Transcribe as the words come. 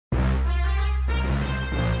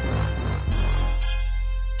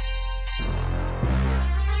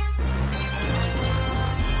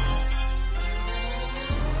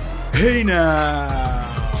Hey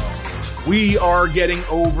now, we are getting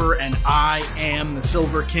over, and I am the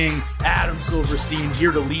Silver King, Adam Silverstein,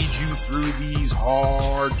 here to lead you through these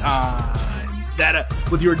hard times.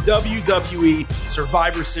 With your WWE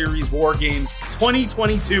Survivor Series War Games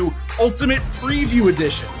 2022 Ultimate Preview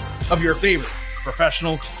Edition of your favorite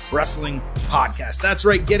professional wrestling podcast. That's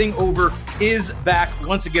right, Getting Over is back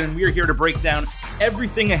once again, and we are here to break down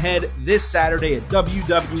everything ahead this Saturday at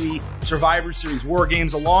WWE Survivor Series War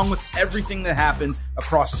Games, along with everything that happened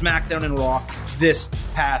across SmackDown and Raw this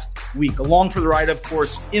past week. Along for the ride, of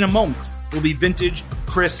course, in a moment, will be Vintage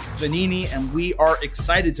Chris Vanini, and we are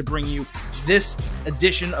excited to bring you this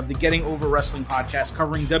edition of the Getting Over Wrestling podcast,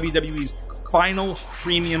 covering WWE's final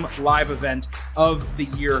premium live event of the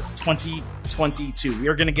year 2022. We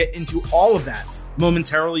are going to get into all of that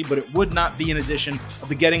momentarily, but it would not be an edition of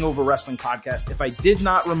the Getting Over Wrestling podcast if I did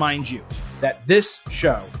not remind you that this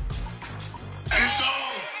show is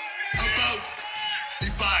all about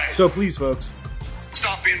Defy. So please, folks,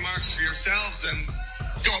 stop being marks for yourselves and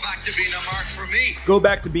go back to being a mark for me. Go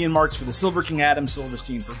back to being marks for the Silver King Adam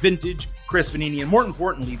Silverstein, for Vintage Chris Vanini, and more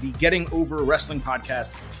importantly, the Getting Over Wrestling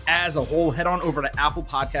podcast as a whole. Head on over to Apple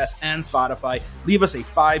Podcasts and Spotify. Leave us a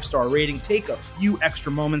 5-star rating. Take a few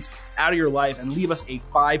extra moments out of your life and leave us a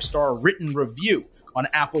 5-star written review on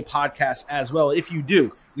Apple Podcasts as well. If you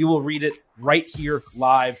do, we will read it right here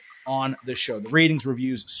live on the show. The ratings,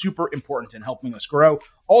 reviews, super important in helping us grow.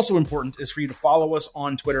 Also important is for you to follow us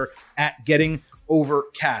on Twitter at Getting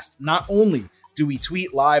Overcast. Not only do we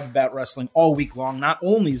tweet live about wrestling all week long, not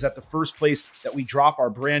only is that the first place that we drop our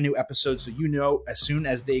brand new episodes so you know as soon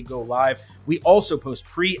as they go live, we also post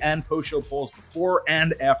pre and post show polls before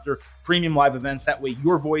and after premium live events. That way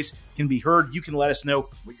your voice can be heard. You can let us know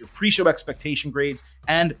what your pre-show expectation grades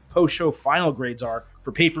and post-show final grades are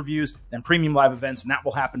for pay-per-views and premium live events, and that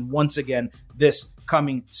will happen once again this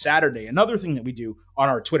coming Saturday. Another thing that we do on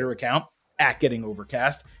our Twitter account at Getting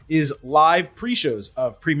Overcast is live pre-shows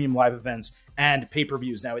of premium live events and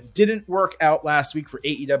pay-per-views. Now, it didn't work out last week for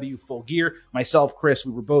AEW Full Gear. Myself, Chris,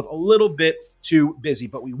 we were both a little bit too busy,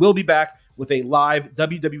 but we will be back with a live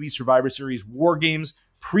WWE Survivor Series War Games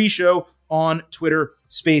pre-show on Twitter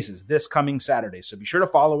Spaces this coming Saturday. So be sure to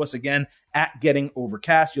follow us again at Getting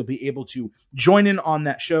Overcast. You'll be able to join in on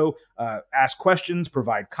that show, ask questions,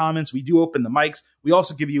 provide comments. We do open the mics. We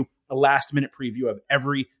also give you a last-minute preview of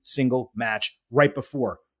every single match right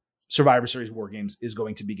before Survivor Series War Games is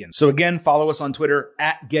going to begin. So again, follow us on Twitter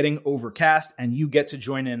at Getting Overcast, and you get to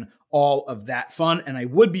join in all of that fun. And I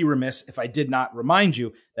would be remiss if I did not remind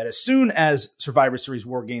you that as soon as Survivor Series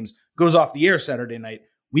War Games goes off the air Saturday night,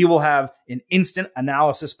 we will have an instant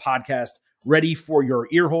analysis podcast ready for your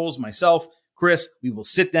ear holes. Myself, Chris, we will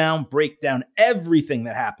sit down, break down everything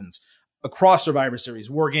that happens across Survivor Series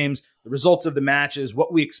War Games, the results of the matches,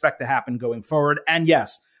 what we expect to happen going forward. And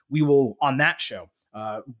yes, we will, on that show,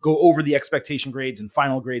 go over the expectation grades and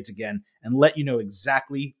final grades again and let you know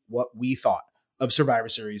exactly what we thought of Survivor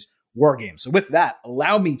Series War Games. So with that,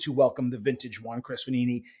 allow me to welcome the vintage one, Chris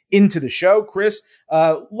Vanini, into the show. Chris,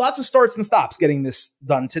 lots of starts and stops getting this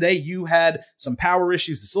done today. You had some power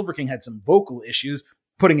issues. The Silver King had some vocal issues,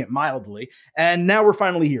 putting it mildly. And now we're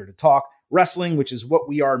finally here to talk wrestling, which is what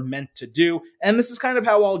we are meant to do. And this is kind of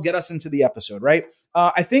how I'll get us into the episode, right?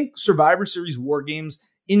 I think Survivor Series War Games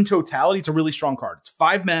in totality, it's a really strong card. It's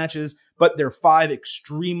 5 matches, but they're 5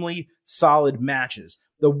 extremely solid matches.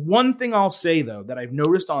 The one thing I'll say, though, that I've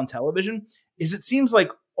noticed on television is it seems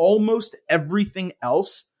like almost everything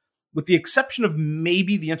else, with the exception of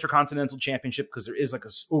maybe the Intercontinental Championship, because there is like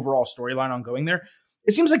a overall storyline ongoing there,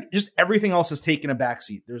 it seems like just everything else has taken a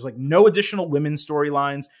backseat. There's like no additional women's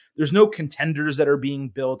storylines. There's no contenders that are being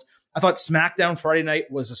built. I thought SmackDown Friday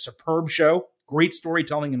night was a superb show. Great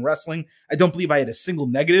storytelling in wrestling. I don't believe I had a single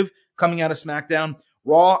negative coming out of SmackDown.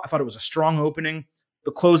 Raw, I thought it was a strong opening.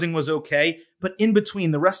 The closing was okay, but in between,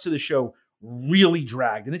 the rest of the show really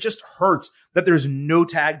dragged. And it just hurts that there's no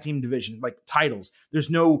tag team division, like titles. There's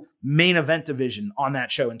no main event division on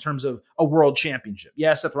that show in terms of a world championship.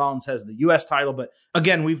 Yeah, Seth Rollins has the US title, but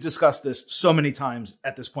again, we've discussed this so many times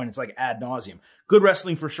at this point. It's like ad nauseum. Good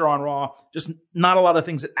wrestling for sure on Raw, just not a lot of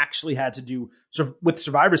things that actually had to do with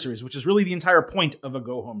Survivor Series, which is really the entire point of a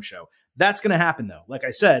go-home show. That's going to happen, though. Like I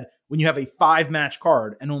said, when you have a 5-match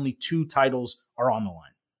card and only 2 titles are on the line.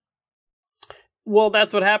 Well,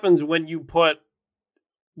 that's what happens when you put,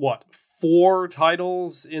 4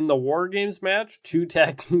 titles in the War Games match? 2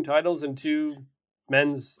 tag team titles and 2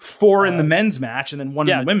 men's 4 in the men's match and then 1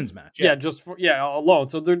 in the women's match. Yeah, alone.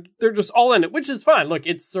 So they're just all in it, which is fine. Look,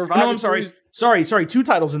 it's Survivor. No, I'm sorry. Sorry, 2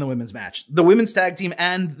 titles in the women's match. The women's tag team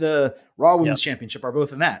and the Raw Women's Championship are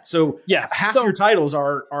both in that. So half your titles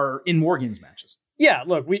are in War Games matches. Yeah,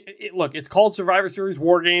 look, it's called Survivor Series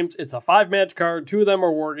War Games. It's a 5-match card. 2 of them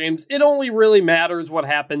are War Games. It only really matters what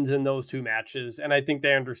happens in those 2 matches, and I think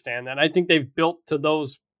they understand that. I think they've built to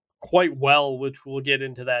those quite well, which we'll get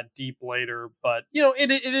into that deep later. But,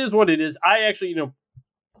 it is what it is. I actually,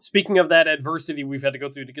 speaking of that adversity we've had to go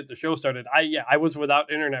through to get the show started, I was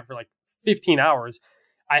without internet for like 15 hours.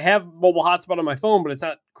 I have mobile hotspot on my phone, but it's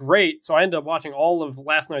not great, so I ended up watching all of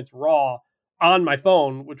last night's Raw on my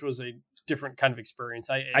phone, which was a different kind of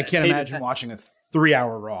experience. I can't imagine watching a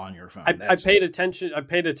 3-hour Raw on your phone. I paid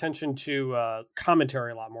attention to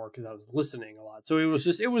commentary a lot more because I was listening a lot. So it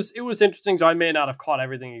was interesting. So I may not have caught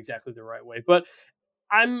everything exactly the right way, but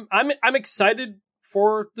I'm excited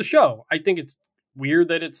for the show. I think it's weird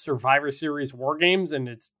that it's Survivor Series War Games and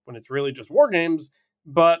it's really just War Games,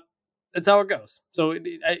 but that's how it goes. So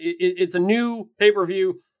it's a new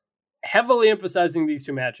pay-per-view heavily emphasizing these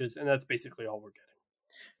 2 matches, and that's basically all we're getting.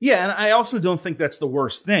 Yeah, and I also don't think that's the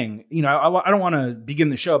worst thing. I don't want to begin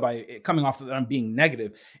the show by coming off that I'm being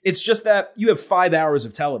negative. It's just that you have 5 hours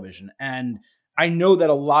of television, and I know that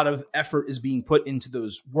a lot of effort is being put into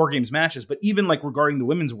those War Games matches, but even like regarding the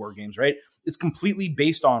women's War Games, right? It's completely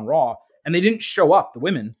based on Raw, and they didn't show up, the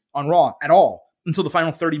women, on Raw at all until the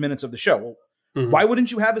final 30 minutes of the show. Well, why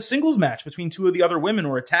wouldn't you have a singles match between 2 of the other women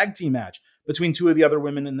or a tag team match between 2 of the other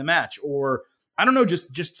women in the match? Or, I don't know,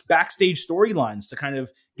 just backstage storylines to kind of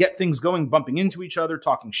get things going, bumping into each other,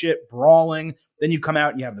 talking shit, brawling. Then you come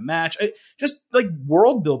out and you have the match. Just like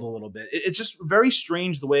world build a little bit. It's just very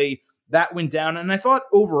strange the way that went down. And I thought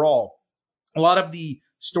overall, a lot of the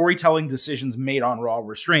storytelling decisions made on Raw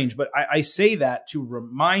were strange. But I say that to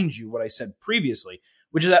remind you what I said previously,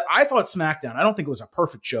 which is that I thought SmackDown, I don't think it was a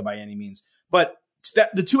perfect show by any means, but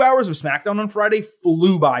the 2 hours of SmackDown on Friday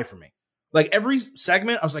flew by for me. Like every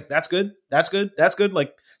segment, I was like, that's good. That's good. That's good.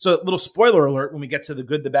 Like, so a little spoiler alert when we get to the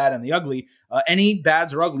good, the bad, and the ugly, any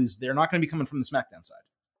bads or uglies, they're not going to be coming from the SmackDown side.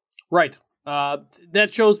 Right.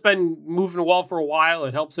 That show's been moving well for a while.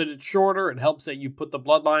 It helps that it's shorter. It helps that you put the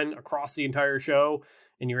bloodline across the entire show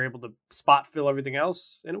and you're able to spot fill everything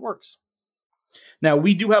else, and it works. Now,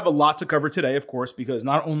 we do have a lot to cover today, of course, because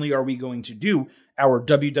not only are we going to do our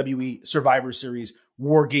WWE Survivor Series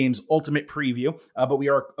War Games Ultimate Preview, but we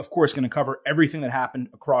are, of course, going to cover everything that happened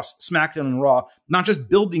across SmackDown and Raw, not just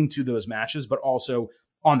building to those matches, but also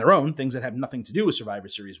on their own, things that have nothing to do with Survivor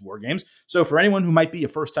Series War Games. So for anyone who might be a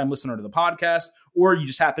first-time listener to the podcast, or you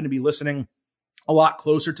just happen to be listening a lot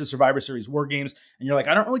closer to Survivor Series War Games, and you're like,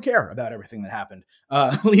 I don't really care about everything that happened.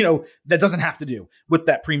 That doesn't have to do with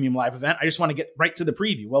that premium live event. I just want to get right to the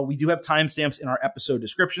preview. Well, we do have timestamps in our episode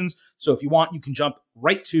descriptions, so if you want, you can jump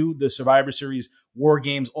right to the Survivor Series War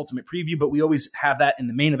Games Ultimate Preview, but we always have that in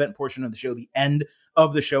the main event portion of the show, the end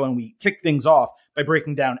of the show, and we kick things off by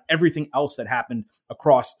breaking down everything else that happened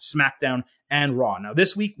across SmackDown and Raw. Now,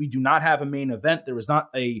 this week, we do not have a main event. There was not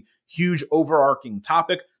a huge overarching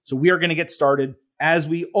topic, so we are going to get started, as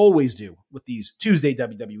we always do with these Tuesday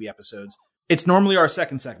WWE episodes. It's normally our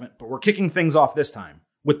second segment, but we're kicking things off this time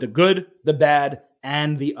with the good, the bad,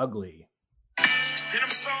 and the ugly. And I'm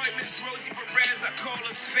sorry, Miss Rosie Perez, I call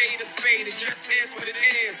a spade, it just is what it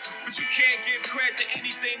is. But you can't give credit to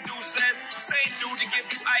anything dude says. Same dude to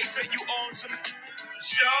give you ice and you own some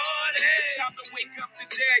Jordan. It's time to wake up the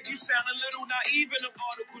dead. You sound a little naive in the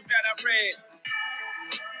articles that I read.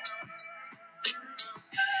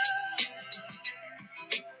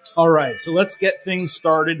 All right, so let's get things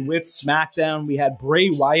started with SmackDown. We had Bray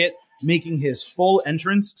Wyatt making his full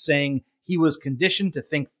entrance, saying he was conditioned to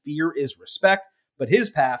think fear is respect, but his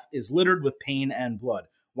path is littered with pain and blood.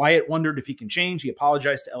 Wyatt wondered if he can change. He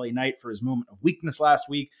apologized to LA Knight for his moment of weakness last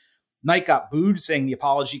week. Knight got booed, saying the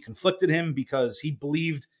apology conflicted him because he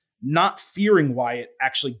believed not fearing Wyatt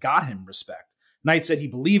actually got him respect. Knight said he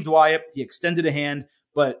believed Wyatt. He extended a hand,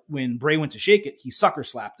 but when Bray went to shake it, he sucker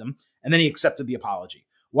slapped him, and then he accepted the apology.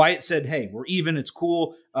 Wyatt said, hey, we're even, it's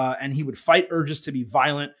cool, and he would fight urges to be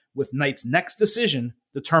violent, with Knight's next decision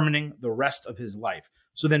determining the rest of his life.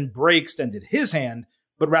 So then Bray extended his hand,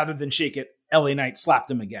 but rather than shake it, LA Knight slapped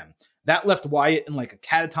him again. That left Wyatt in like a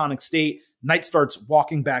catatonic state. Knight starts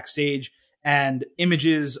walking backstage, and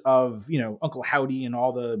images of, Uncle Howdy and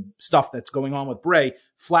all the stuff that's going on with Bray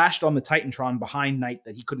flashed on the Titantron behind Knight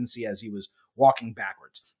that he couldn't see as he was walking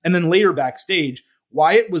backwards. And then later backstage,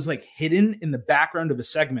 Wyatt was like hidden in the background of a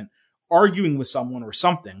segment, arguing with someone or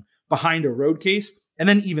something behind a road case. And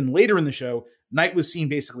then even later in the show, Knight was seen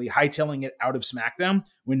basically hightailing it out of SmackDown.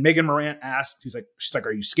 When Megan Morant asked, she's like,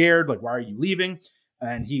 are you scared? Like, why are you leaving?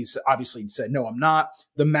 And he's obviously said, no, I'm not.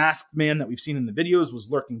 The masked man that we've seen in the videos was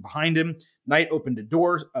lurking behind him. Knight opened a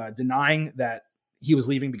door, denying that he was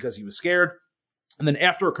leaving because he was scared. And then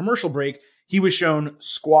after a commercial break, he was shown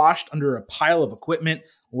squashed under a pile of equipment,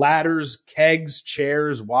 ladders, kegs,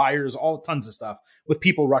 chairs, wires, all tons of stuff, with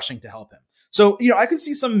people rushing to help him. So, I could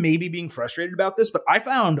see some maybe being frustrated about this, but I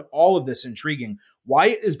found all of this intriguing.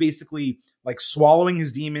 Wyatt is basically like swallowing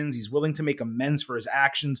his demons. He's willing to make amends for his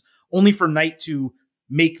actions, only for Knight to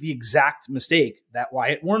make the exact mistake that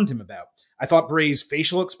Wyatt warned him about. I thought Bray's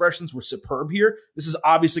facial expressions were superb here. This is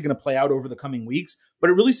obviously going to play out over the coming weeks, but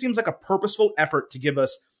it really seems like a purposeful effort to give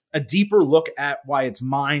us a deeper look at Wyatt's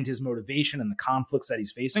mind, his motivation, and the conflicts that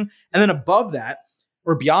he's facing. And then above that,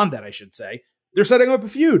 or beyond that, I should say, they're setting up a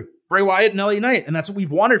feud. Bray Wyatt and LA Knight. And that's what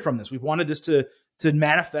we've wanted from this. We've wanted this to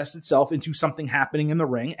manifest itself into something happening in the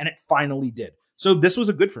ring, and it finally did. So this was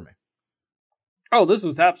a good for me. Oh, this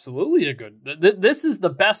was absolutely a good. This is the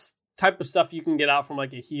best type of stuff you can get out from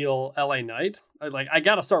like a heel LA Knight. I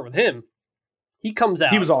got to start with him. He comes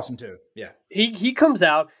out. He was awesome too. Yeah. He comes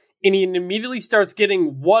out and he immediately starts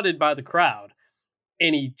getting whatted by the crowd,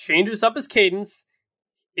 and he changes up his cadence.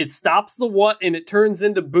 It stops the what and it turns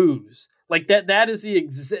into boos. Like that is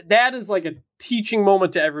that is like a teaching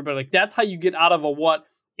moment to everybody. Like that's how you get out of a what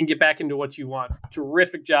and get back into what you want.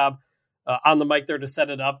 Terrific job on the mic there to set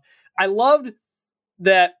it up. I loved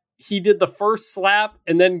that he did the first slap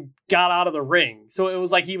and then got out of the ring. So it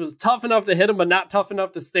was like he was tough enough to hit him, but not tough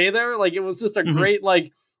enough to stay there. Like it was just a great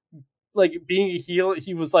like being a heel.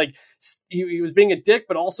 He was like he was being a dick,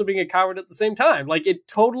 but also being a coward at the same time. Like it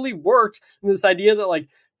totally worked. And this idea that like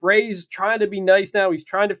Bray's trying to be nice now. He's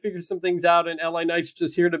trying to figure some things out, and LA Knight's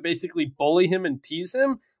just here to basically bully him and tease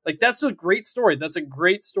him. Like, that's a great story. That's a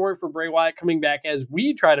great story for Bray Wyatt coming back as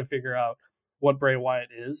we try to figure out what Bray Wyatt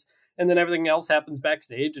is. And then everything else happens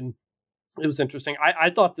backstage, and it was interesting. I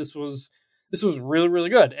thought this was really, really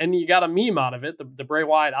good. And you got a meme out of it. The Bray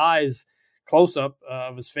Wyatt eyes close-up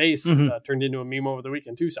of his face turned into a meme over the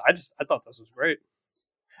weekend, too. So I thought this was great.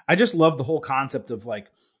 I just love the whole concept of, like,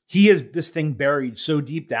 he has this thing buried so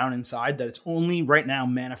deep down inside that it's only right now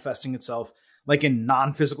manifesting itself like in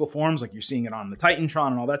non-physical forms, like you're seeing it on the Titantron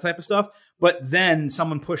and all that type of stuff. But then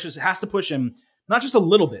someone has to push him, not just a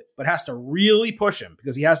little bit, but has to really push him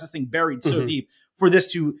because he has this thing buried so deep for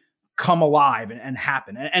this to come alive and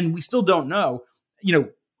happen. And we still don't know,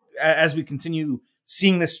 as we continue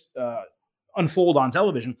seeing this unfold on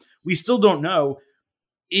television, we still don't know,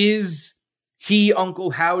 is he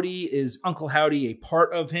Uncle Howdy? Is Uncle Howdy a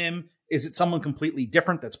part of him? Is it someone completely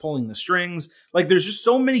different that's pulling the strings? Like, there's just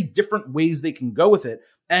so many different ways they can go with it.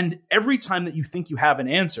 And every time that you think you have an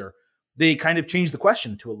answer, they kind of change the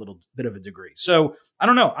question to a little bit of a degree. So I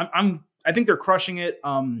don't know. I think they're crushing it.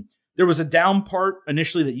 There was a down part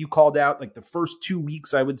initially that you called out, like the first 2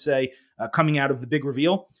 weeks, I would say, coming out of the big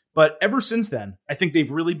reveal. But ever since then, I think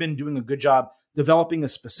they've really been doing a good job developing a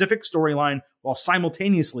specific storyline while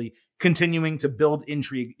simultaneously continuing to build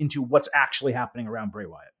intrigue into what's actually happening around Bray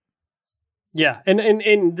Wyatt. Yeah,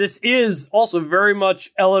 and this is also very much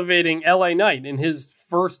elevating LA Knight in his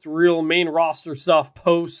first real main roster stuff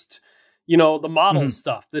post, the model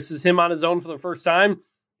stuff. This is him on his own for the first time,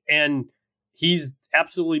 and he's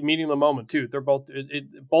absolutely meeting the moment too. They're both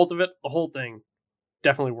both of it, the whole thing,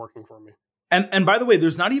 definitely working for me. And by the way,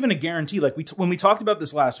 there's not even a guarantee. Like when we talked about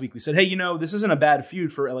this last week, we said, hey, this isn't a bad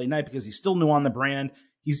feud for LA Knight because he's still new on the brand.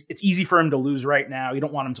 It's easy for him to lose right now. You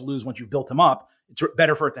don't want him to lose once you've built him up. It's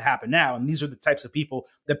better for it to happen now. And these are the types of people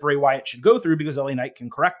that Bray Wyatt should go through because LA Knight can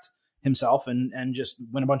correct himself and just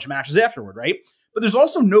win a bunch of matches afterward, right? But there's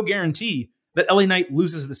also no guarantee that LA Knight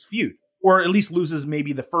loses this feud, or at least loses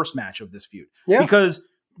maybe the first match of this feud. Yeah. Because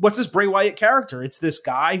what's this Bray Wyatt character? It's this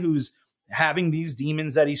guy who's having these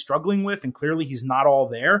demons that he's struggling with, and clearly he's not all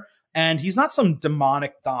there. And he's not some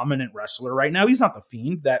demonic dominant wrestler right now. He's not the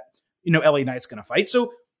Fiend that, LA Knight's going to fight.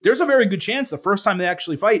 So there's a very good chance the first time they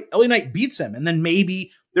actually fight, LA Knight beats him. And then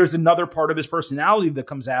maybe there's another part of his personality that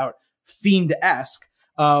comes out Fiend-esque,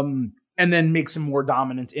 and then makes him more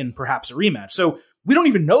dominant in perhaps a rematch. So we don't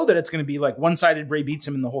even know that it's going to be like one-sided Bray beats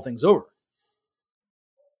him and the whole thing's over.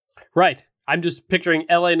 Right. I'm just picturing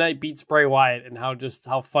LA Knight beats Bray Wyatt and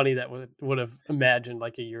how funny that would have imagined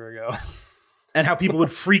like a year ago. And how people would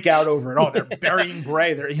freak out over it. Oh, they're burying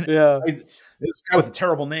Bray. This guy with a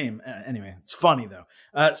terrible name. Anyway, it's funny, though.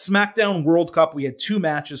 SmackDown World Cup, we had 2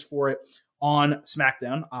 matches for it on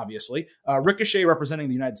SmackDown, obviously. Ricochet representing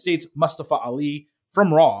the United States, Mustafa Ali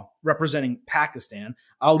from Raw representing Pakistan.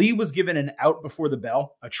 Ali was given an out before the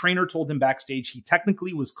bell. A trainer told him backstage he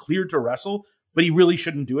technically was cleared to wrestle, but he really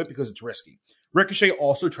shouldn't do it because it's risky. Ricochet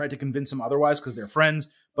also tried to convince him otherwise because they're friends,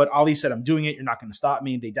 but Ali said, I'm doing it. You're not going to stop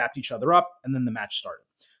me. They dapped each other up, and then the match started.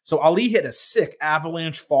 So Ali hit a sick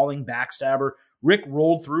avalanche falling backstabber. Rick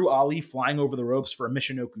rolled through Ali, flying over the ropes for a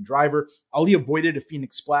Michinoku driver. Ali avoided a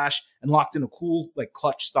Phoenix Splash and locked in a cool, like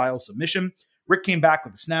clutch-style submission. Rick came back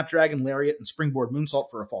with a Snapdragon, Lariat, and Springboard Moonsault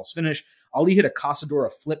for a false finish. Ali hit a Casadora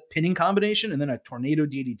flip pinning combination and then a Tornado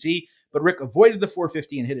DDT, but Rick avoided the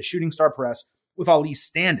 450 and hit a Shooting Star Press with Ali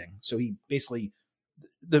standing. So he basically,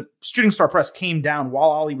 the Shooting Star Press came down while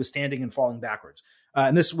Ali was standing and falling backwards.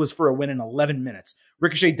 And this was for a win in 11 minutes.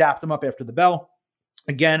 Ricochet dapped him up after the bell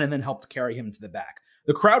again and then helped carry him to the back.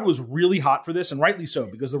 The crowd was really hot for this, and rightly so,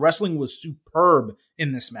 because the wrestling was superb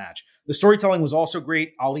in this match. The storytelling was also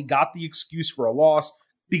great. Ali got the excuse for a loss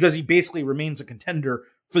because he basically remains a contender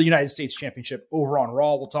for the United States Championship over on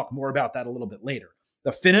Raw. We'll talk more about that a little bit later.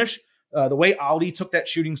 The finish, the way Ali took that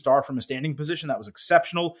shooting star from a standing position, that was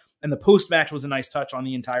exceptional. And the post-match was a nice touch on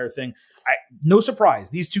the entire thing. No surprise.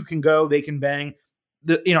 These two can go. They can bang.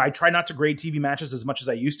 I try not to grade TV matches as much as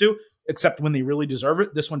I used to, except when they really deserve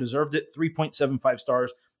it. This one deserved it. 3.75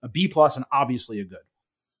 stars, a B+, and obviously a good.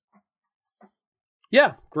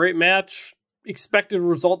 Yeah, great match. Expected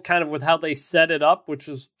result kind of with how they set it up, which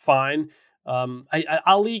is fine.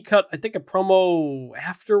 Ali cut, I think, a promo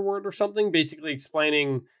afterward or something, basically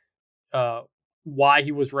explaining why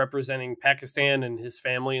he was representing Pakistan and his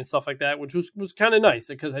family and stuff like that, which was kind of nice,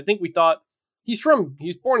 because I think we thought he's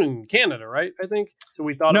born in Canada, right? I think so.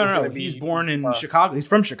 We thought no. He's born in Chicago. He's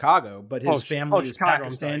from Chicago, but his family is Chicago,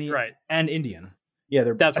 Pakistani right. and Indian. Yeah,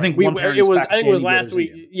 that's. I think right. one parent is Pakistani, I think it was last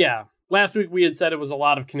week. Indian. Yeah, last week we had said it was a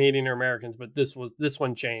lot of Canadian or Americans, but this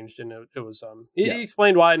one changed, and it was he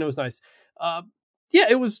explained why, and it was nice. Yeah,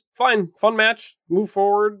 it was fine, fun match. Move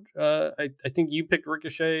forward. I think you picked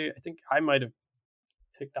Ricochet. I think I might have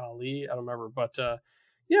picked Ali. I don't remember, but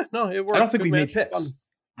yeah, no, it worked. I don't think we made picks. Fun.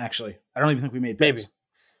 Actually, I don't even think we made picks.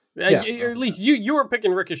 Maybe. Or at least you were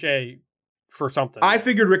picking Ricochet for something. I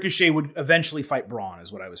figured Ricochet would eventually fight Braun,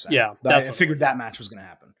 is what I was saying. Yeah, I figured that match was going to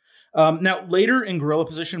happen. Now, later in gorilla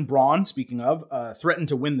position, Braun, speaking of, threatened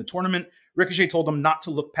to win the tournament. Ricochet told him not to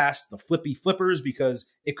look past the flippy flippers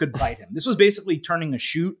because it could bite him. This was basically turning a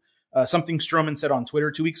shoot, something Strowman said on Twitter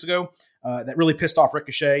 2 weeks ago that really pissed off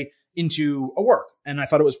Ricochet, into a work. And I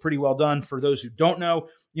thought it was pretty well done. For those who don't know,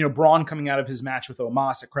 Braun coming out of his match with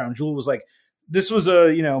Omos at Crown Jewel was like, this was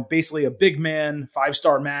basically a big man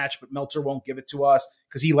 5-star match, but Meltzer won't give it to us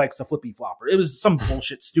because he likes the flippy flopper. It was some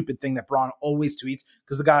bullshit, stupid thing that Braun always tweets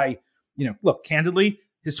because the guy, look, candidly,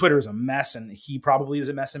 his Twitter is a mess and he probably is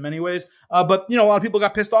a mess in many ways. But a lot of people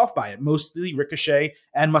got pissed off by it, mostly Ricochet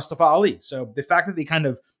and Mustafa Ali. So the fact that they kind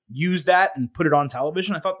of used that and put it on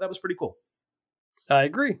television, I thought that was pretty cool. I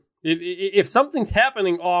agree. If something's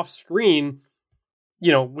happening off screen,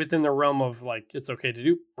 within the realm of like, it's okay to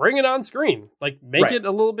do, bring it on screen, like make it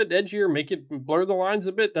a little bit edgier, make it blur the lines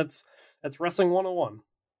a bit. That's wrestling 101.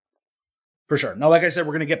 For sure. Now, like I said,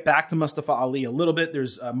 we're going to get back to Mustafa Ali a little bit.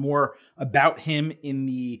 There's more about him in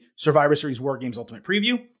the Survivor Series War Games Ultimate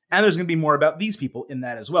Preview. And there's going to be more about these people in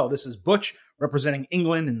that as well. This is Butch representing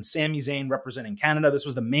England and Sami Zayn representing Canada. This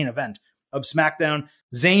was the main event of SmackDown.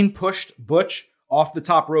 Zayn pushed Butch off the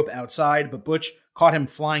top rope outside, but Butch caught him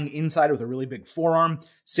flying inside with a really big forearm.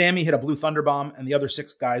 Sammy hit a blue thunderbomb, and the other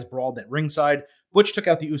 6 guys brawled at ringside. Butch took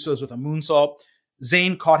out the Usos with a moonsault.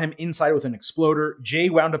 Zayn caught him inside with an exploder. Jay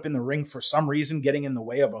wound up in the ring for some reason, getting in the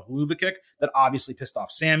way of a haluva kick that obviously pissed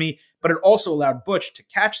off Sammy, but it also allowed Butch to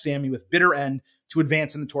catch Sammy with bitter end to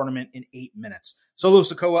advance in the tournament in 8 minutes. Solo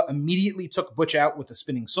Sikoa immediately took Butch out with a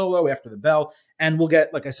spinning solo after the bell, and we'll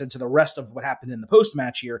get, like I said, to the rest of what happened in the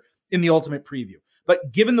post-match here in the Ultimate Preview.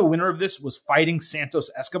 But given the winner of this was fighting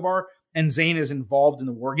Santos Escobar, and Zayn is involved in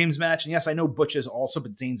the War Games match, and yes, I know Butch is also,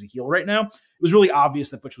 but Zayn's a heel right now, it was really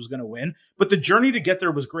obvious that Butch was going to win. But the journey to get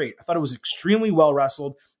there was great. I thought it was extremely well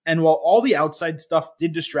wrestled, and while all the outside stuff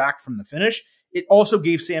did distract from the finish, it also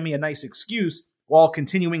gave Sammy a nice excuse while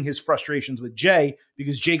continuing his frustrations with Jay,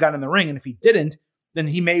 because Jay got in the ring, and if he didn't, then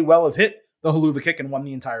he may well have hit the haluva kick and won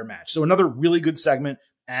the entire match. So another really good segment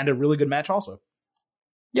and a really good match also.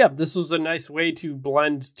 Yeah, this was a nice way to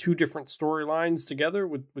blend 2 different storylines together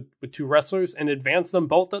with 2 wrestlers and advance them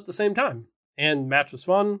both at the same time. And match was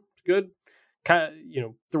fun, good. Kind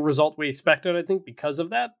of, the result we expected, I think, because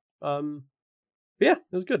of that. Yeah,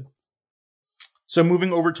 it was good. So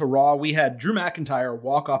moving over to Raw, we had Drew McIntyre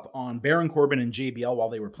walk up on Baron Corbin and JBL while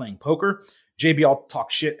they were playing poker. JBL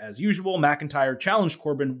talked shit as usual. McIntyre challenged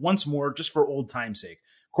Corbin once more just for old time's sake.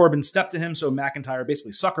 Corbin stepped to him, so McIntyre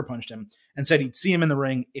basically sucker punched him and said he'd see him in the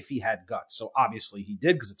ring if he had guts. So obviously he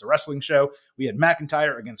did, because it's a wrestling show. We had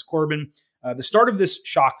McIntyre against Corbin. The start of this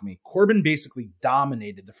shocked me. Corbin basically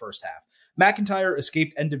dominated the first half. McIntyre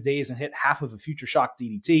escaped end of days and hit half of a Future Shock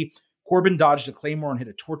DDT. Corbin dodged a Claymore and hit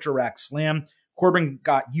a Torture Rack Slam. Corbin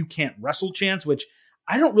got "You Can't Wrestle" chants, which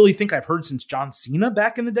I don't really think I've heard since John Cena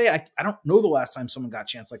back in the day. I don't know the last time someone got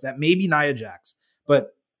chants like that. Maybe Nia Jax,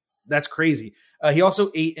 but that's crazy. He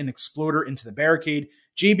also ate an exploder into the barricade.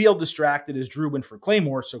 JBL distracted as Drew went for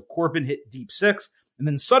Claymore, so Corbin hit Deep Six. And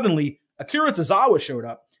then suddenly, Akira Tozawa showed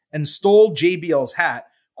up and stole JBL's hat.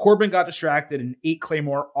 Corbin got distracted and ate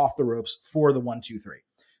Claymore off the ropes for the 1-2-3.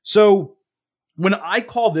 So when I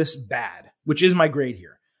call this bad, which is my grade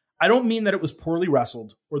here, I don't mean that it was poorly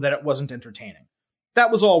wrestled or that it wasn't entertaining. That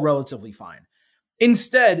was all relatively fine.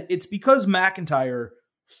 Instead, it's because McIntyre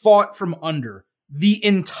fought from under the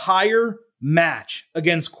entire match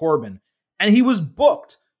against Corbin, and he was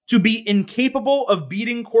booked to be incapable of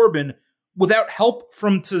beating Corbin without help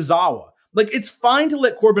from Tozawa. Like, it's fine to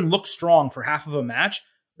let Corbin look strong for half of a match,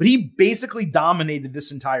 but he basically dominated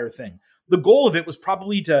this entire thing. The goal of it was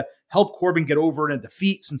probably to help Corbin get over in a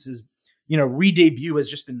defeat, since his, re-debut has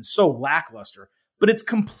just been so lackluster. But it's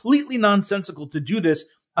completely nonsensical to do this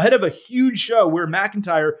ahead of a huge show where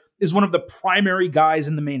McIntyre is one of the primary guys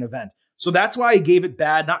in the main event. So that's why I gave it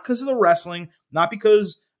bad, not because of the wrestling, not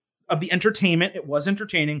because of the entertainment. It was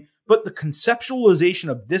entertaining, but the conceptualization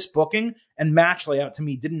of this booking and match layout to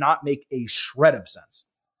me did not make a shred of sense.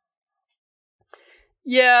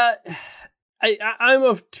 Yeah, I'm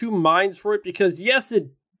of two minds for it, because yes,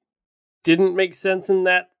 it didn't make sense in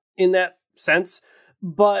that sense,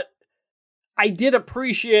 but I did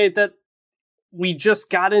appreciate that we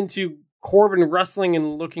just got into Corbin wrestling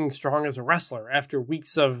and looking strong as a wrestler after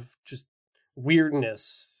weeks of just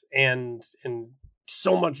weirdness and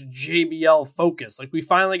so much JBL focus. Like, we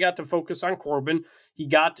finally got to focus on Corbin. He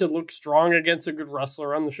got to look strong against a good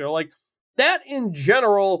wrestler on the show. Like, that in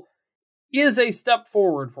general is a step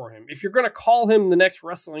forward for him. If you're going to call him the next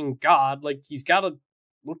wrestling god, like, he's got to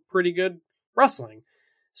look pretty good wrestling.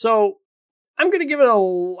 So I'm going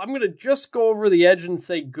to just go over the edge and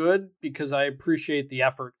say good, because I appreciate the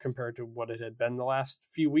effort compared to what it had been the last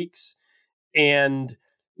few weeks. And,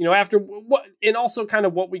 after what, and also kind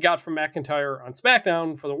of what we got from McIntyre on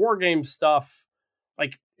SmackDown for the War Games stuff,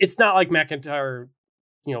 like, it's not like McIntyre,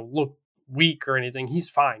 looked weak or anything. He's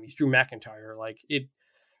fine. He's Drew McIntyre. Like,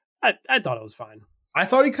 I thought it was fine. I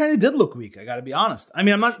thought he kind of did look weak. I got to be honest. I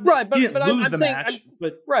mean, I'm not right, but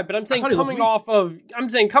I'm saying coming off of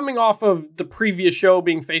the previous show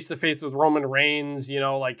being face to face with Roman Reigns,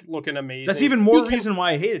 like, looking amazing. That's even more reason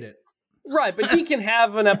why I hated it. Right, but he can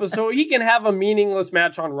have an episode. He can have a meaningless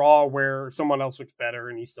match on Raw where someone else looks better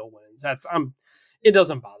and he still wins. It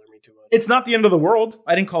doesn't bother me too much. It's not the end of the world.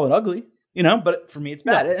 I didn't call it ugly, but for me it's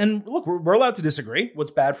bad. No. And look, we're allowed to disagree.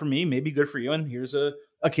 What's bad for me may be good for you, and here's a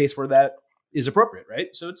case where that is appropriate,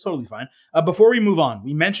 right? So it's totally fine. Before we move on,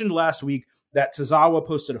 we mentioned last week that Tozawa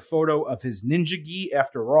posted a photo of his ninja gi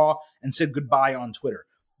after Raw and said goodbye on Twitter.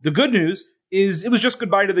 The good news is it was just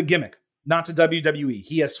goodbye to the gimmick, not to WWE.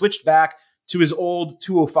 He has switched back to his old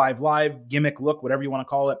 205 Live gimmick look, whatever you want to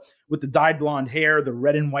call it, with the dyed blonde hair, the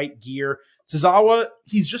red and white gear. Tozawa,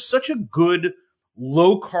 he's just such a good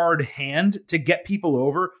low-card hand to get people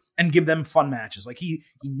over and give them fun matches. Like, he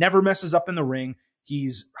never messes up in the ring.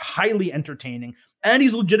 He's highly entertaining, and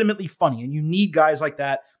he's legitimately funny, and you need guys like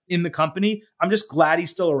that in the company. I'm just glad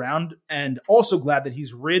he's still around, and also glad that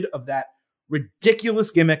he's rid of that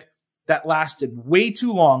ridiculous gimmick that lasted way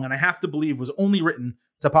too long, and I have to believe was only written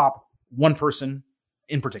to pop one person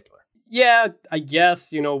in particular. Yeah, I guess,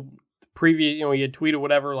 he had tweeted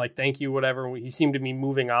whatever, like, thank you, whatever. He seemed to be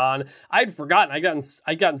moving on. I'd forgotten.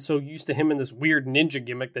 I'd gotten so used to him in this weird ninja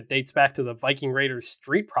gimmick that dates back to the Viking Raiders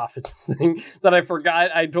Street Profits thing that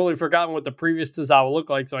I'd totally forgotten what the previous Tozawa looked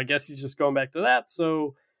like. So I guess he's just going back to that.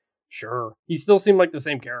 So sure. He still seemed like the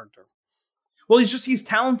same character. Well, he's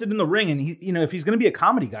talented in the ring, and if he's going to be a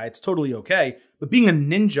comedy guy, it's totally okay. But being a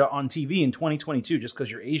ninja on TV in 2022 just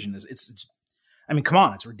because you're Asian it's I mean, come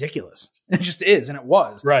on, it's ridiculous. It just is, and it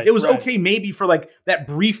was. Right. It was okay maybe for like that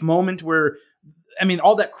brief moment where, I mean,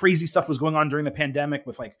 all that crazy stuff was going on during the pandemic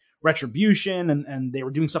with like Retribution, and they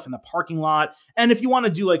were doing stuff in the parking lot. And if you want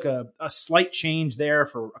to do like a slight change there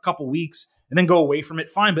for a couple weeks and then go away from it,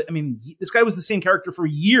 fine. But I mean, this guy was the same character for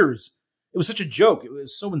years. It was such a joke. It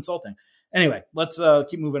was so insulting. Anyway, let's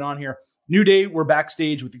keep moving on here. New Day were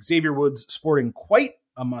backstage with Xavier Woods sporting quite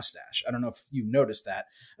a mustache. I don't know if you noticed that.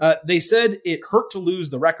 They said it hurt to lose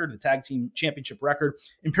the record, the tag team championship record.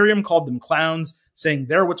 Imperium called them clowns, saying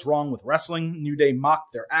they're what's wrong with wrestling. New Day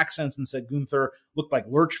mocked their accents and said Gunther looked like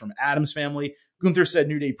Lurch from Addams Family. Gunther said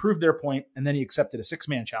New Day proved their point, and then he accepted a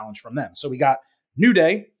 6-man challenge from them. So we got New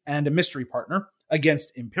Day and a mystery partner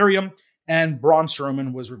against Imperium, and Braun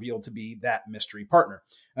Strowman was revealed to be that mystery partner.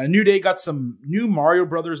 New Day got some new Mario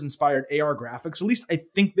Brothers inspired AR graphics. At least I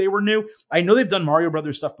think they were new. I know they've done Mario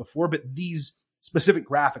Brothers stuff before, but these specific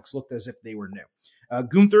graphics looked as if they were new.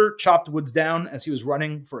 Gunther chopped Woods down as he was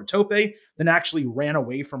running for a tope, then actually ran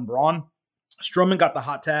away from Braun. Strowman got the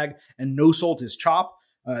hot tag and no-sold his chop.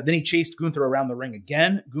 Then he chased Gunther around the ring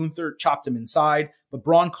again. Gunther chopped him inside, but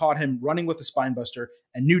Braun caught him running with a spinebuster,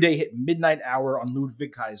 and New Day hit Midnight Hour on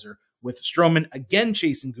Ludwig Kaiser, with Strowman again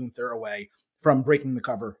chasing Gunther away from breaking the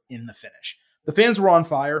cover in the finish. The fans were on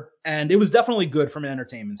fire, and it was definitely good from an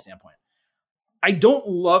entertainment standpoint. I don't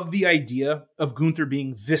love the idea of Gunther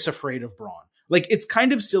being this afraid of Braun. Like, it's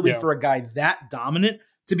kind of silly for a guy that dominant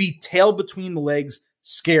to be tail between the legs,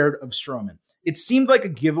 scared of Strowman. It seemed like a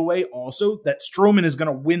giveaway also that Strowman is going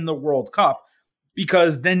to win the World Cup,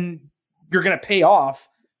 because then you're going to pay off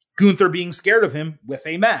Gunther being scared of him with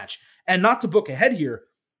a match. And not to book ahead here,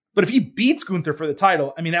 but if he beats Gunther for the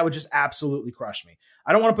title, I mean, that would just absolutely crush me.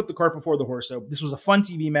 I don't want to put the cart before the horse, though. This was a fun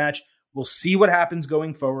TV match. We'll see what happens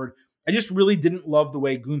going forward. I just really didn't love the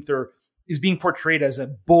way Gunther is being portrayed as a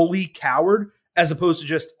bully coward as opposed to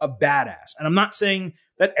just a badass. And I'm not saying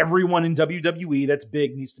that everyone in WWE that's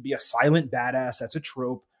big needs to be a silent badass. That's a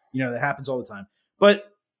trope, that happens all the time.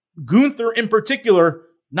 But Gunther in particular,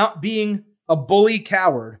 not being a bully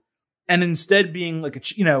coward and instead being like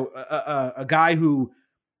a guy who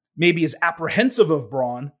maybe is apprehensive of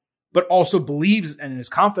Braun, but also believes and is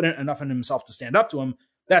confident enough in himself to stand up to him,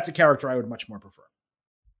 that's a character I would much more prefer.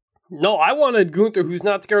 No, I wanted Gunther who's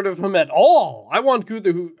not scared of him at all. I want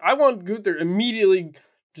Gunther immediately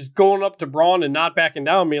just going up to Braun and not backing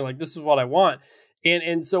down, being like, this is what I want.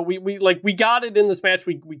 And so we got it in this match.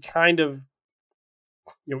 We kind of,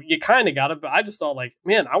 you kind of got it, but I just thought like,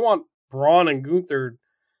 man, I want Braun and Gunther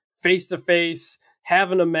face to face,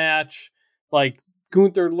 having a match, like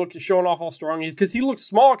Gunther showing off how strong he is, because he looks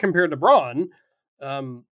small compared to Braun,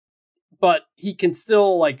 but he can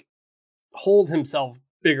still like hold himself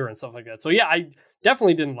bigger and stuff like that. So yeah, I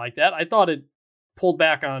definitely didn't like that. I thought it pulled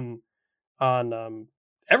back on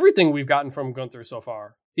everything we've gotten from Gunther so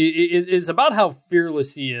far. It's about how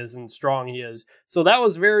fearless he is and strong he is. So that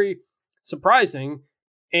was very surprising,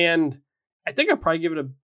 and I think I'd probably give it a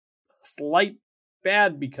slight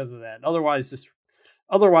bad because of that. Otherwise,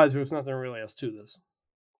 there's nothing really else to this.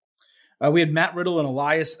 We had Matt Riddle and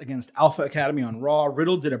Elias against Alpha Academy on Raw.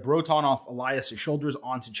 Riddle did a Broton off Elias' shoulders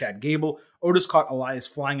onto Chad Gable. Otis caught Elias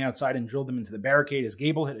flying outside and drilled him into the barricade as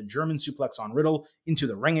Gable hit a German suplex on Riddle into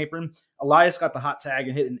the ring apron. Elias got the hot tag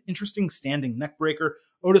and hit an interesting standing neck breaker.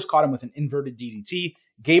 Otis caught him with an inverted DDT.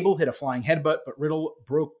 Gable hit a flying headbutt, but Riddle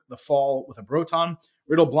broke the fall with a Broton.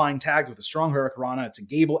 Riddle blind tagged with a strong Hurricanrana to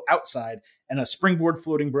Gable outside and a springboard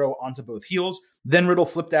floating bro onto both heels. Then Riddle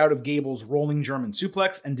flipped out of Gable's rolling German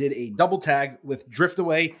suplex and did a double tag with drift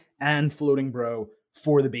away and floating bro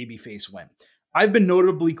for the babyface win. I've been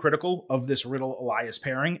notably critical of this Riddle-Elias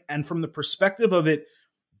pairing, and from the perspective of it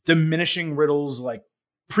diminishing Riddle's like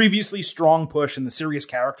previously strong push and the serious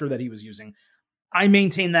character that he was using, I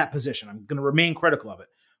maintain that position. I'm going to remain critical of it.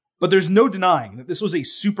 But there's no denying that this was a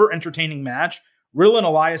super entertaining match. Riddle and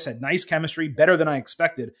Elias had nice chemistry, better than I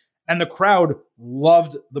expected, and the crowd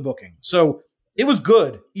loved the booking. So it was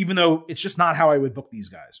good, even though it's just not how I would book these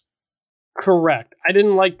guys. Correct. I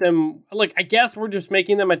didn't like them. Like, I guess we're just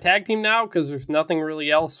making them a tag team now because there's nothing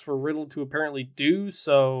really else for Riddle to apparently do.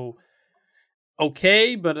 So,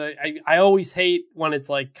 okay. But I always hate when it's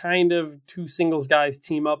like kind of two singles guys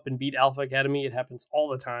team up and beat Alpha Academy. It happens all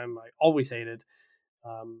the time. I always hate it.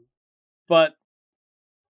 But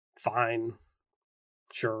fine.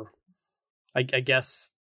 Sure. I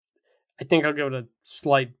guess I think I'll give it a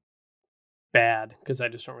slight bad because I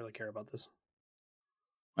just don't really care about this.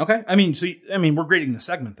 Okay. We're grading the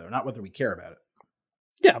segment though, not whether we care about it.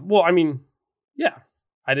 Yeah. Well, yeah,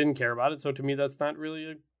 I didn't care about it. So to me, that's not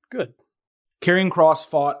really good. Karrion Kross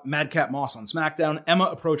fought Madcap Moss on SmackDown. Emma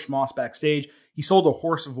approached Moss backstage. He sold a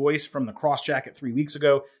hoarse voice from the Cross jacket 3 weeks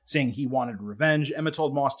ago, saying he wanted revenge. Emma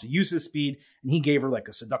told Moss to use his speed, and he gave her like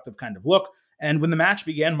a seductive kind of look. And when the match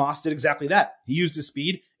began, Moss did exactly that. He used his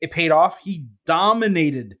speed. It paid off. He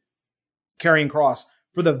dominated Karrion Kross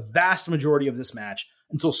for the vast majority of this match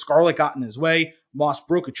until Scarlett got in his way. Moss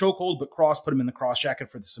broke a chokehold, but Kross put him in the Cross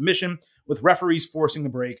jacket for the submission, with referees forcing the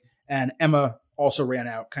break, and Emma also ran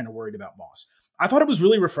out, kind of worried about Moss. I thought it was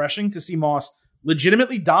really refreshing to see Moss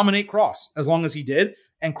legitimately dominate Kross as long as he did,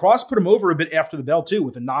 and Kross put him over a bit after the bell too,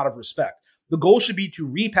 with a nod of respect. The goal should be to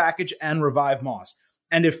repackage and revive Moss.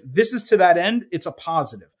 And if this is to that end, it's a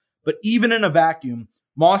positive. But even in a vacuum,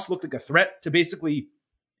 Moss looked like a threat to basically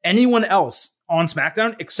anyone else on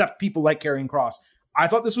SmackDown, except people like Karrion Kross. I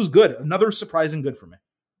thought this was good. Another surprising good for me.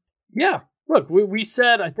 Yeah. Look, we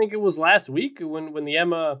said, I think it was last week when the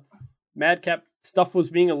Emma Madcap stuff was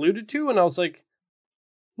being alluded to, and I was like,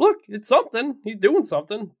 look, it's something. He's doing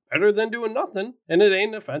something better than doing nothing, and it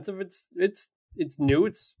ain't offensive. It's new.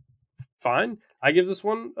 It's fine. I give this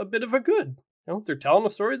one a bit of a good. They're telling a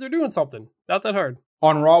story. They're doing something. Not that hard.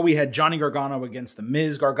 On Raw, we had Johnny Gargano against The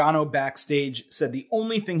Miz. Gargano backstage said the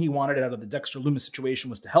only thing he wanted out of the Dexter Lumis situation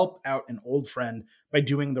was to help out an old friend by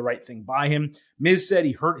doing the right thing by him. Miz said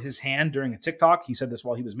he hurt his hand during a TikTok. He said this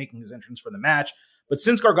while he was making his entrance for the match. But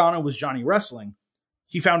since Gargano was Johnny wrestling,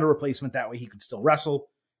 he found a replacement that way he could still wrestle.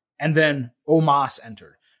 And then Omos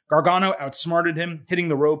entered. Gargano outsmarted him, hitting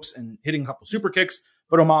the ropes and hitting a couple super kicks,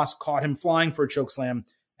 but Omos caught him flying for a chokeslam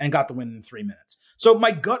and got the win in 3 minutes. So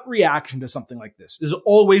my gut reaction to something like this is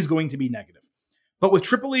always going to be negative. But with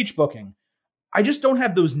Triple H booking, I just don't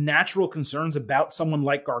have those natural concerns about someone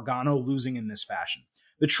like Gargano losing in this fashion.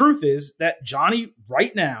 The truth is that Johnny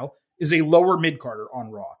right now is a lower mid-carder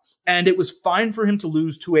on Raw. And it was fine for him to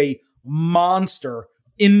lose to a monster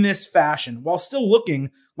in this fashion while still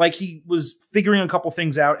looking like he was figuring a couple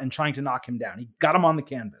things out and trying to knock him down. He got him on the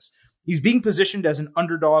canvas. He's being positioned as an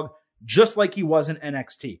underdog just like he was in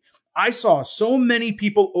NXT. I saw so many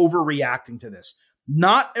people overreacting to this.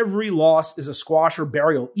 Not every loss is a squash or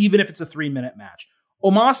burial, even if it's a 3-minute match.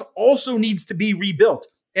 Omos also needs to be rebuilt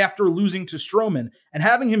after losing to Strowman, and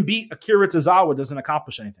having him beat Akira Tozawa doesn't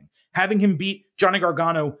accomplish anything. Having him beat Johnny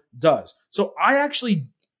Gargano does. So I actually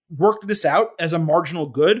worked this out as a marginal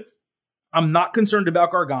good. I'm not concerned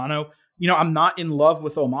about Gargano. I'm not in love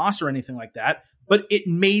with Omos or anything like that, but it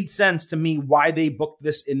made sense to me why they booked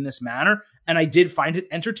this in this manner. And I did find it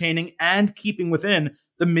entertaining and keeping within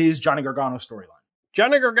the Miz Johnny Gargano storyline.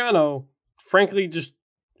 Johnny Gargano, frankly, just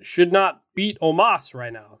should not beat Omos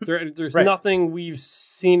right now. There's right. Nothing we've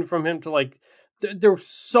seen from him to they're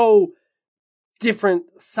so different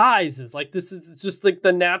sizes. Like, this is just like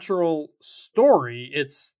the natural story.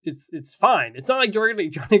 It's fine. It's not like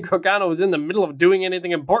Johnny Gargano is in the middle of doing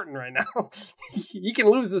anything important right now. He can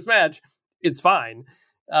lose this match. It's fine.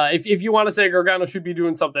 If you want to say Gargano should be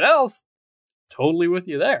doing something else, totally with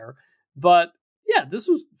you there. But yeah, this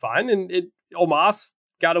was fine. And Omos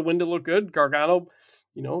got a win to look good. Gargano,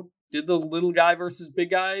 did the little guy versus big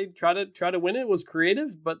guy try to win it. It was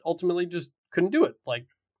creative, but ultimately just couldn't do it. Like,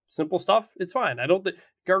 simple stuff. It's fine. I don't think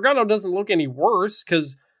Gargano doesn't look any worse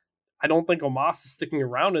because I don't think Omos is sticking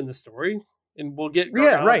around in the story. And we'll get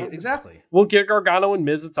Gargano. Yeah, right, exactly. We'll get Gargano and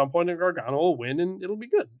Miz at some point, and Gargano will win, and it'll be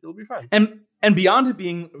good. It'll be fine. And beyond it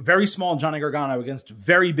being very small Johnny Gargano against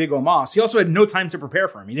very big Omos, he also had no time to prepare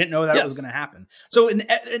for him. He didn't know that it was going to happen. So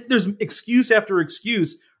there's excuse after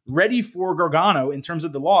excuse ready for Gargano in terms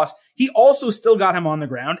of the loss. He also still got him on the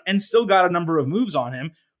ground and still got a number of moves on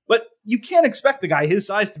him. But you can't expect the guy his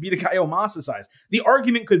size to be the guy Omos' size. The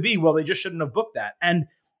argument could be, well, they just shouldn't have booked that. And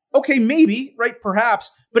okay, maybe, right,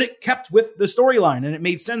 perhaps, but it kept with the storyline, and it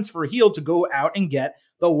made sense for a heel to go out and get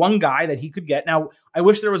the one guy that he could get. Now, I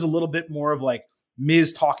wish there was a little bit more of like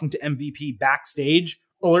Miz talking to MVP backstage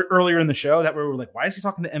earlier in the show, that we were like, why is he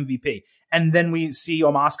talking to MVP? And then we see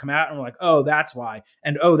Omos come out and we're like, oh, that's why.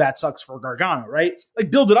 And oh, that sucks for Gargano, right?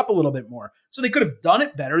 Like, build it up a little bit more. So they could have done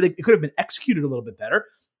it better. It could have been executed a little bit better.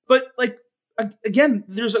 But like, again,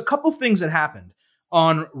 there's a couple things that happened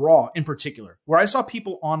on Raw in particular, where I saw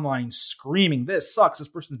people online screaming, this sucks, this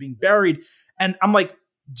person's being buried. And I'm like,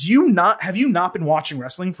 have you not been watching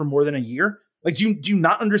wrestling for more than a year? Like, do you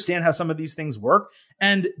not understand how some of these things work?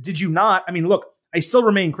 And did you not? I mean, look, I still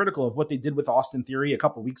remain critical of what they did with Austin Theory a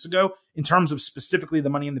couple weeks ago in terms of specifically the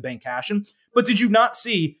Money in the Bank cash-in. But did you not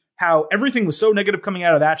see how everything was so negative coming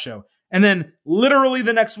out of that show? And then literally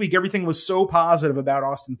the next week, everything was so positive about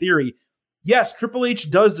Austin Theory. Yes, Triple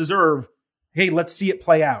H does deserve, hey, let's see it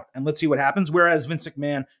play out and let's see what happens. Whereas Vince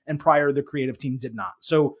McMahon and Pryor, the creative team, did not.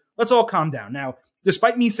 So let's all calm down. Now,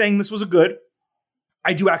 despite me saying this was a good,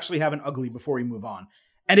 I do actually have an ugly before we move on.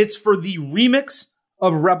 And it's for the remix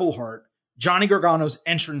of Rebel Heart, Johnny Gargano's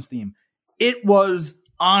entrance theme. It was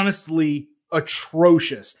honestly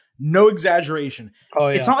atrocious. No exaggeration. Oh,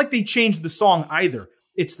 yeah. It's not like they changed the song either.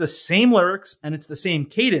 It's the same lyrics and it's the same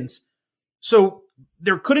cadence. So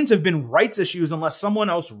there couldn't have been rights issues unless someone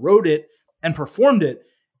else wrote it and performed it.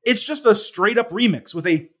 It's just a straight up remix with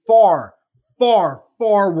a far, far,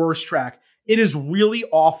 far worse track. It is really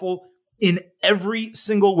awful in every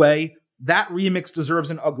single way. That remix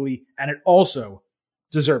deserves an ugly, and it also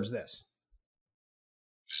deserves this.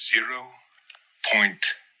 0.0. 0.0,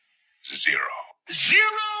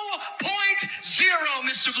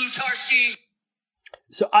 Mr. Blutarski.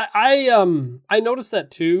 So I noticed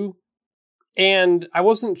that too. And I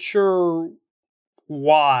wasn't sure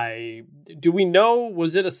why. Do we know,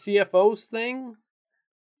 was it a CFO's thing?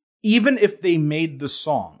 Even if they made the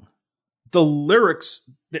song, the lyrics,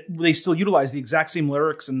 they still utilize the exact same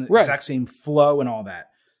lyrics and the exact same flow and all that.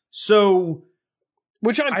 So,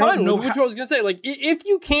 which I'm fine with, which I was going to say, like, if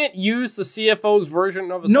you can't use the CFO's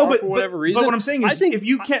version of a song for whatever reason. But what I'm saying is, if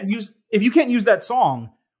you can't use that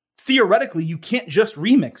song, theoretically, you can't just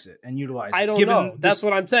remix it and utilize it. I don't know. That's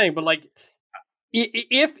what I'm saying. But like,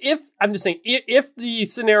 if I'm just saying, if the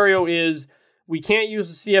scenario is we can't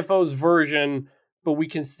use the CFO's version, but we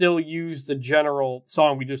can still use the general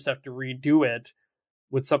song, we just have to redo it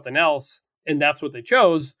with something else, and that's what they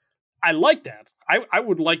chose. I like that. I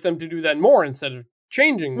would like them to do that more instead of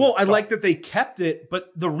changing. Well, I like that they kept it, but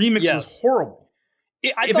the remix was horrible.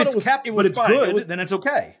 If it's kept, but it's good, then it's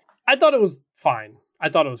okay. I thought it was fine. I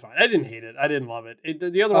didn't hate it. I didn't love it.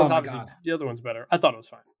 The other one's obviously the other one's better. I thought it was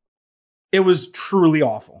fine. It was truly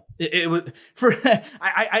awful. It was for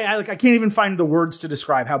I can't even find the words to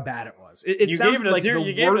describe how bad it was. It sounded like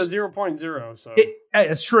you gave it a 0.0. So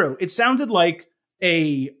it's true. It sounded like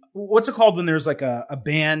what's it called when there's like a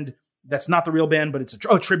band that's not the real band, but it's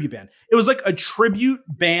a tribute band. It was like a tribute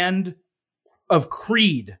band of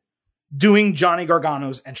Creed doing Johnny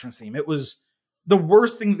Gargano's entrance theme. It was the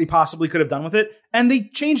worst thing that they possibly could have done with it. And they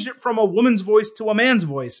changed it from a woman's voice to a man's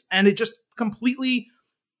voice. And it just completely,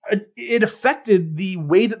 it affected the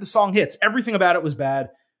way that the song hits. Everything about it was bad.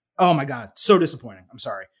 Oh my God. So disappointing. I'm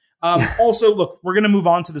sorry. Also, look, we're going to move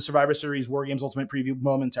on to the Survivor Series War Games Ultimate Preview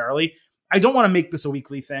momentarily. I don't want to make this a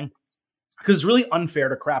weekly thing because it's really unfair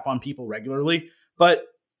to crap on people regularly. But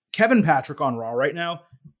Kevin Patrick on Raw right now,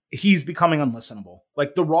 he's becoming unlistenable.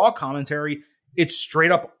 Like the Raw commentary, it's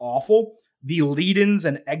straight up awful. The lead-ins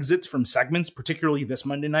and exits from segments, particularly this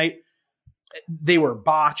Monday night, they were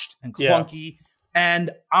botched and clunky. Yeah.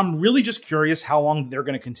 And I'm really just curious how long they're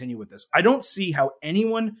going to continue with this. I don't see how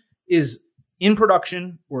anyone is in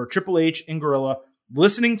production or Triple H in Gorilla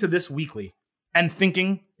listening to this weekly and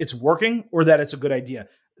thinking it's working or that it's a good idea.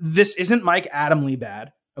 This isn't Mike Adamle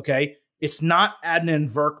bad, okay? It's not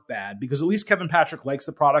Adnan Virk bad because at least Kevin Patrick likes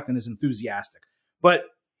the product and is enthusiastic. But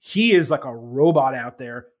he is like a robot out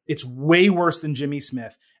there. It's way worse than Jimmy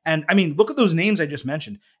Smith. And I mean, look at those names I just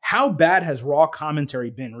mentioned. How bad has Raw commentary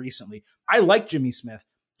been recently? I like Jimmy Smith.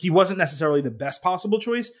 He wasn't necessarily the best possible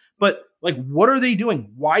choice, but like, what are they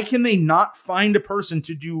doing? Why can they not find a person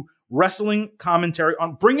to do wrestling commentary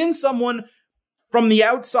on? Bring in someone from the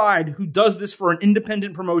outside who does this for an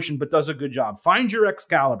independent promotion, but does a good job. Find your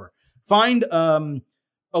Excalibur. Find a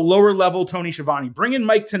lower level Tony Schiavone. Bring in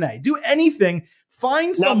Mike Tenay. Do anything.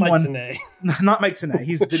 Find someone. Not Mike Tenay.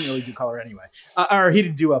 He didn't really do color anyway. Or he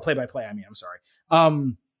didn't do play-by-play. I mean, I'm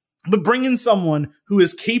sorry. But bring in someone who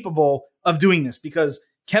is capable of doing this because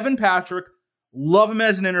Kevin Patrick, love him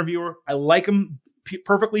as an interviewer. I like him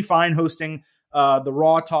perfectly fine hosting the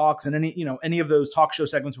Raw talks and any of those talk show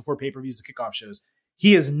segments before pay-per-views, the kickoff shows.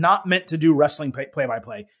 He is not meant to do wrestling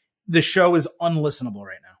play-by-play. The show is unlistenable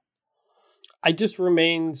right now. I just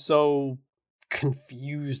remain so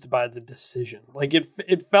confused by the decision. Like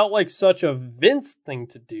it felt like such a Vince thing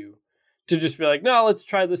to do, to just be like, no, let's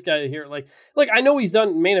try this guy here. Like I know he's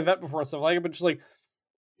done main event before and stuff like it, but just like,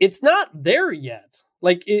 it's not there yet.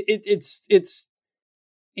 Like it's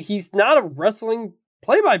he's not a wrestling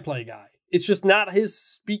play-by-play guy. It's just not his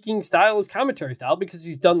speaking style, his commentary style, because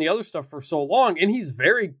he's done the other stuff for so long and he's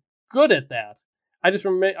very good at that.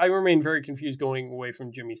 I remain very confused going away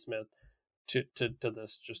from Jimmy Smith to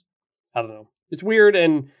this. Just, I don't know. It's weird,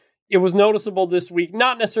 and it was noticeable this week,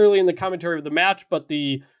 not necessarily in the commentary of the match, but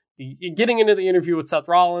the getting into the interview with Seth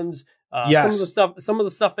Rollins. Yes. Some of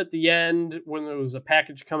the stuff at the end when there was a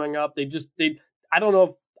package coming up, I don't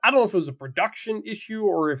know if it was a production issue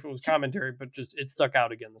or if it was commentary, but just it stuck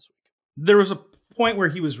out again this week. There was a point where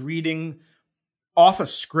he was reading off a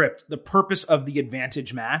script the purpose of the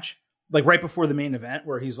advantage match, like right before the main event,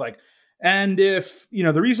 where he's like, and if,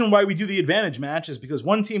 the reason why we do the advantage match is because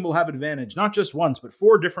one team will have advantage, not just once, but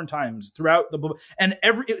 4 different times throughout and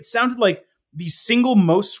it sounded like the single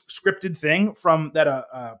most scripted thing from that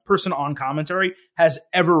a person on commentary has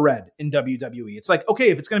ever read in WWE. It's like, okay,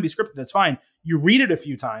 if it's going to be scripted, that's fine. You read it a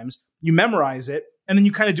few times, you memorize it, and then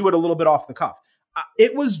you kind of do it a little bit off the cuff.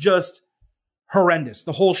 It was just horrendous.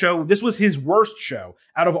 The whole show, this was his worst show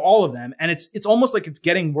out of all of them. And it's almost like it's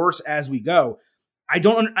getting worse as we go.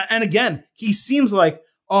 And again, he seems like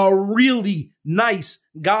a really nice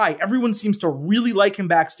guy. Everyone seems to really like him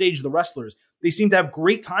backstage, the wrestlers. They seem to have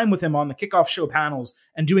great time with him on the kickoff show panels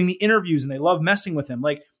and doing the interviews, and they love messing with him.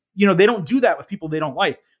 Like, they don't do that with people they don't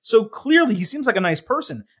like. So clearly he seems like a nice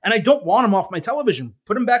person, and I don't want him off my television.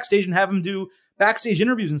 Put him backstage and have him do backstage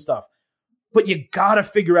interviews and stuff. But you got to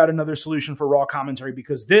figure out another solution for Raw commentary,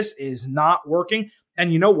 because this is not working.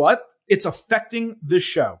 And you know what? It's affecting the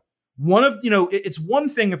show. It's one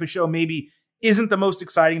thing if a show maybe isn't the most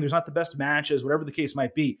exciting, there's not the best matches, whatever the case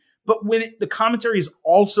might be. But when the commentary is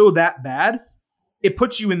also that bad, it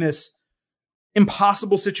puts you in this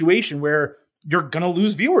impossible situation where you're going to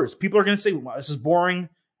lose viewers. People are going to say, wow, this is boring.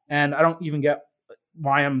 And I don't even get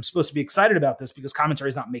why I'm supposed to be excited about this, because commentary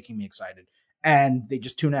is not making me excited. And they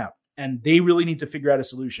just tune out. And they really need to figure out a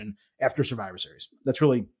solution after Survivor Series. That's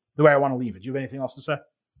really the way I want to leave it. Do you have anything else to say?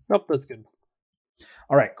 Nope, that's good.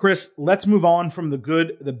 All right, Chris, let's move on from the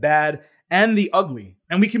good, the bad, and the ugly.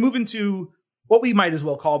 And we can move into what we might as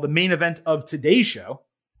well call the main event of today's show.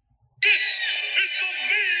 This is the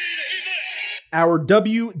main event. Our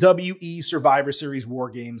WWE Survivor Series War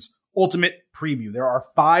Games Ultimate Preview. There are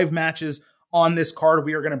 5 matches on this card.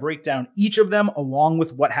 We are going to break down each of them along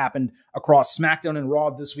with what happened across SmackDown and Raw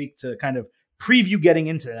this week to kind of preview getting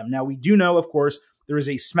into them. Now, we do know, of course, there is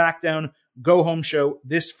a SmackDown Go Home show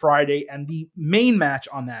this Friday, and the main match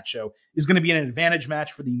on that show is going to be an advantage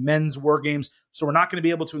match for the men's War Games, so we're not going to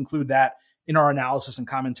be able to include that in our analysis and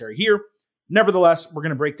commentary here. Nevertheless, we're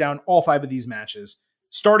going to break down all 5 of these matches,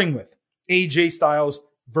 starting with AJ Styles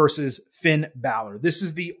versus Finn Balor. This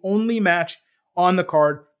is the only match on the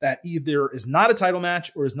card that either is not a title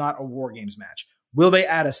match or is not a War Games match. Will they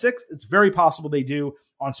add a 6th? It's very possible they do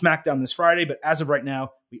on SmackDown this Friday, but as of right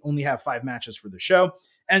now, we only have 5 matches for the show.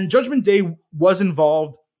 And Judgment Day was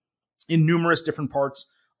involved in numerous different parts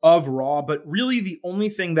of Raw, but really the only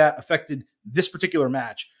thing that affected this particular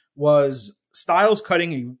match was Styles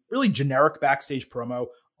cutting a really generic backstage promo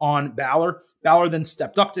on Balor. Balor then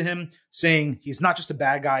stepped up to him, saying he's not just a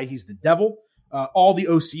bad guy, he's the devil. All the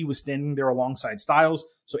OC was standing there alongside Styles.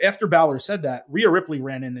 So after Balor said that, Rhea Ripley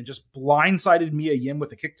ran in and just blindsided Mia Yim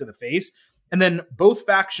with a kick to the face. And then both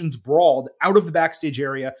factions brawled out of the backstage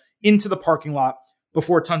area into the parking lot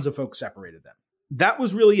before tons of folks separated them. That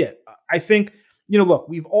was really it. I think, look,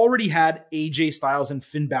 we've already had AJ Styles and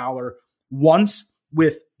Finn Balor once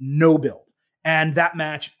with no build, and that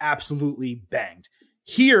match absolutely banged.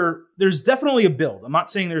 Here, there's definitely a build. I'm not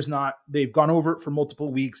saying there's not. They've gone over it for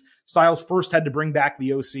multiple weeks. Styles first had to bring back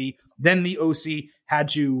the OC. Then the OC had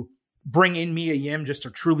to bring in Mia Yim just to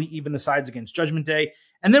truly even the sides against Judgment Day.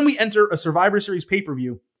 And then we enter a Survivor Series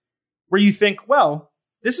pay-per-view where you think, well,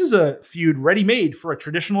 this is a feud ready-made for a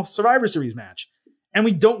traditional Survivor Series match. And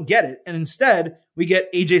we don't get it. And instead, we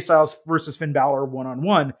get AJ Styles versus Finn Balor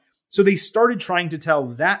one-on-one. So they started trying to tell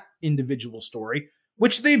that individual story,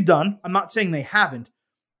 which they've done. I'm not saying they haven't.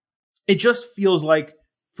 It just feels like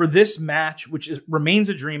for this match, which remains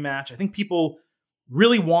a dream match, I think people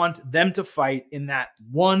really want them to fight in that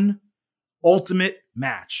one ultimate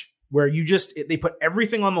match where they put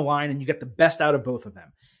everything on the line and you get the best out of both of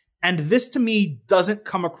them. And this to me doesn't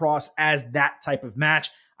come across as that type of match.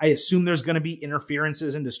 I assume there's going to be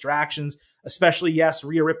interferences and distractions, especially, yes,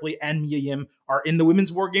 Rhea Ripley and Mia Yim are in the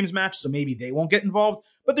Women's War Games match, so maybe they won't get involved,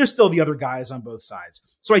 but there's still the other guys on both sides.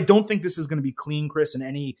 So I don't think this is going to be clean, Chris, in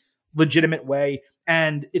any legitimate way.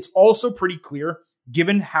 And it's also pretty clear,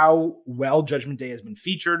 given how well Judgment Day has been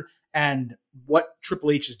featured and what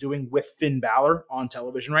Triple H is doing with Finn Balor on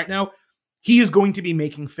television right now, he is going to be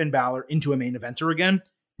making Finn Balor into a main eventer again.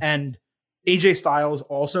 And AJ Styles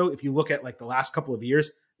also, if you look at like the last couple of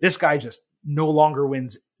years, this guy just no longer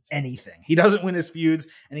wins anything. He doesn't win his feuds,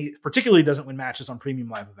 and he particularly doesn't win matches on premium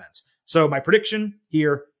live events. So my prediction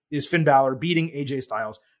here is Finn Balor beating AJ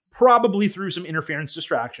Styles, probably through some interference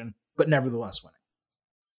distraction, but nevertheless winning.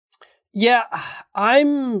 Yeah, I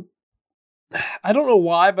don't know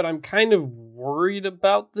why, but I'm kind of worried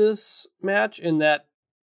about this match in that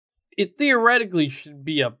it theoretically should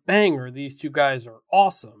be a banger. These two guys are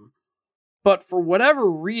awesome. But for whatever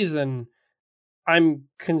reason, I'm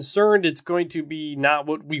concerned it's going to be not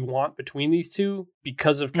what we want between these two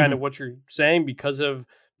because of kind of what you're saying, because of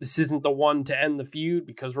this isn't the one to end the feud,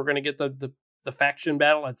 because we're going to get the faction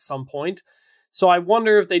battle at some point. So I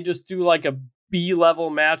wonder if they just do like a B-level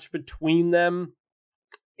match between them.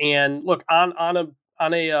 And look, on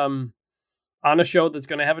a show that's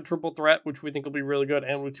going to have a triple threat, which we think will be really good,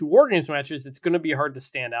 and with 2 War Games matches, it's going to be hard to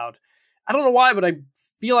stand out. I don't know why, but I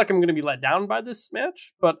feel like I'm going to be let down by this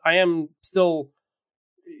match, but I am still,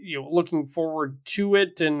 looking forward to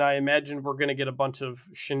it, and I imagine we're going to get a bunch of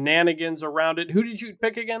shenanigans around it. Who did you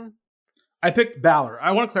pick again? I picked Balor.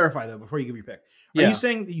 I want to clarify, though, before you give your pick. Are you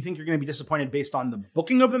saying that you think you're going to be disappointed based on the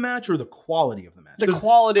booking of the match or the quality of the match? The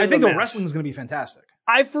quality of the match. I think the wrestling is going to be fantastic.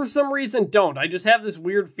 I for some reason don't. I just have this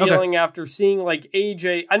weird feeling after seeing like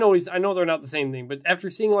AJ. I know they're not the same thing, but after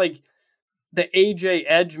seeing like the AJ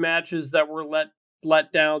Edge matches that were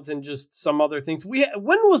letdowns and just some other things. When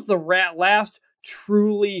was the last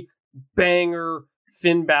truly banger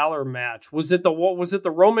Finn Balor match? Was it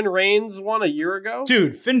the Roman Reigns one a year ago?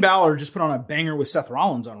 Dude, Finn Balor just put on a banger with Seth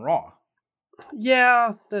Rollins on Raw.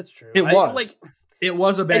 Yeah, that's true. It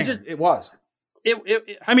was a banger. It was.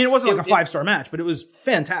 I mean, it wasn't like a 5-star match, but it was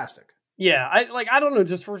fantastic. Yeah, I don't know,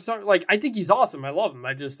 just for some, like, I think he's awesome. I love him.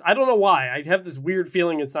 I don't know why. I have this weird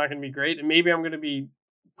feeling it's not going to be great, and maybe I'm going to be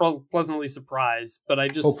pleasantly surprised, but I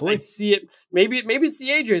see it. Maybe it's the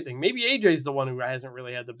AJ thing. Maybe AJ's the one who hasn't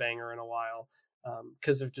really had the banger in a while.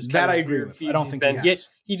 Because of just that I agree with. I don't think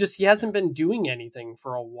he hasn't been doing anything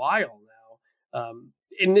for a while now.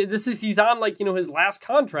 And he's on like, his last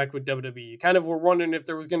contract with WWE. Kind of were wondering if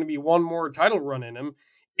there was going to be one more title run in him,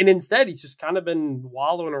 and instead he's just kind of been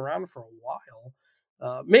wallowing around for a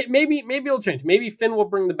while. Maybe it'll change. Maybe Finn will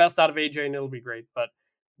bring the best out of AJ and it'll be great, but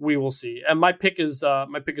we will see. And my pick is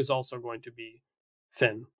also going to be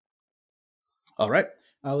Finn. All right.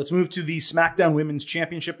 Let's move to the SmackDown Women's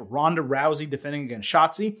Championship. Ronda Rousey defending against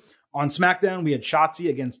Shotzi. On SmackDown, we had Shotzi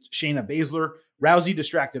against Shayna Baszler. Rousey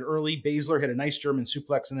distracted early. Baszler hit a nice German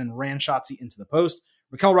suplex and then ran Shotzi into the post.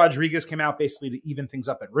 Raquel Rodriguez came out basically to even things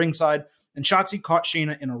up at ringside, and Shotzi caught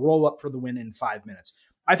Shayna in a roll-up for the win in 5 minutes.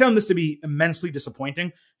 I found this to be immensely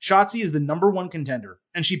disappointing. Shotzi is the number 1 contender,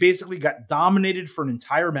 and she basically got dominated for an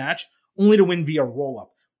entire match only to win via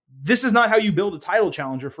roll-up. This is not how you build a title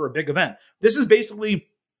challenger for a big event. This is basically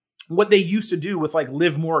what they used to do with like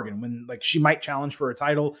Liv Morgan when like she might challenge for a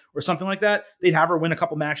title or something like that. They'd have her win a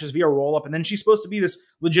couple matches via roll-up, and then she's supposed to be this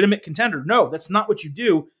legitimate contender. No, that's not what you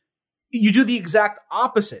do. You do the exact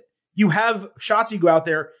opposite. You have Shotzi go out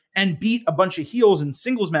there and beat a bunch of heels in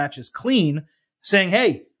singles matches clean, saying,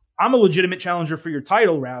 hey, I'm a legitimate challenger for your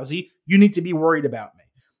title, Rousey. You need to be worried about me.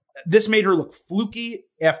 This made her look fluky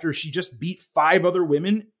after she just beat 5 other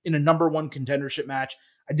women in a number 1 contendership match.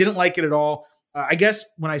 I didn't like it at all. I guess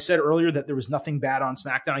when I said earlier that there was nothing bad on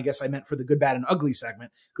SmackDown, I guess I meant for the good, bad, and ugly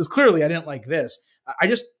segment, because clearly I didn't like this. I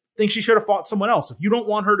just think she should have fought someone else. If you don't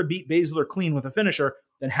want her to beat Baszler clean with a finisher,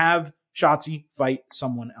 then have Shotzi fight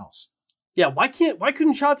someone else. Yeah, why couldn't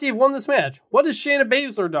Shotzi have won this match? What has Shayna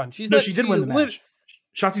Baszler done? She did win the match.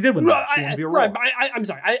 Shotzi did win the match. She won via roll. I'm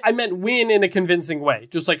sorry. I meant win in a convincing way.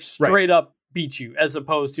 Just like straight up beat you, as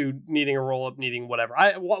opposed to needing a roll-up, needing whatever.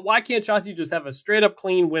 Why can't Shotzi just have a straight-up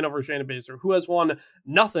clean win over Shayna Baszler, who has won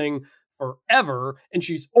nothing forever, and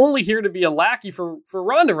she's only here to be a lackey for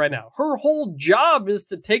Ronda right now. Her whole job is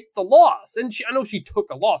to take the loss, and I know she took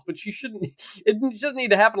a loss, but it doesn't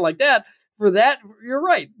need to happen like that. For that, you're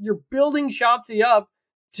right. You're building Shotzi up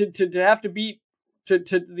to have to beat, to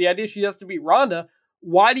the idea she has to beat Ronda.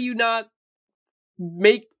 Why do you not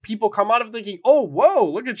make people come out of thinking, oh, whoa,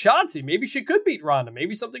 look at Shotzi. Maybe she could beat Ronda.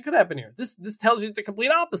 Maybe something could happen here. This tells you the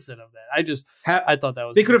complete opposite of that. I thought that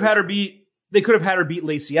was... They could have had her beat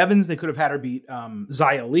Lacey Evans. They could have had her beat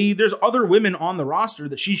Xia Li. There's other women on the roster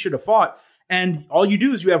that she should have fought. And all you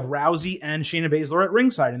do is you have Rousey and Shayna Baszler at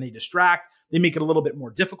ringside, and they distract. They make it a little bit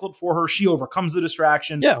more difficult for her. She overcomes the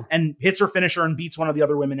distraction and hits her finisher and beats one of the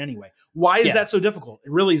other women anyway. Why is that so difficult?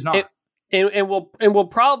 It really is not. And we'll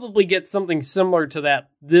probably get something similar to that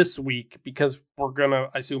this week, because we're gonna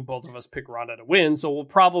assume both of us pick Ronda to win. So we'll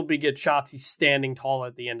probably get Shotzi standing tall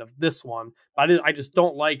at the end of this one. But I just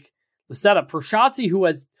don't like the setup for Shotzi, who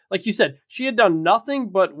has, like you said, she had done nothing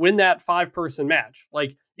but win that 5-person match.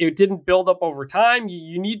 Like, it didn't build up over time.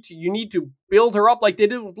 You need to build her up like they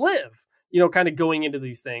did with Liv. Kind of going into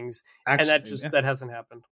these things, and that hasn't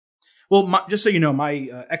happened. Well, just so you know, my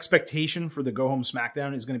expectation for the Go Home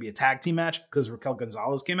SmackDown is going to be a tag team match because Raquel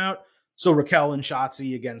Gonzalez came out. So Raquel and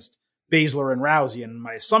Shotzi against Baszler and Rousey. And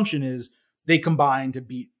my assumption is they combine to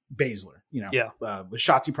beat Baszler, with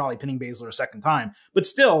Shotzi probably pinning Baszler a second time. But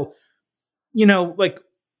still, they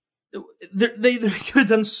could have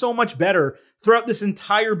done so much better throughout this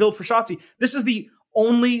entire build for Shotzi. This is the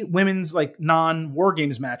only women's non-War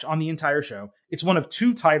Games match on the entire show. It's one of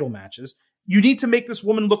 2 title matches. You need to make this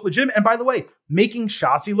woman look legitimate. And by the way, making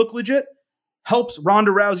Shotzi look legit helps Ronda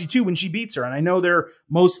Rousey too when she beats her. And I know they're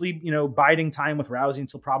mostly, biding time with Rousey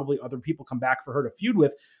until probably other people come back for her to feud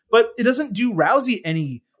with. But it doesn't do Rousey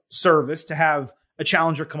any service to have a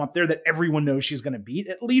challenger come up there that everyone knows she's going to beat.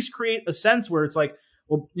 At least create a sense where it's like,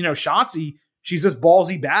 well, Shotzi, she's this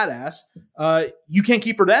ballsy badass. You can't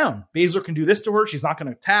keep her down. Baszler can do this to her. She's not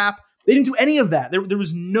going to tap. They didn't do any of that. There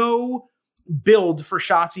was no build for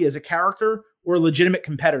Shotzi as a character or a legitimate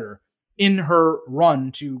competitor. in her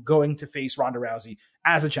run to going to face Ronda Rousey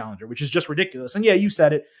as a challenger, which is just ridiculous. And yeah, you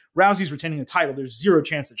said it. Rousey's retaining the title. There's zero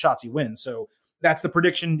chance that Shotzi wins. So that's the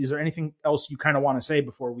prediction. Is there anything else you kind of want to say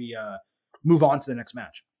before we move on to the next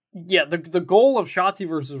match? Yeah, the goal of Shotzi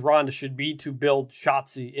versus Ronda should be to build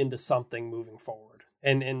Shotzi into something moving forward.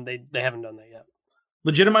 And they haven't done that yet.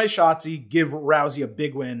 Legitimize Shotzi, give Rousey a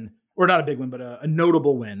big win, or not a big win, but a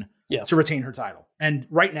notable win to retain her title. And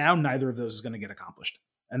right now, neither of those is going to get accomplished.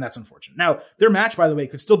 And that's unfortunate. Now, their match, by the way,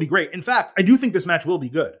 could still be great. In fact, I do think this match will be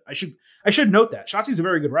good. I should note that. Shotzi's a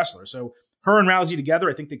very good wrestler. So her and Rousey together,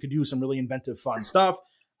 I think they could do some really inventive, fun stuff.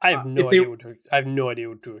 I have no idea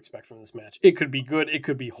what to expect from this match. It could be good. It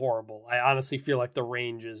could be horrible. I honestly feel like the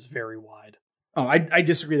range is very wide. Oh, I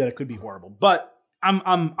disagree that it could be horrible. But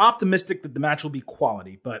I'm optimistic that the match will be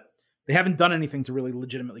quality. But they haven't done anything to really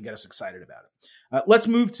legitimately get us excited about it. Let's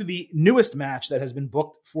move to the newest match that has been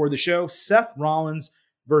booked for the show. Seth Rollins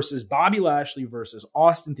versus Bobby Lashley versus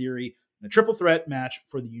Austin Theory in a triple threat match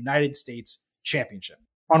for the United States Championship.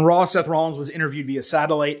 On Raw, Seth Rollins was interviewed via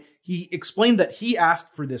satellite. He explained that he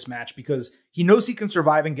asked for this match because he knows he can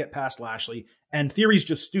survive and get past Lashley, and Theory's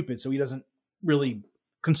just stupid, so he doesn't really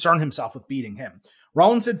concern himself with beating him.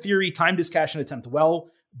 Rollins said Theory timed his cash-in attempt well,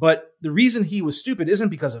 but the reason he was stupid isn't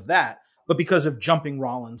because of that, but because of jumping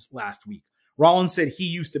Rollins last week. Rollins said he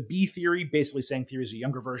used to be Theory, basically saying Theory's a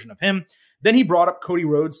younger version of him. Then he brought up Cody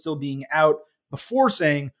Rhodes still being out before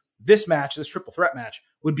saying this match, this triple threat match,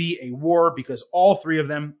 would be a war because all three of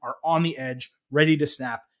them are on the edge, ready to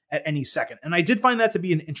snap at any second. And I did find that to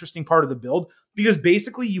be an interesting part of the build because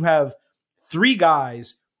basically you have three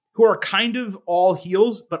guys who are kind of all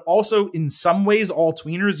heels, but also in some ways all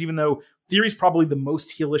tweeners, even though Theory's probably the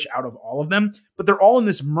most heelish out of all of them. But they're all in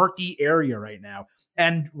this murky area right now.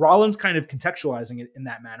 And Rollins kind of contextualizing it in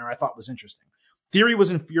that manner I thought was interesting. Theory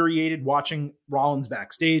was infuriated watching Rollins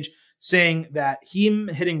backstage, saying that him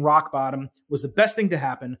hitting rock bottom was the best thing to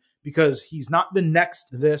happen because he's not the next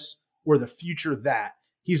this or the future that.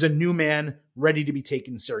 He's a new man ready to be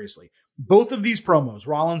taken seriously. Both of these promos,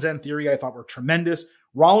 Rollins and Theory, I thought were tremendous.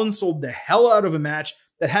 Rollins sold the hell out of a match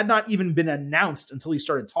that had not even been announced until he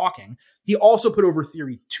started talking. He also put over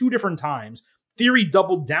Theory 2 different times. Theory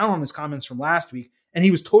doubled down on his comments from last week, and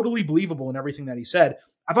he was totally believable in everything that he said.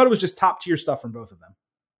 I thought it was just top tier stuff from both of them.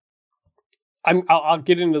 I'll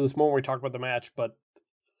get into this more when we talk about the match, but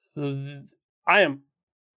I am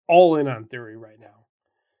all in on Theory right now.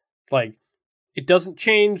 Like, it doesn't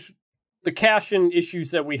change the cash-in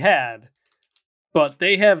issues that we had, but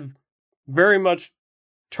they have very much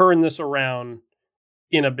turned this around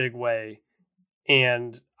in a big way,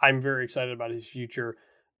 and I'm very excited about his future.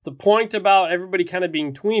 The point about everybody kind of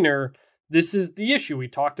being tweener, this is the issue we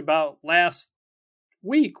talked about last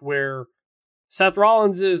week, where Seth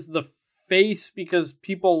Rollins is the face because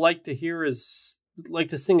people like to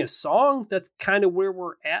sing a song. That's kind of where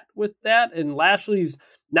we're at with that. And Lashley's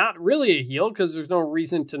not really a heel because there's no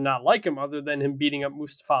reason to not like him other than him beating up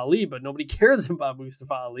Mustafa Ali, but nobody cares about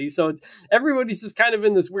Mustafa Ali. So everybody's just kind of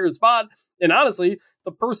in this weird spot. And honestly,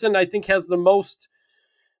 the person I think has the most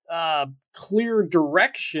clear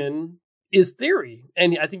direction is Theory.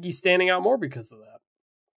 And I think he's standing out more because of that.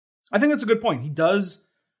 I think that's a good point. He does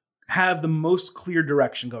have the most clear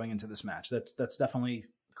direction going into this match. That's definitely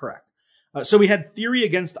correct. So we had Theory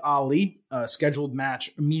against Ali, a scheduled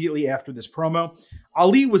match immediately after this promo.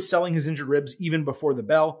 Ali was selling his injured ribs even before the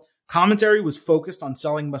bell. Commentary was focused on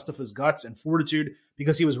selling Mustafa's guts and fortitude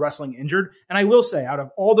because he was wrestling injured. And I will say, out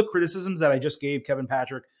of all the criticisms that I just gave Kevin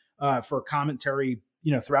Patrick for commentary,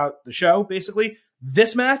 throughout the show, basically,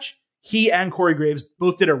 this match, he and Corey Graves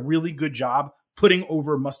both did a really good job putting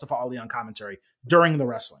over Mustafa Ali on commentary during the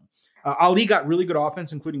wrestling. Ali got really good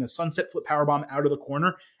offense, including a sunset flip powerbomb out of the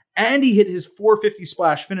corner, and he hit his 450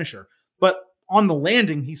 splash finisher. But on the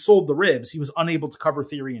landing, he sold the ribs. He was unable to cover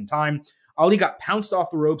Theory in time. Ali got pounced off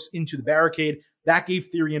the ropes into the barricade. That gave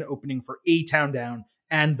Theory an opening for a town down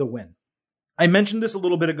and the win. I mentioned this a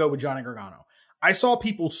little bit ago with Johnny Gargano. I saw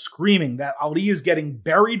people screaming that Ali is getting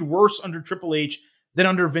buried worse under Triple H than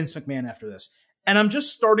under Vince McMahon after this. And I'm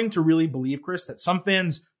just starting to really believe, Chris, that some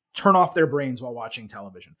fans turn off their brains while watching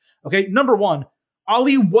television. Okay, number one,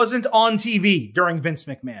 Ali wasn't on TV during Vince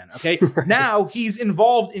McMahon. Okay, right. Now he's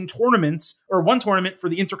involved in tournaments, or one tournament for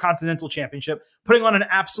the Intercontinental Championship, putting on an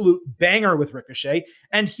absolute banger with Ricochet.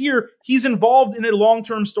 And here he's involved in a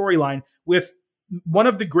long-term storyline with one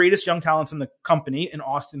of the greatest young talents in the company in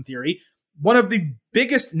Austin Theory, one of the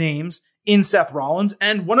biggest names in Seth Rollins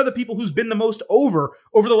and one of the people who's been the most over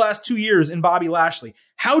the last 2 years in Bobby Lashley.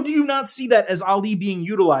 How do you not see that as Ali being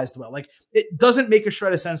utilized well? Like, it doesn't make a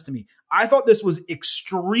shred of sense to me. I thought this was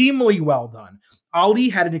extremely well done. Ali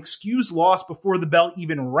had an excused loss before the bell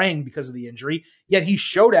even rang because of the injury, yet he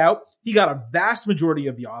showed out. He got a vast majority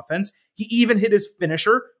of the offense. He even hit his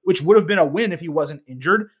finisher, which would have been a win if he wasn't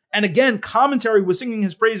injured. And again, commentary was singing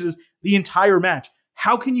his praises the entire match.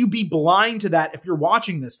 How can you be blind to that if you're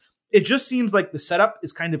watching this? It just seems like the setup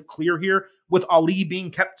is kind of clear here, with Ali being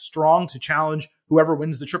kept strong to challenge whoever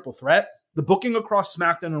wins the triple threat. The booking across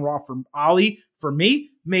SmackDown and Raw from Ali, for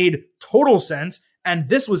me, made total sense, and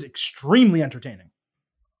this was extremely entertaining.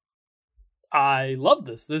 I love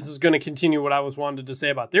this. This is going to continue what I was wanted to say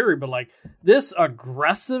about Theory, but like this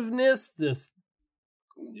aggressiveness, this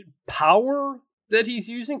power that he's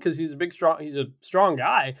using, because he's a strong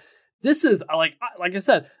guy. This is like I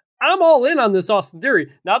said, I'm all in on this Austin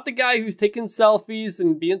Theory. Not the guy who's taking selfies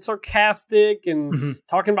and being sarcastic and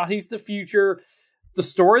talking about he's the future. The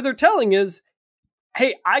story they're telling is,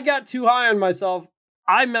 hey, I got too high on myself.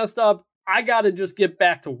 I messed up. I got to just get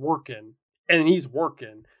back to working. And he's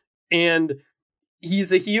working. And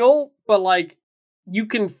he's a heel, but like, you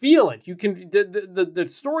can feel it. You can, the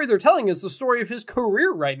story they're telling is the story of his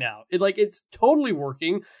career right now. It's totally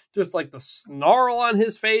working. Just like the snarl on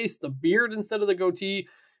his face, the beard instead of the goatee.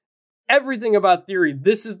 Everything about Theory,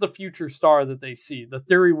 this is the future star that they see. The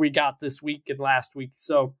Theory we got this week and last week.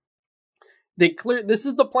 So this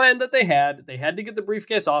is the plan that they had. They had to get the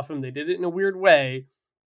briefcase off him. They did it in a weird way,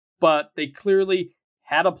 but they clearly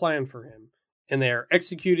had a plan for him, and they are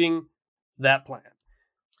executing that plan.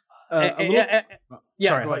 Sorry,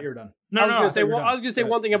 I thought you were done. I was going to say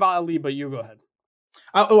one thing about Ali, but you go ahead.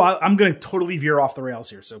 I'm going to totally veer off the rails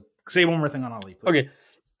here. So say one more thing on Ali, please. Okay.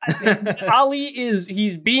 Ali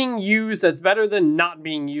he's being used. That's better than not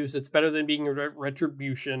being used. It's better than being a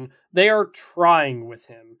retribution. They are trying with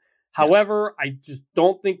him. However, I just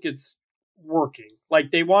don't think it's working. Like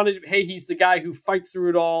they wanted, hey, he's the guy who fights through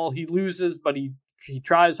it all. He loses, but he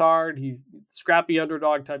tries hard. He's scrappy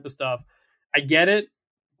underdog type of stuff. I get it,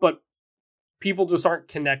 but people just aren't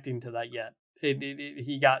connecting to that yet.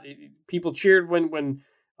 People cheered when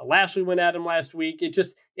Lashley went at him last week.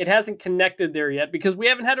 It hasn't connected there yet because we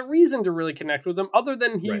haven't had a reason to really connect with him other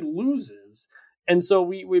than he loses. And so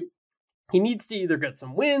he needs to either get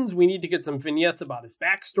some wins. We need to get some vignettes about his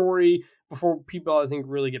backstory before people, I think,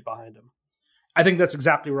 really get behind him. I think that's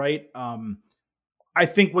exactly right. I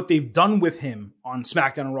think what they've done with him on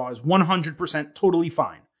SmackDown and Raw is 100% totally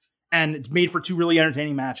fine. And it's made for two really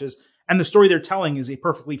entertaining matches. And the story they're telling is a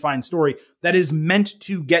perfectly fine story that is meant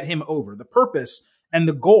to get him over. The purpose and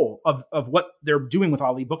the goal of what they're doing with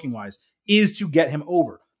Ali booking-wise is to get him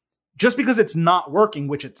over. Just because it's not working,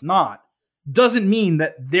 which it's not, doesn't mean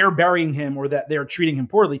that they're burying him or that they're treating him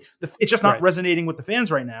poorly. It's just not resonating with the fans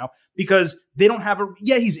right now because they don't have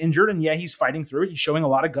he's injured and he's fighting through it. He's showing a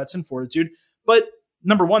lot of guts and fortitude. But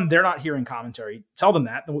number one, they're not hearing commentary. Tell them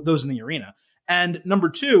that, those in the arena. And number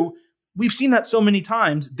two, we've seen that so many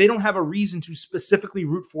times. They don't have a reason to specifically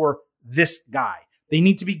root for this guy. They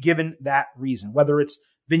need to be given that reason, whether it's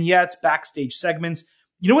vignettes, backstage segments.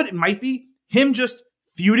 You know what it might be? Him just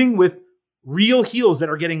feuding with real heels that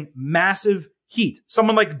are getting massive heat.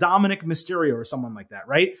 Someone like Dominic Mysterio or someone like that,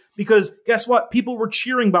 right? Because guess what? People were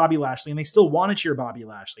cheering Bobby Lashley and they still want to cheer Bobby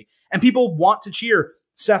Lashley. And people want to cheer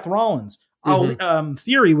Seth Rollins.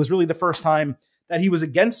 Theory was really the first time that he was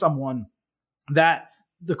against someone that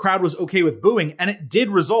the crowd was okay with booing. And it did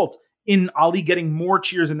result in Ali getting more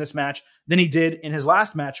cheers in this match than he did in his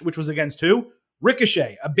last match, which was against who?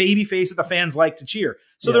 Ricochet, a baby face that the fans like to cheer.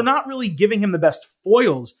 So they're not really giving him the best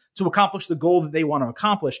foils to accomplish the goal that they want to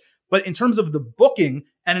accomplish. But in terms of the booking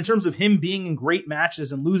and in terms of him being in great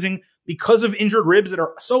matches and losing because of injured ribs that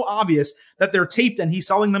are so obvious that they're taped and he's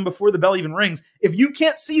selling them before the bell even rings, if you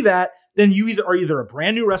can't see that, then you are either a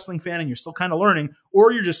brand new wrestling fan and you're still kind of learning,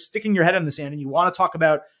 or you're just sticking your head in the sand and you want to talk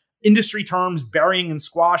about industry terms, burying and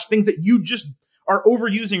squash, things that you just are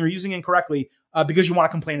overusing or using incorrectly because you want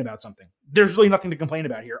to complain about something. There's really nothing to complain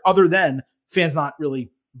about here other than fans not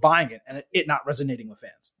really buying it and it not resonating with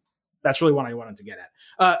fans. That's really what I wanted to get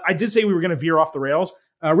at. I did say we were going to veer off the rails.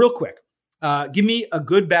 Real quick, give me a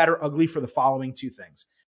good, bad, or ugly for the following two things.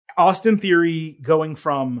 Austin Theory going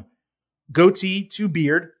from goatee to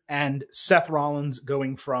beard and Seth Rollins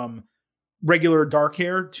going from regular dark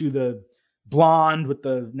hair to the blonde with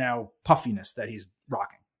the now puffiness that he's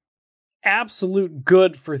rocking. Absolute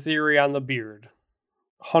good for Theory on the beard.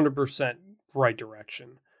 100% right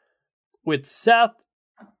direction. With Seth,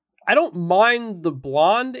 I don't mind the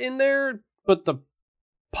blonde in there, but the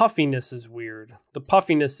puffiness is weird. The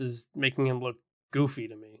puffiness is making him look goofy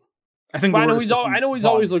to me. I think I know he's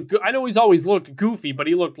always looked goofy, but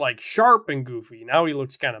he looked like sharp and goofy. Now he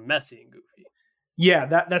looks kind of messy and goofy. Yeah,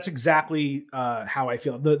 that's exactly how I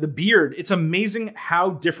feel. The beard, it's amazing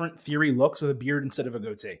how different Theory looks with a beard instead of a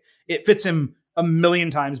goatee. It fits him a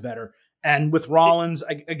million times better. And with Rollins,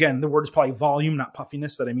 again, the word is probably volume, not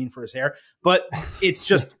puffiness that I mean for his hair, but it's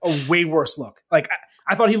just a way worse look. Like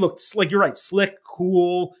I thought he looked like, you're right, slick,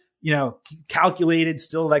 cool, calculated,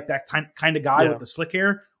 still like that kind of guy with the slick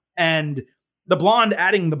hair. And the blonde,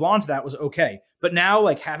 adding the blonde to that was okay. But now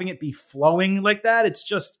like having it be flowing like that, it's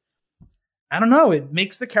just, I don't know. It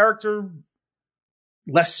makes the character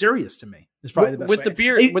less serious to me. Is probably the best with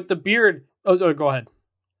way. With the beard. Oh, go ahead.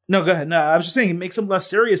 No, go ahead. No, I was just saying it makes him less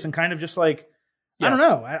serious and kind of just like, I don't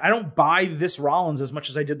know. I don't buy this Rollins as much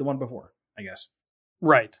as I did the one before, I guess.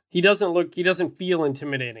 Right. He doesn't feel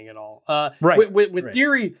intimidating at all. Right. With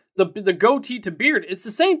Theory, the goatee to beard, it's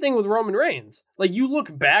the same thid with Roman Reigns. Like you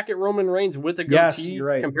look back at Roman Reigns with a goatee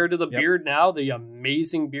compared to the beard now, the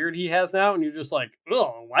amazing beard he has now, and you're just like,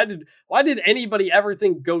 oh, why did anybody ever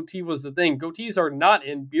think goatee was the thing? Goatees are not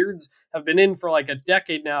in. Beards have been in for like a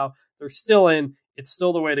decade now. They're still in. It's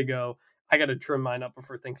still the way to go. I got to trim mine up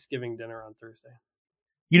before Thanksgiving dinner on Thursday.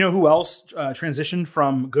 You know who else transitioned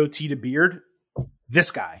from goatee to beard?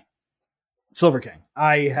 This guy, Silver King.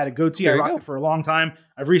 I had a goatee. I rocked it for a long time.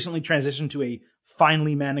 I've recently transitioned to a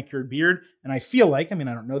finely manicured beard. And I feel like, I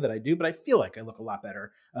don't know that I do, but I feel like I look a lot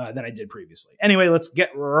better than I did previously. Anyway, let's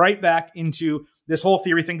get right back into this whole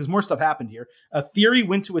Theory thing because more stuff happened here. Theory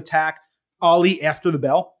went to attack Ali after the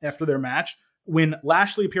bell, after their match, when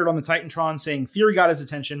Lashley appeared on the Titantron saying Theory got his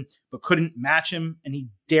attention, but couldn't match him. And he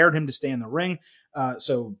dared him to stay in the ring.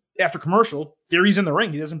 So after commercial, Theory's in the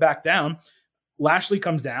ring. He doesn't back down. Lashley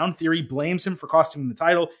comes down. Theory blames him for costing him the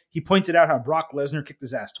title. He pointed out how Brock Lesnar kicked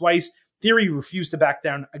his ass twice. Theory refused to back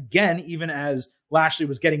down again, even as Lashley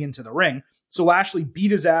was getting into the ring. So Lashley beat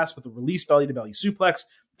his ass with a release belly-to-belly suplex.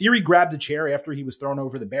 Theory grabbed a chair after he was thrown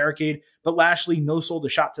over the barricade, but Lashley no-sold a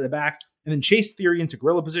shot to the back and then chased Theory into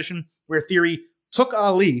gorilla position, where Theory took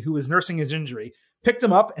Ali, who was nursing his injury, picked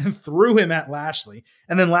him up and threw him at Lashley.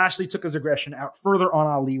 And then Lashley took his aggression out further on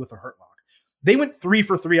Ali with a hurt lock. They went 3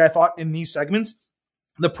 for 3, I thought, in these segments.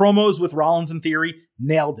 The promos with Rollins and Theory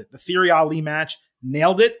nailed it. The Theory-Ali match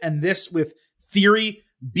nailed it. And this with Theory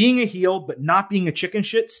being a heel, but not being a chicken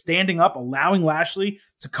shit, standing up, allowing Lashley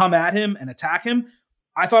to come at him and attack him.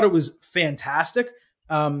 I thought it was fantastic.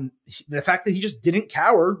 The fact that he just didn't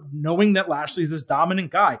cower, knowing that Lashley's this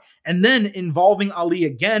dominant guy. And then involving Ali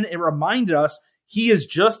again, it reminded us he is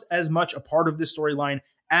just as much a part of this storyline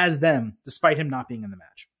as them, despite him not being in the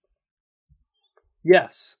match.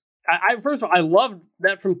 Yes. First of all, I love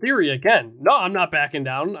that from Theory again. No, I'm not backing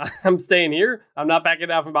down. I'm staying here. I'm not backing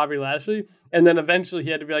down from Bobby Lashley. And then eventually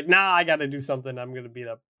he had to be like, nah, I got to do something. I'm going to beat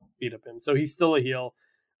up him. So he's still a heel.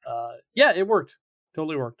 Yeah, it worked.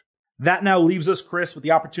 Totally worked. That now leaves us, Chris, with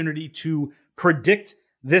the opportunity to predict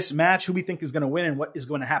this match, who we think is going to win and what is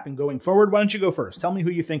going to happen going forward. Why don't you go first? Tell me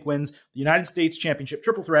who you think wins the United States Championship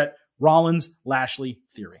Triple Threat, Rollins, Lashley,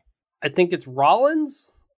 Theory. I think it's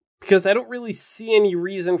Rollins, because I don't really see any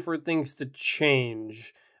reason for things to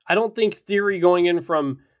change. I don't think Theory going in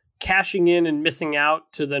from cashing in and missing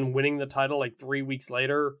out to then winning the title like 3 weeks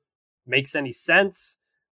later makes any sense.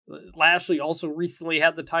 Lashley also recently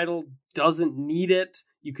had the title, doesn't need it.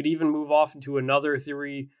 You could even move off into another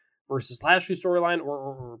Theory versus Lashley storyline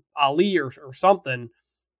or Ali or something.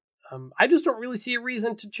 I just don't really see a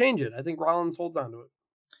reason to change it. I think Rollins holds on to it.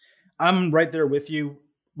 I'm right there with you.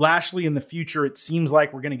 Lashley in the future, it seems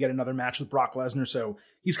like we're going to get another match with Brock Lesnar, so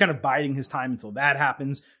he's kind of biding his time until that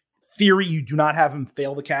happens. Theory, you do not have him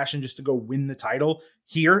fail the cash in just to go win the title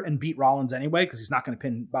here and beat Rollins anyway, because he's not going to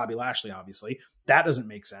pin Bobby Lashley, obviously. That doesn't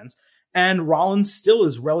make sense. And Rollins still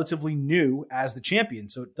is relatively new as the champion,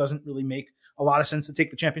 so it doesn't really make a lot of sense to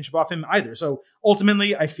take the championship off him either. So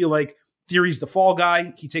ultimately, I feel like Theory's the fall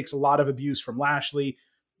guy. He takes a lot of abuse from Lashley.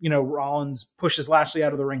 Rollins pushes Lashley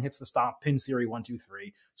out of the ring, hits the stop, pins Theory 1, 2,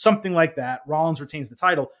 3, something like that. Rollins retains the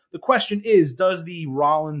title. The question is, does the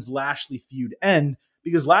Rollins-Lashley feud end?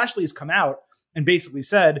 Because Lashley has come out and basically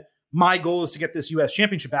said, my goal is to get this U.S.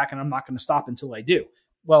 championship back, and I'm not going to stop until I do.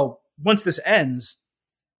 Well, once this ends,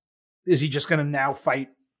 is he just going to now fight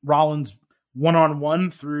Rollins one-on-one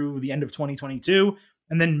through the end of 2022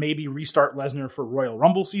 and then maybe restart Lesnar for Royal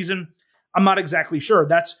Rumble season? I'm not exactly sure.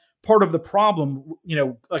 That's part of the problem,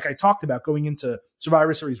 like I talked about going into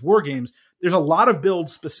Survivor Series War Games. There's a lot of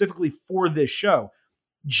builds specifically for this show.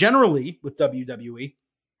 Generally, with WWE,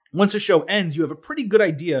 once a show ends, you have a pretty good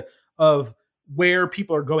idea of where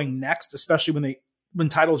people are going next, especially when they when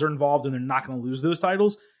titles are involved and they're not going to lose those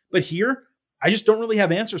titles. But here, I just don't really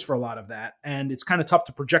have answers for a lot of that. And it's kind of tough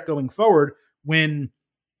to project going forward when,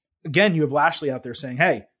 again, you have Lashley out there saying,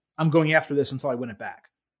 hey, I'm going after this until I win it back.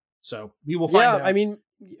 So we will find out. I mean,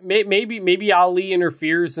 maybe Ali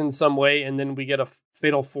interferes in some way, and then we get a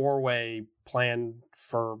fatal 4-way plan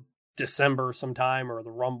for December sometime, or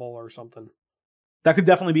the Rumble or something. That could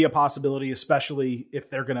definitely be a possibility, especially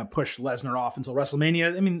if they're going to push Lesnar off until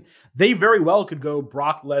WrestleMania. I mean, they very well could go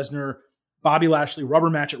Brock Lesnar, Bobby Lashley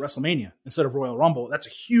rubber match at WrestleMania instead of Royal Rumble. That's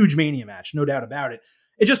a huge Mania match, no doubt about it.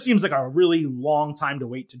 It just seems like a really long time to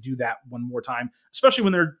wait to do that one more time, especially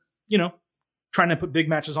when they're, trying to put big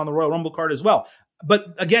matches on the Royal Rumble card as well.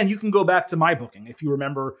 But again, you can go back to my booking. If you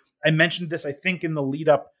remember, I mentioned this, I think, in the lead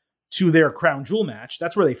up to their Crown Jewel match.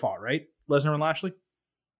 That's where they fought, right? Lesnar and Lashley?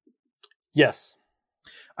 Yes.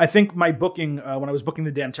 I think my booking, when I was booking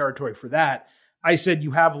the damn territory for that, I said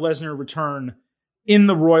you have Lesnar return in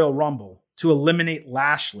the Royal Rumble to eliminate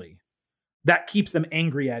Lashley. That keeps them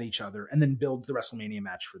angry at each other and then builds the WrestleMania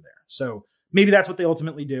match for there. So maybe that's what they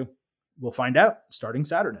ultimately do. We'll find out starting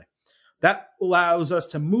Saturday. That allows us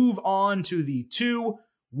to move on to the 2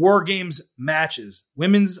 War Games matches,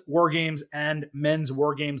 women's War Games and men's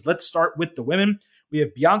War Games. Let's start with the women. We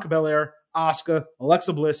have Bianca Belair, Asuka,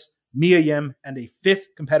 Alexa Bliss, Mia Yim, and a 5th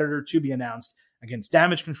competitor to be announced against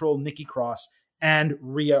Damage Control, Nikki Cross, and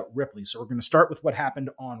Rhea Ripley. So we're going to start with what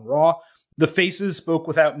happened on Raw. The faces spoke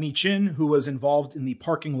without Michin, who was involved in the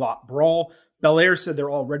parking lot brawl. Belair said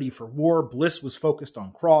they're all ready for war. Bliss was focused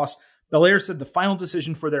on Cross. Belair said the final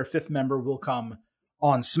decision for their 5th member will come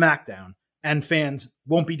on SmackDown, and fans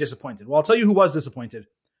won't be disappointed. Well, I'll tell you who was disappointed.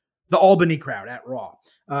 The Albany crowd at Raw.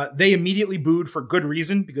 They immediately booed for good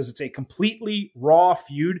reason, because it's a completely Raw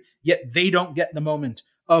feud, yet they don't get the moment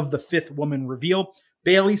of the 5th woman reveal.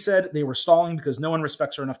 Bayley said they were stalling because no one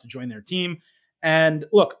respects her enough to join their team. And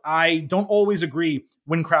look, I don't always agree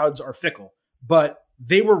when crowds are fickle, but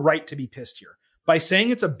they were right to be pissed here. By saying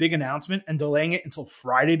it's a big announcement and delaying it until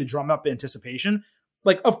Friday to drum up anticipation,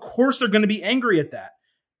 of course they're going to be angry at that.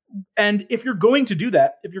 And if you're going to do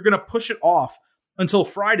that, if you're going to push it off until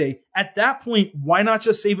Friday, at that point, why not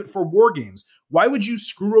just save it for War Games? Why would you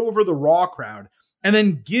screw over the Raw crowd and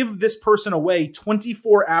then give this person away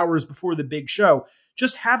 24 hours before the big show?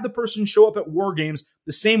 Just have the person show up at War Games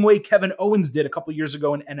the same way Kevin Owens did a couple years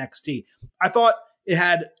ago in NXT. I thought it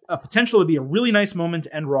had a potential to be a really nice moment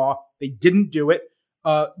to end Raw. They didn't do it.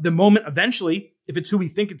 The moment eventually, if it's who we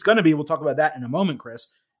think it's going to be, we'll talk about that in a moment,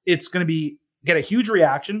 Chris. It's going to get a huge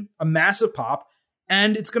reaction, a massive pop,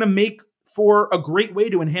 and it's going to make for a great way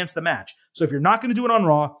to enhance the match. So if you're not going to do it on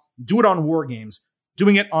Raw, do it on War Games.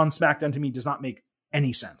 Doing it on SmackDown to me does not make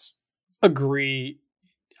any sense. Agree.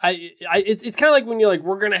 It's kind of like when you're like,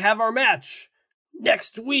 we're going to have our match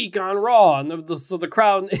next week on Raw, and so the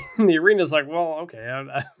crowd in the arena is like, well, okay, I'm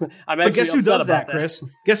actually. But guess who does that, Chris?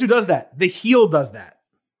 Guess who does that? The heel does that.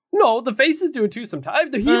 No, the faces do it too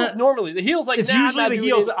sometimes. The heels normally. The heels it's usually the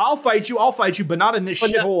heels. I'll fight you, but not in this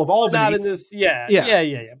shithole of Albany. Not in this. Yeah.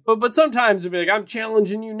 But sometimes it'll be like, I'm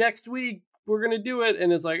challenging you next week. We're gonna do it,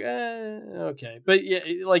 and it's like, okay. But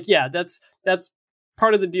yeah, that's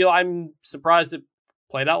part of the deal. I'm surprised it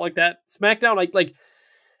played out like that. SmackDown, like.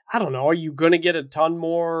 I don't know, are you going to get a ton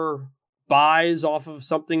more buys off of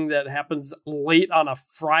something that happens late on a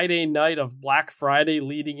Friday night of Black Friday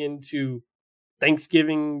leading into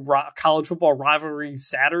Thanksgiving college football rivalry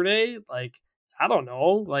Saturday? I don't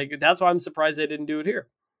know. That's why I'm surprised they didn't do it here.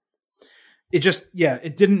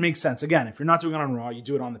 It didn't make sense. Again, if you're not doing it on Raw, you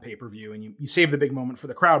do it on the pay-per-view, and you save the big moment for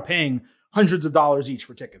the crowd paying hundreds of dollars each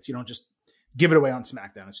for tickets. You don't just give it away on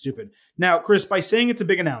SmackDown. It's stupid. Now, Chris, by saying it's a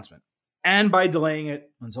big announcement, and by delaying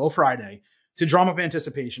it until Friday to drum up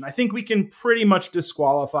anticipation, I think we can pretty much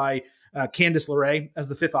disqualify Candice LeRae as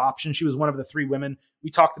the 5th option. She was one of the 3 women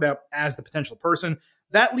we talked about as the potential person.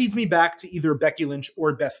 That leads me back to either Becky Lynch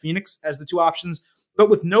or Beth Phoenix as the 2 options. But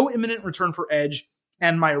with no imminent return for Edge,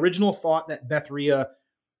 and my original thought that Beth Rhea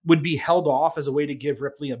would be held off as a way to give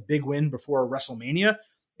Ripley a big win before WrestleMania,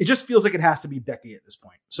 it just feels like it has to be Becky at this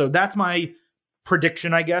point. So that's my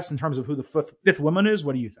prediction, I guess, in terms of who the 5th woman is.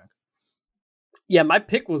 What do you think? Yeah, my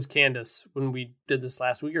pick was Candice when we did this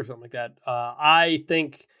last week or something like that. I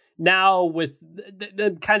think now with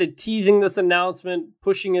the kind of teasing this announcement,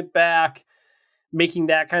 pushing it back, making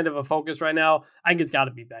that kind of a focus right now, I think it's got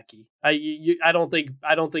to be Becky. I don't think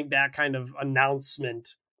that kind of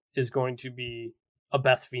announcement is going to be a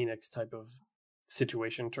Beth Phoenix type of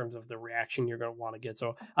situation in terms of the reaction you're going to want to get.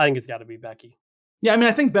 So I think it's got to be Becky. Yeah, I mean,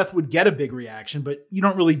 I think Beth would get a big reaction, but you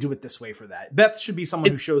don't really do it this way for that. Beth should be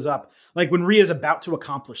someone who shows up, like when Rhea's about to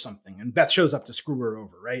accomplish something, and Beth shows up to screw her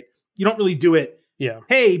over, right? You don't really do it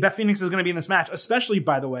hey, Beth Phoenix is going to be in this match, especially,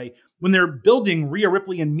 by the way, when they're building Rhea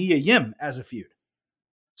Ripley and Mia Yim as a feud.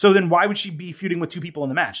 So then why would she be feuding with two people in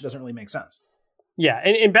the match? It doesn't really make sense. Yeah,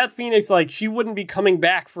 and Beth Phoenix, like, she wouldn't be coming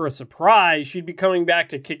back for a surprise. She'd be coming back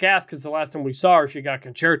to kick ass because the last time we saw her, she got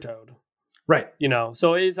concertoed. Right. You know,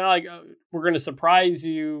 so it's not like we're going to surprise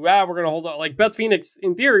you. We're going to hold on. Like, Beth Phoenix,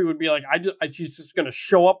 in theory, would be like, she's just going to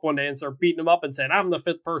show up one day and start beating them up and saying, I'm the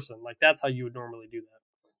fifth person. Like, that's how you would normally do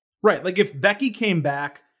that. Right. Like, if Becky came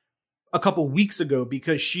back a couple weeks ago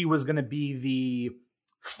because she was going to be the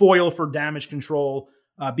foil for Damage Control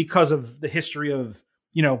because of the history of,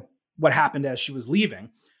 you know, what happened as she was leaving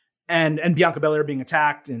and Bianca Belair being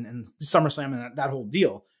attacked and SummerSlam and that whole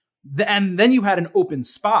deal. And then you had an open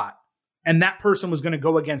spot and that person was going to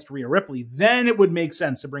go against Rhea Ripley, then it would make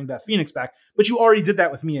sense to bring Beth Phoenix back. But you already did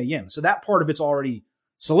that with Mia Yim. So that part of it's already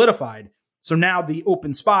solidified. So now the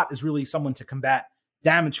open spot is really someone to combat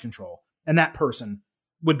Damage Control. And that person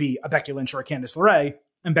would be a Becky Lynch or a Candice LeRae.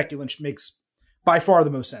 And Becky Lynch makes by far the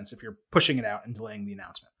most sense if you're pushing it out and delaying the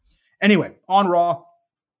announcement. Anyway, on Raw,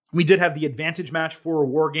 we did have the advantage match for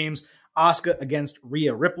War Games. Asuka against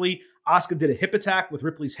Rhea Ripley. Asuka did a hip attack with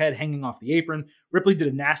Ripley's head hanging off the apron. Ripley did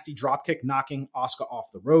a nasty dropkick, knocking Asuka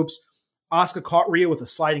off the ropes. Asuka caught Rhea with a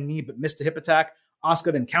sliding knee, but missed a hip attack.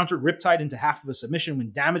 Asuka then countered Riptide into half of a submission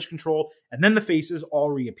when Damage Control and then the Faces all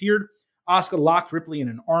reappeared. Asuka locked Ripley in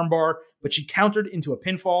an armbar, but she countered into a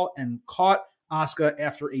pinfall and caught Asuka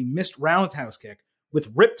after a missed roundhouse kick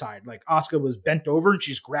with Riptide. Like, Asuka was bent over and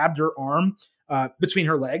she's grabbed her arm between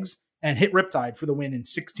her legs and hit Riptide for the win in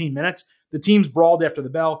 16 minutes. The teams brawled after the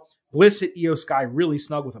bell. Bliss hit Io Sky really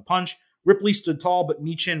snug with a punch. Ripley stood tall, but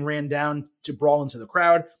Michin ran down to brawl into the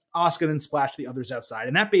crowd. Asuka then splashed the others outside.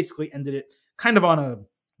 And that basically ended it kind of on a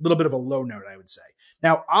little bit of a low note, I would say.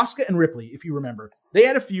 Now, Asuka and Ripley, if you remember, they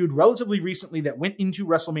had a feud relatively recently that went into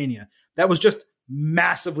WrestleMania that was just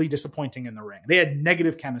massively disappointing in the ring. They had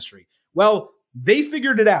negative chemistry. Well, they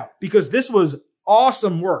figured it out because this was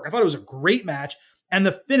awesome work. I thought it was a great match. And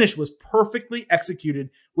the finish was perfectly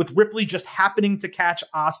executed with Ripley just happening to catch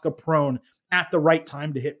Asuka prone at the right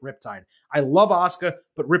time to hit Riptide. I love Asuka,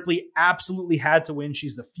 but Ripley absolutely had to win.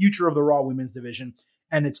 She's the future of the Raw Women's division.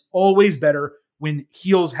 And it's always better when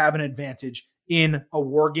heels have an advantage in a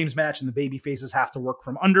War Games match and the baby faces have to work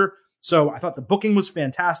from under. So I thought the booking was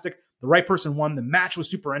fantastic. The right person won. The match was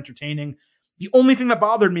super entertaining. The only thing that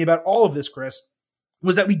bothered me about all of this, Chris,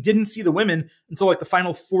 was that we didn't see the women until like the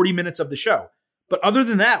final 40 minutes of the show. But other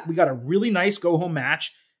than that, we got a really nice go-home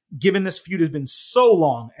match, given this feud has been so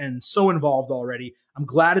long and so involved already. I'm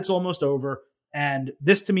glad it's almost over. And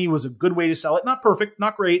this, to me, was a good way to sell it. Not perfect,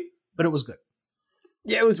 not great, but it was good.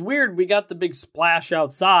 Yeah, it was weird. We got the big splash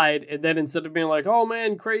outside, and then instead of being like, oh,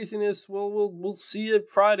 man, craziness, we'll see you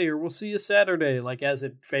Friday or we'll see you Saturday, like as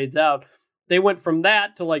it fades out, they went from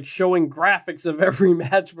that to like showing graphics of every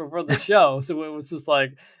match before the show. So it was just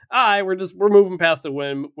like, all right, we're moving past the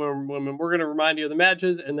women. We're going to remind you of the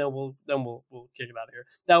matches, and then we'll kick it out of here.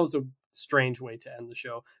 That was a strange way to end the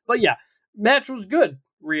show. But yeah, match was good.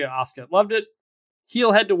 Rhea Asuka loved it.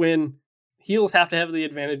 Heel had to win. Heels have to have the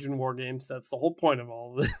advantage in War Games. That's the whole point of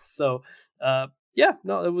all of this. So yeah,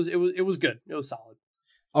 no, it was good. It was solid.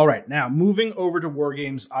 All right, now moving over to War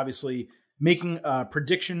Games, obviously making a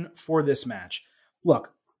prediction for this match.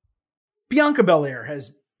 Look, Bianca Belair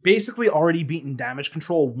has basically already beaten Damage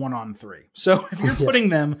Control 1-on-3. So if you're putting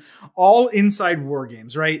them all inside War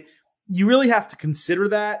Games, right, you really have to consider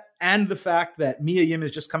that, and the fact that Mia Yim is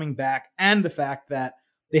just coming back, and the fact that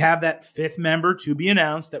they have that fifth member to be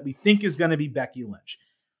announced that we think is going to be Becky Lynch.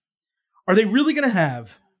 Are they really going to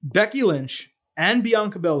have Becky Lynch and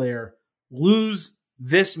Bianca Belair lose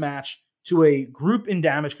this match to a group in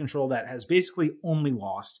Damage Control that has basically only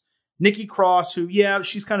lost? Nikki Cross, who, yeah,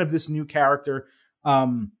 she's kind of this new character,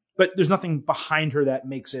 but there's nothing behind her that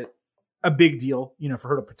makes it a big deal, you know, for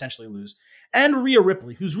her to potentially lose. And Rhea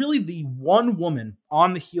Ripley, who's really the one woman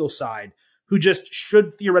on the heel side who just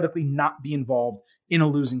should theoretically not be involved in a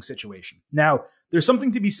losing situation. Now, there's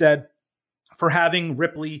something to be said for having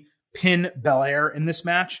Ripley pin Belair in this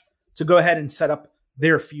match to go ahead and set up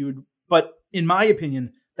their feud. But in my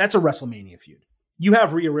opinion, that's a WrestleMania feud. You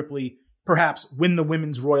have Rhea Ripley perhaps win the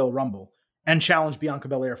Women's Royal Rumble and challenge Bianca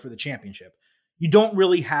Belair for the championship. You don't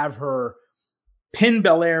really have her pin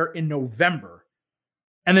Belair in November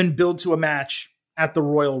and then build to a match at the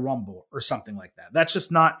Royal Rumble or something like that. That's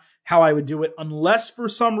just not how I would do it, unless for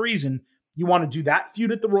some reason you want to do that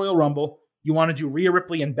feud at the Royal Rumble, you want to do Rhea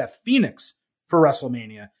Ripley and Beth Phoenix for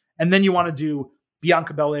WrestleMania, and then you want to do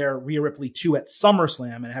Bianca Belair, Rhea Ripley 2 at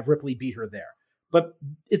SummerSlam and have Ripley beat her there. But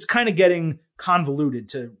it's kind of getting convoluted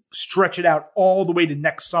to stretch it out all the way to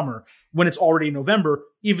next summer when it's already November,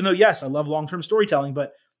 even though, yes, I love long-term storytelling,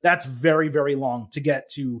 but that's very, very long to get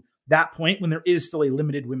to that point when there is still a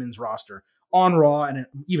limited women's roster on Raw and an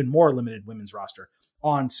even more limited women's roster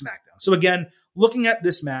on SmackDown. So again, looking at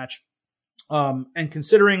this match and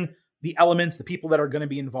considering the elements, the people that are going to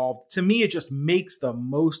be involved, to me, it just makes the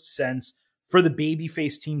most sense for the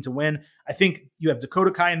babyface team to win. I think you have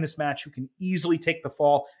Dakota Kai in this match who can easily take the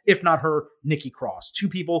fall, if not her, Nikki Cross. Two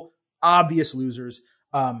people, obvious losers,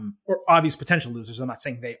 or obvious potential losers. I'm not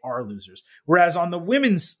saying they are losers. Whereas on the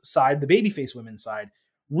women's side, the babyface women's side,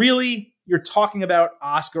 really, you're talking about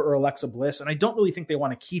Asuka or Alexa Bliss, and I don't really think they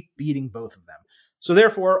want to keep beating both of them. So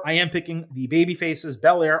therefore, I am picking the babyfaces,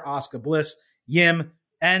 Belair, Asuka, Bliss, Yim,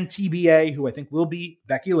 and TBA, who I think will be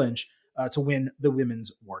Becky Lynch, to win the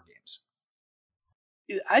women's War Games.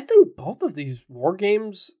 I think both of these War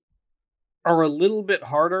Games are a little bit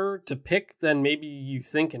harder to pick than maybe you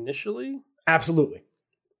think initially. Absolutely.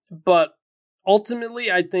 But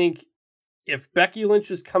ultimately, I think if Becky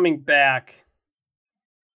Lynch is coming back,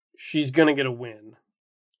 she's going to get a win.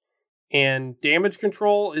 And Damage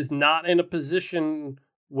Control is not in a position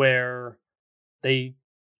where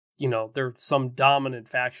they're some dominant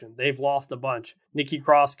faction. They've lost a bunch. Nikki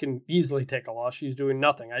Cross can easily take a loss. She's doing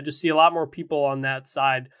nothing. I just see a lot more people on that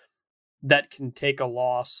side that can take a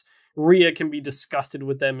loss. Rhea can be disgusted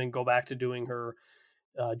with them and go back to doing her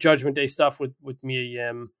Judgment Day stuff with Mia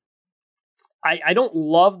Yim. I don't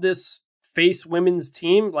love this face women's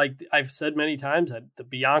team. Like I've said many times, that the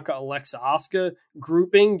Bianca, Alexa, Asuka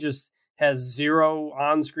grouping just has zero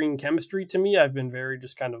on-screen chemistry to me. I've been very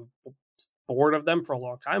just kind of bored of them for a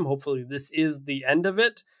long time. Hopefully this is the end of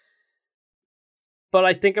it. But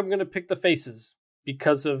I think I'm going to pick the faces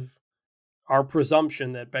because of our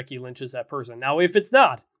presumption that Becky Lynch is that person. Now, if it's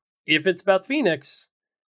not, if it's Beth Phoenix,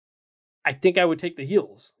 I think I would take the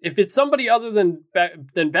heels. If it's somebody other than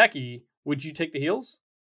Becky, would you take the heels?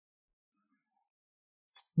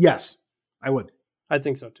 Yes, I would. I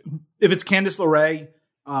think so too. If it's Candice LeRae,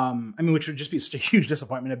 which would just be such a huge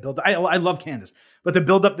disappointment to build. I love Candice, but to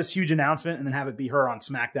build up this huge announcement and then have it be her on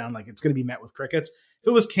SmackDown, like it's going to be met with crickets. If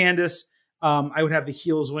it was Candice, I would have the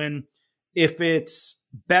heels win. If it's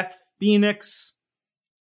Beth Phoenix,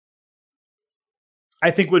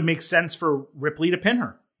 I think it would make sense for Ripley to pin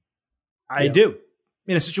her. I do.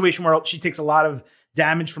 In a situation where she takes a lot of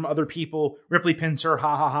damage from other people, Ripley pins her,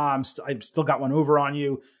 ha ha ha, I've still got one over on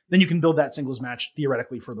you. Then you can build that singles match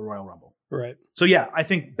theoretically for the Royal Rumble. Right. So yeah, I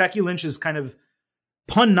think Becky Lynch is kind of,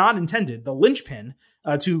 pun not intended, the linchpin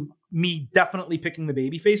to me definitely picking the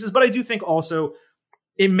baby faces. But I do think also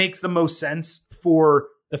it makes the most sense for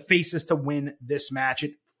the faces to win this match.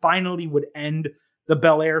 It finally would end the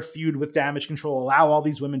Belair feud with Damage Control, allow all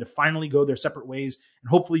these women to finally go their separate ways and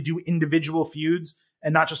hopefully do individual feuds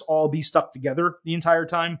and not just all be stuck together the entire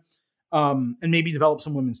time. And maybe develop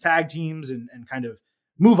some women's tag teams and kind of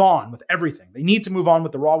move on with everything. They need to move on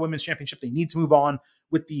with the Raw Women's Championship. They need to move on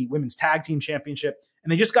with the Women's Tag Team Championship.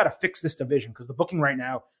 And they just got to fix this division because the booking right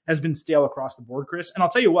now has been stale across the board, Chris. And I'll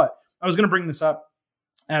tell you what, I was going to bring this up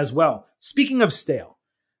as well. Speaking of stale,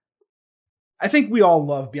 I think we all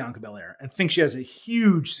love Bianca Belair and think she has a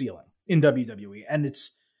huge ceiling in WWE. And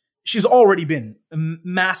she's already been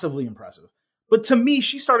massively impressive. But to me,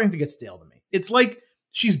 she's starting to get stale to me. It's like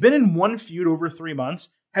she's been in one feud over 3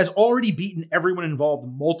 months, has already beaten everyone involved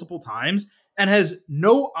multiple times, and has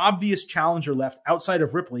no obvious challenger left outside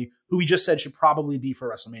of Ripley, who we just said should probably be for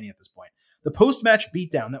WrestleMania at this point. The post-match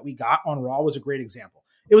beatdown that we got on Raw was a great example.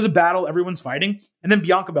 It was a battle, everyone's fighting, and then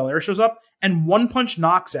Bianca Belair shows up and one punch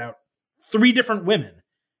knocks out 3 different women.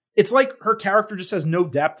 It's like her character just has no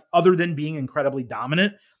depth other than being incredibly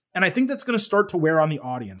dominant, and I think that's going to start to wear on the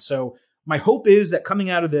audience. So my hope is that coming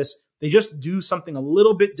out of this, they just do something a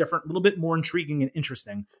little bit different, a little bit more intriguing and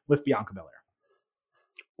interesting with Bianca Belair.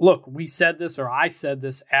 Look, we said this, or I said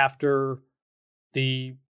this after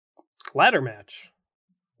the ladder match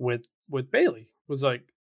with Bayley. Was like,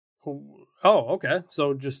 oh, okay.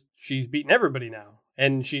 So just she's beating everybody now.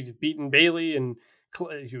 And she's beaten Bayley, and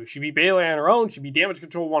she beat Bayley on her own. She beat Damage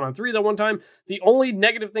Control 1-on-3 that one time. The only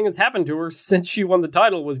negative thing that's happened to her since she won the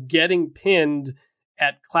title was getting pinned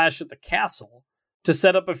at Clash at the Castle to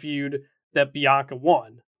set up a feud that Bianca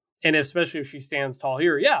won. And especially if she stands tall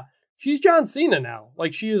here, yeah, she's John Cena now.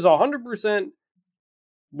 Like, she is 100%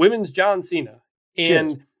 women's John Cena. And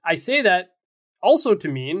Cheers. I say that also to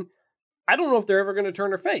mean, I don't know if they're ever going to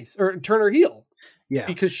turn her face or turn her heel. Yeah.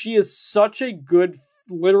 Because she is such a good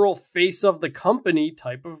literal face of the company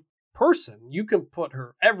type of person. You can put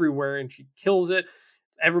her everywhere and she kills it.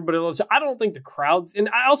 everybody loves her. I don't think the crowd's, and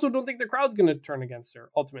I also don't think the crowd's going to turn against her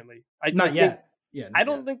ultimately. Not yet. Yeah, I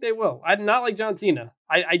don't think they will. Not like John Cena.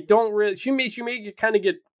 I don't really. She may kind of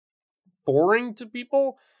get boring to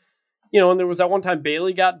people, and there was that one time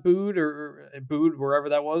Bayley got booed or booed wherever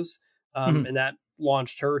that was, and that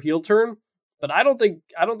launched her heel turn. But I don't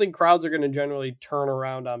think crowds are going to generally turn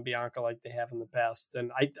around on Bianca like they have in the past.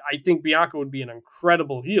 And I think Bianca would be an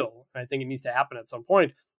incredible heel. And I think it needs to happen at some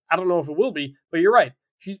point. I don't know if it will be, but you're right.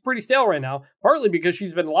 She's pretty stale right now, partly because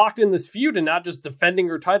she's been locked in this feud and not just defending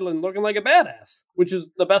her title and looking like a badass, which is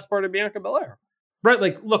the best part of Bianca Belair. Right.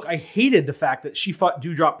 Like, look, I hated the fact that she fought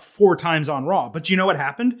Doudrop 4 times on Raw, but you know what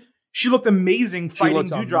happened? She looked amazing fighting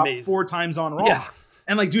Doudrop 4 times on Raw. Yeah.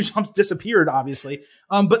 And like Doudrop's disappeared, obviously.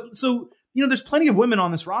 But so, there's plenty of women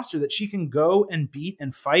on this roster that she can go and beat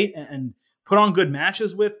and fight and put on good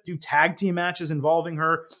matches with, do tag team matches involving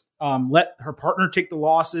her, let her partner take the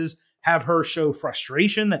losses, have her show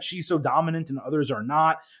frustration that she's so dominant and others are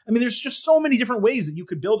not. I mean, there's just so many different ways that you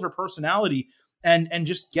could build her personality and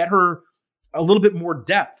just get her a little bit more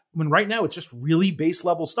depth, when right now it's just really base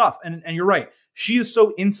level stuff. And you're right. She is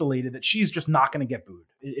so insulated that she's just not going to get booed.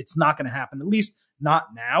 It's not going to happen, at least not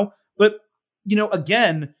now. But,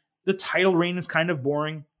 again, the title reign is kind of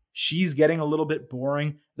boring. She's getting a little bit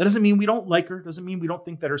boring. That doesn't mean we don't like her. Doesn't mean we don't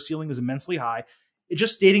think that her ceiling is immensely high. It's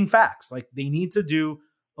just stating facts. Like, they need to do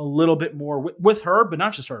a little bit more with her, but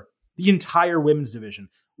not just her, the entire women's division.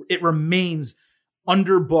 It remains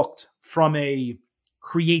underbooked from a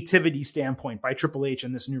creativity standpoint by Triple H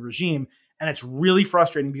and this new regime. And it's really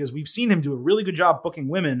frustrating because we've seen him do a really good job booking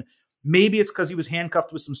women. Maybe it's because he was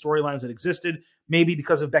handcuffed with some storylines that existed. Maybe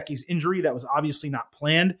because of Becky's injury that was obviously not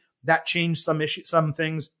planned. That changed some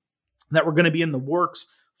things that were going to be in the works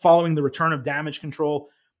following the return of Damage Control.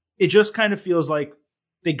 It just kind of feels like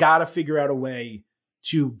they got to figure out a way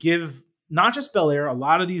to give not just Belair, a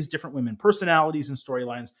lot of these different women personalities and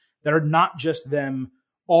storylines that are not just them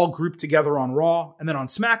all grouped together on Raw. And then on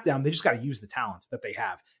SmackDown, they just got to use the talent that they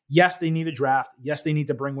have. Yes, they need a draft. Yes, they need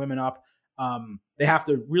to bring women up. They have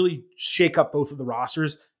to really shake up both of the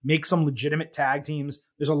rosters, make some legitimate tag teams.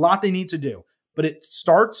 There's a lot they need to do, but it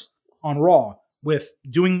starts on Raw with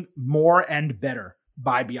doing more and better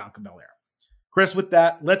by Bianca Belair. Chris, with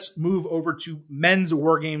that, let's move over to men's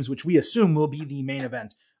War Games, which we assume will be the main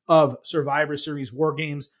event of Survivor Series War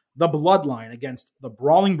Games, the Bloodline against the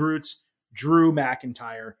Brawling Brutes, Drew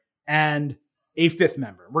McIntyre, and a 5th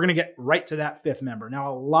member. We're going to get right to that 5th member. Now,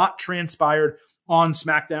 a lot transpired on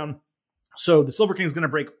SmackDown, so the Silver King is going to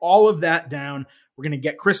break all of that down. We're going to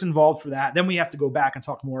get Chris involved for that. Then we have to go back and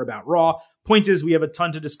talk more about Raw. Point is, we have a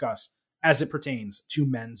ton to discuss as it pertains to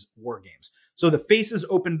men's War Games. So the faces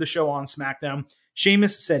opened the show on SmackDown.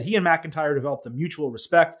 Sheamus said he and McIntyre developed a mutual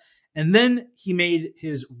respect, and then he made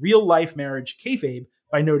his real-life marriage kayfabe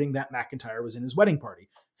by noting that McIntyre was in his wedding party.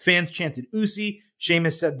 Fans chanted Usi.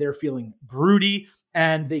 Sheamus said they're feeling broody,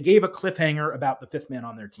 and they gave a cliffhanger about the 5th man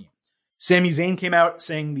on their team. Sami Zayn came out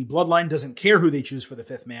saying the Bloodline doesn't care who they choose for the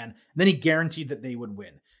 5th man, and then he guaranteed that they would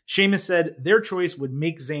win. Sheamus said their choice would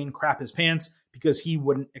make Zayn crap his pants because he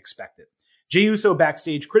wouldn't expect it. Jey Uso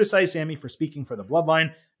backstage criticized Sami for speaking for the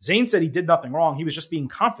Bloodline. Zayn said he did nothing wrong. He was just being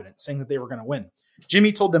confident, saying that they were going to win.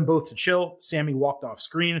 Jimmy told them both to chill. Sami walked off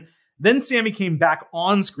screen. Then Sami came back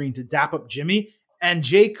on screen to dap up Jimmy, and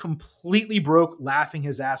Jey completely broke, laughing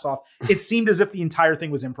his ass off. It seemed as if the entire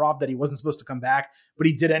thing was improv, that he wasn't supposed to come back, but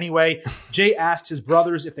he did anyway. Jey asked his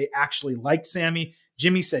brothers if they actually liked Sami.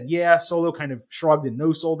 Jimmy said, yeah. Solo kind of shrugged and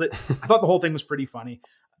no-sold it. I thought the whole thing was pretty funny.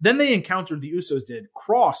 Then they encountered, the Usos did,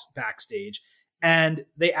 Cross backstage, and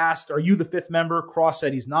they asked, are you the 5th member? Cross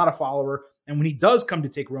said he's not a follower, and when he does come to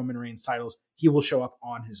take Roman Reigns titles, he will show up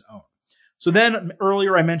on his own. So then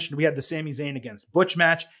earlier I mentioned we had the Sami Zayn against Butch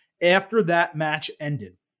match. After that match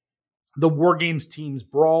ended, the War Games teams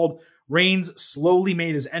brawled. Reigns slowly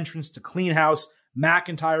made his entrance to clean house.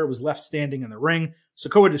 McIntyre was left standing in the ring.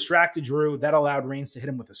 Sikoa distracted Drew. That allowed Reigns to hit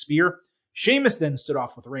him with a spear. Sheamus then stood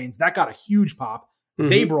off with Reigns. That got a huge pop.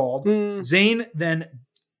 They brawled. Zayn then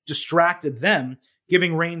distracted them,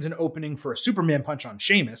 giving Reigns an opening for a Superman punch on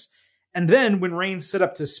Sheamus. And then when Reigns set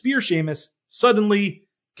up to spear Sheamus, suddenly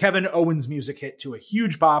Kevin Owens' music hit to a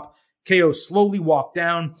huge pop. KO slowly walked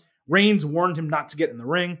down. Reigns warned him not to get in the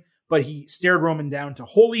ring, but he stared Roman down to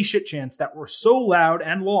holy shit chants that were so loud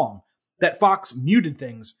and long that Fox muted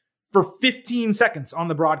things for 15 seconds on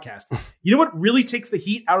the broadcast. You know what really takes the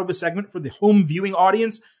heat out of a segment for the home viewing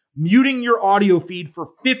audience? Muting your audio feed for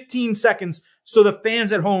 15 seconds so the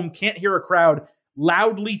fans at home can't hear a crowd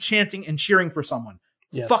loudly chanting and cheering for someone.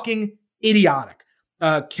 Yeah. Fucking idiotic.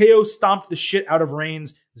 KO stomped the shit out of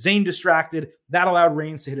Reigns. Zayn distracted. That allowed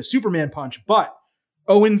Reigns to hit a Superman punch, but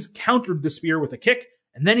Owens countered the spear with a kick,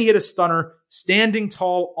 and then he hit a stunner, standing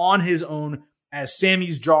tall on his own as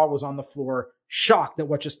Sammy's jaw was on the floor, shocked at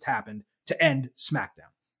what just happened to end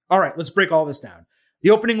SmackDown. All right, let's break all this down. The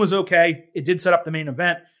opening was okay. It did set up the main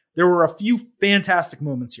event. There were a few fantastic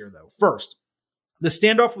moments here, though. First, the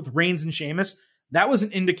standoff with Reigns and Sheamus, that was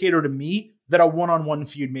an indicator to me that a one-on-one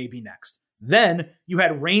feud may be next. Then you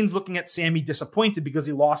had Reigns looking at Sammy disappointed because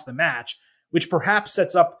he lost the match, which perhaps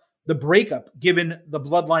sets up the breakup given the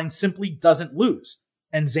bloodline simply doesn't lose.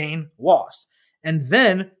 And Zayn lost. And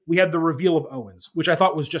then we had the reveal of Owens, which I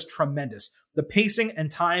thought was just tremendous. The pacing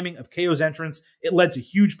and timing of KO's entrance, it led to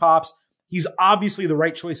huge pops. He's obviously the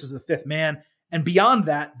right choice as the fifth man. And beyond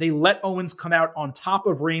that, they let Owens come out on top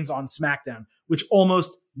of Reigns on SmackDown, which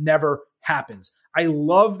almost never happens. I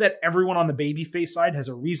love that everyone on the babyface side has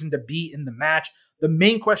a reason to be in the match. The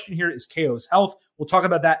main question here is KO's health. We'll talk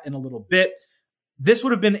about that in a little bit. This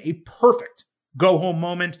would have been a perfect go-home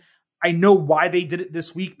moment. I know why they did it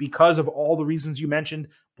this week because of all the reasons you mentioned.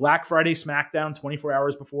 Black Friday SmackDown 24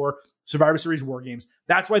 hours before Survivor Series War Games.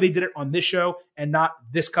 That's why they did it on this show and not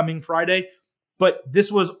this coming Friday. But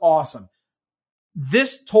this was awesome.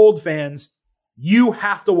 This told fans, you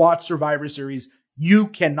have to watch Survivor Series. You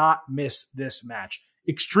cannot miss this match.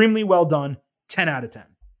 Extremely well done. 10 out of 10.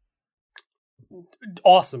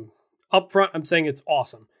 Awesome. Up front, I'm saying it's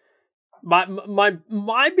awesome. My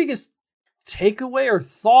biggest takeaway or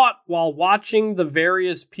thought while watching the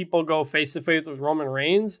various people go face to face with Roman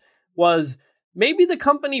Reigns was maybe the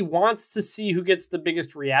company wants to see who gets the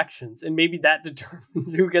biggest reactions, and maybe that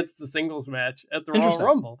determines who gets the singles match at the Royal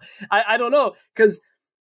Rumble. I don't know, because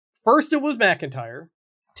first it was McIntyre,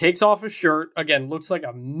 takes off his shirt, again, looks like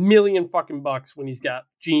 $1 million fucking bucks when he's got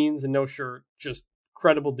jeans and no shirt, just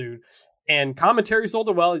credible dude. And commentary sold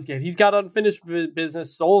it well. He's got unfinished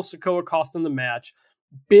business. Solo Sikoa cost him the match.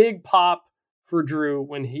 Big pop for Drew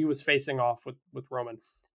when he was facing off with Roman.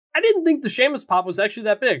 I didn't think the Sheamus pop was actually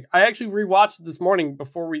that big. I actually rewatched it this morning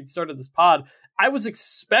before we started this pod. I was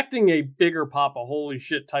expecting a bigger pop, a holy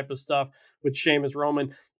shit type of stuff with Sheamus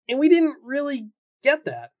Roman, and we didn't really get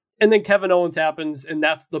that. And then Kevin Owens happens, and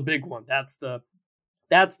that's the big one. That's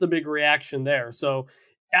the big reaction there. So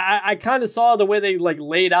I kind of saw the way they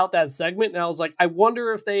laid out that segment, and I was like, I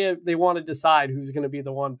wonder if they want to decide who's going to be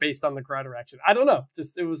the one based on the crowd reaction. I don't know.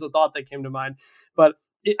 Just it was a thought that came to mind. But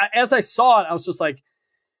as I saw it, I was just like,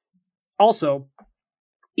 also,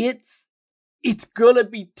 it's going to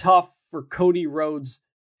be tough for Cody Rhodes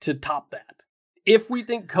to top that. If we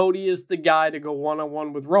think Cody is the guy to go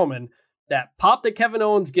one-on-one with Roman, that pop that Kevin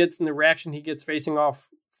Owens gets and the reaction he gets facing off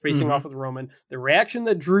with Roman, the reaction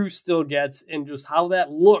that Drew still gets, and just how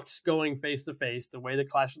that looks going face to face, the way the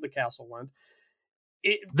Clash of the Castle went.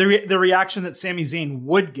 The reaction that Sami Zayn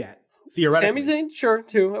would get, theoretically. Sami Zayn, sure,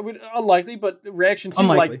 too. Unlikely, but reaction to,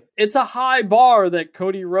 like, it's a high bar that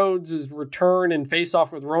Cody Rhodes' return and face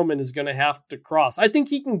off with Roman is going to have to cross. I think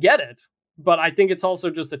he can get it, but I think it's also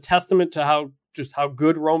just a testament to how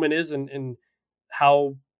good Roman is and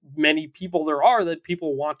how many people there are that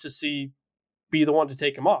people want to see be the one to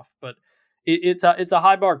take him off. But it's a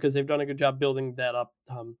high bar because they've done a good job building that up.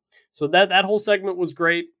 So that whole segment was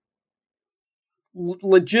great.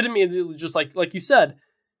 Legitimately, just like you said,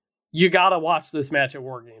 you gotta watch this match at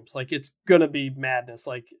War Games. Like, it's gonna be madness.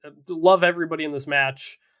 Like, love everybody in this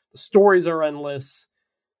match. The stories are endless.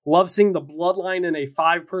 Love seeing the Bloodline in a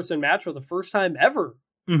 5-person match for the first time ever.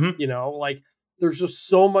 Mm-hmm. You know, like, there's just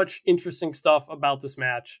so much interesting stuff about this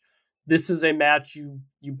match. This is a match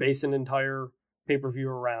you base an entire pay-per-view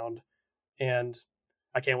around, and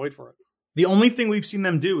I can't wait for it. The only thing we've seen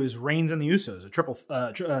them do is Reigns and the Usos, a triple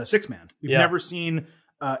six-man. We've never seen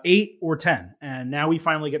 8 or 10, and now we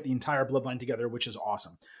finally get the entire Bloodline together, which is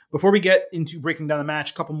awesome. Before we get into breaking down the match,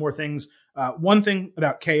 a couple more things. One thing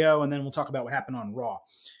about KO, and then we'll talk about what happened on Raw.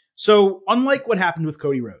 So, unlike what happened with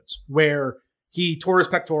Cody Rhodes, where he tore his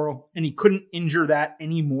pectoral and he couldn't injure that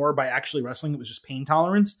anymore by actually wrestling, it was just pain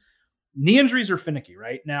tolerance. Knee injuries are finicky,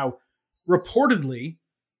 right? Now, reportedly,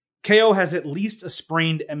 KO has at least a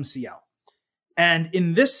sprained MCL. And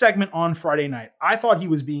in this segment on Friday night, I thought he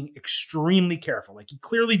was being extremely careful. Like, he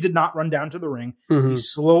clearly did not run down to the ring. Mm-hmm. He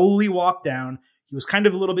slowly walked down. He was kind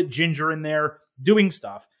of a little bit ginger in there doing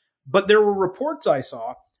stuff. But there were reports I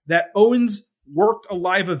saw that Owens worked a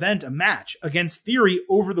live event, a match against Theory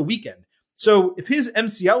over the weekend. So if his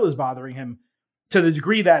MCL is bothering him to the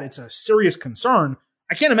degree that it's a serious concern,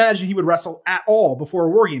 I can't imagine he would wrestle at all before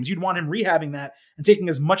War Games. You'd want him rehabbing that and taking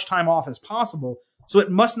as much time off as possible. So it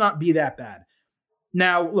must not be that bad.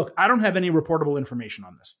 Now, look, I don't have any reportable information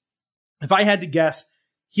on this. If I had to guess,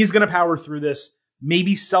 he's going to power through this,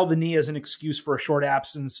 maybe sell the knee as an excuse for a short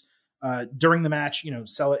absence. during the match,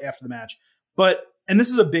 sell it after the match. But, and this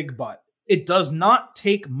is a big but, it does not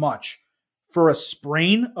take much for a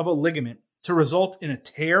sprain of a ligament to result in a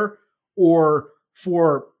tear, or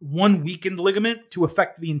for one weakened ligament to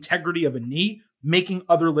affect the integrity of a knee, making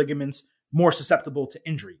other ligaments more susceptible to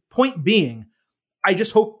injury. Point being, I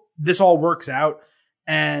just hope this all works out.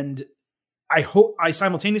 And I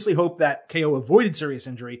simultaneously hope that KO avoided serious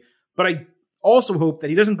injury, but I also hope that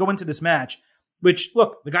he doesn't go into this match, which,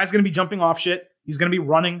 look, the guy's going to be jumping off shit. He's going to be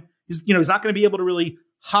running. He's not going to be able to really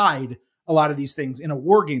hide a lot of these things in a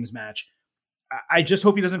War Games match. I just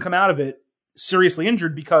hope he doesn't come out of it seriously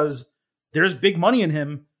injured, because there's big money in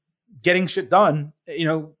him getting shit done,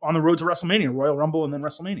 on the road to WrestleMania, Royal Rumble, and then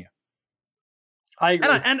WrestleMania. I agree.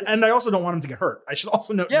 And I also don't want him to get hurt. I should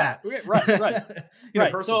also note that. Right.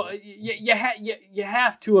 Right. So you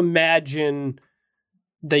have to imagine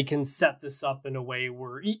they can set this up in a way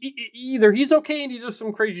where either he's okay and he does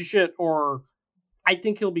some crazy shit, or I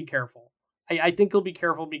think he'll be careful. I think he'll be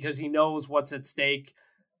careful because he knows what's at stake.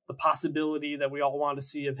 The possibility that we all want to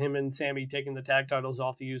see of him and Sammy taking the tag titles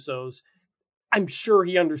off the Usos. I'm sure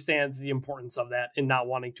he understands the importance of that and not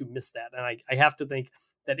wanting to miss that. And I have to think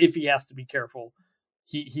that if he has to be careful,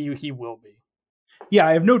 he will be. Yeah,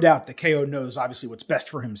 I have no doubt that KO knows obviously what's best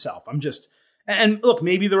for himself. And look,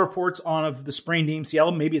 maybe the reports of the sprained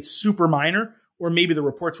ACL, maybe it's super minor, or maybe the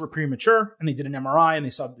reports were premature and they did an MRI and they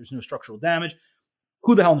saw that there's no structural damage.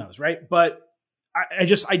 Who the hell knows, right? But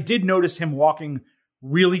I did notice him walking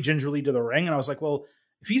really gingerly to the ring, and I was like, well,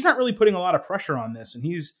 if he's not really putting a lot of pressure on this and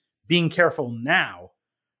he's being careful now,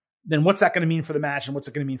 then what's that going to mean for the match, and what's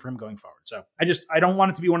it going to mean for him going forward? So I don't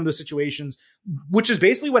want it to be one of those situations, which is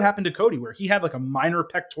basically what happened to Cody, where he had like a minor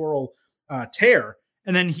pectoral tear,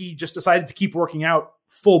 and then he just decided to keep working out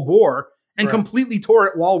full bore and completely tore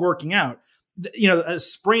it while working out. A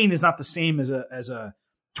sprain is not the same as a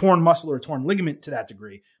torn muscle or a torn ligament to that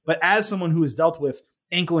degree. But as someone who has dealt with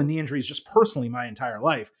ankle and knee injuries just personally my entire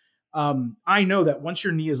life, I know that once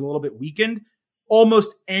your knee is a little bit weakened,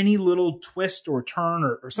 almost any little twist or turn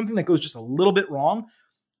or something that goes just a little bit wrong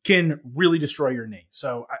can really destroy your knee.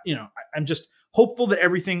 So, I'm just hopeful that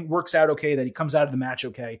everything works out okay, that he comes out of the match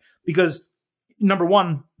okay, because number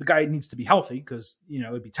one, the guy needs to be healthy, because,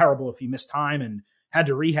 it'd be terrible if he missed time and had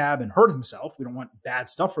to rehab and hurt himself. We don't want bad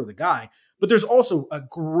stuff for the guy. But there's also a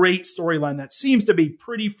great storyline that seems to be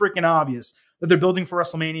pretty freaking obvious that they're building for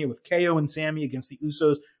WrestleMania with KO and Sammy against the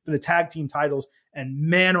Usos for the tag team titles. And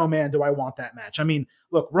man, oh man, do I want that match. I mean,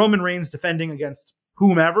 look, Roman Reigns defending against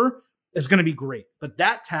whomever is going to be great. But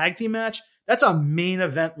that tag team match, that's a main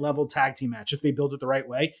event level tag team match if they build it the right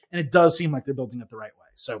way. And it does seem like they're building it the right way.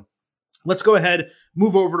 So let's go ahead,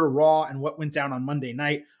 move over to Raw and what went down on Monday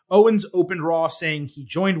night. Owens opened Raw saying he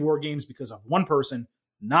joined War Games because of one person,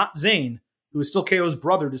 not Zayn, who is still KO's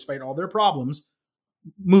brother despite all their problems,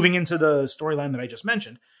 moving into the storyline that I just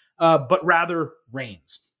mentioned, but rather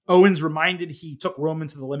Reigns. Owens reminded he took Roman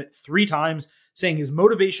to the limit 3 times, saying his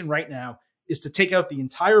motivation right now is to take out the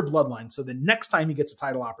entire bloodline so the next time he gets a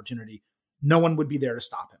title opportunity, no one would be there to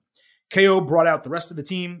stop him. KO brought out the rest of the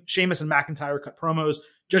team. Sheamus and McIntyre cut promos.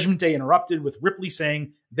 Judgment Day interrupted with Ripley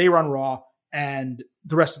saying they run Raw, and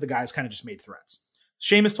the rest of the guys kind of just made threats.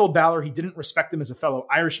 Sheamus told Balor he didn't respect him as a fellow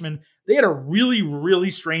Irishman. They had a really, really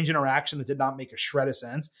strange interaction that did not make a shred of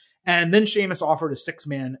sense. And then Sheamus offered a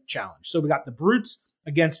 6-man challenge. So we got the Brutes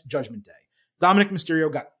against Judgment Day. Dominic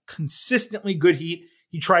Mysterio got consistently good heat.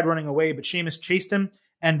 He tried running away, but Sheamus chased him,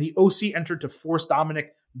 and the OC entered to force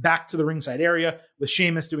Dominic back to the ringside area, with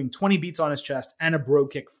Sheamus doing 20 beats on his chest and a bro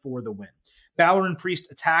kick for the win. Balor and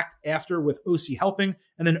Priest attacked after, with OC helping,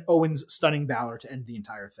 and then Owens stunning Balor to end the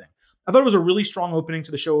entire thing. I thought it was a really strong opening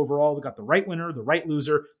to the show overall. We got the right winner, the right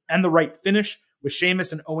loser, and the right finish, with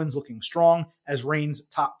Sheamus and Owens looking strong as Reigns'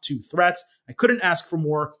 top 2 threats. I couldn't ask for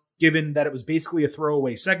more, given that it was basically a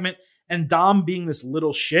throwaway segment, and Dom being this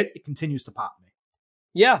little shit, it continues to pop me.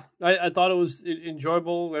 Yeah, I thought it was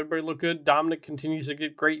enjoyable. Everybody looked good. Dominic continues to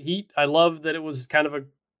get great heat. I love that it was kind of a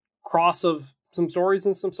cross of some stories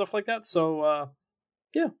and some stuff like that. So,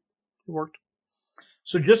 yeah, it worked.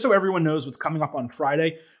 So just so everyone knows what's coming up on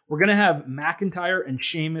Friday, we're going to have McIntyre and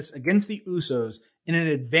Sheamus against the Usos in an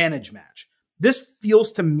advantage match. This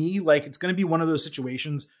feels to me like it's going to be one of those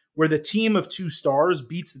situations where the team of 2 stars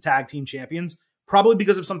beats the tag team champions, probably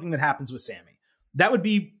because of something that happens with Sammy. That would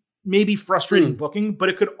be maybe frustrating booking, but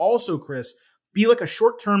it could also, Chris, be like a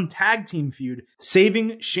short-term tag team feud,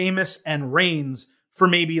 saving Sheamus and Reigns for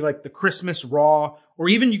maybe like the Christmas Raw, or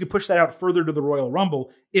even you could push that out further to the Royal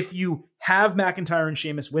Rumble if you have McIntyre and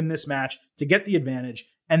Sheamus win this match to get the advantage,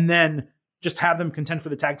 and then just have them contend for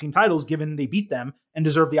the tag team titles, given they beat them and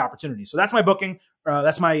deserve the opportunity. So that's my booking.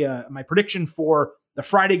 That's my prediction for the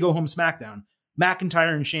Friday Go Home SmackDown.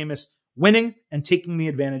 McIntyre and Sheamus winning and taking the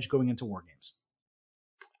advantage going into War Games.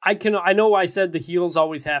 I know I said the heels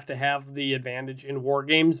always have to have the advantage in War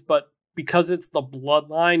Games, but because it's the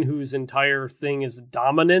Bloodline whose entire thing is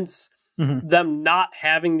dominance, them not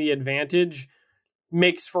having the advantage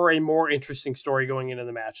makes for a more interesting story going into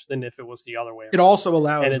the match than if it was the other way around. It also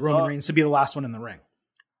allows Roman Reigns to be the last one in the ring.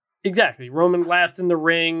 Exactly. Roman last in the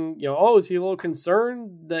ring, is he a little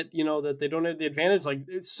concerned that, that they don't have the advantage? Like,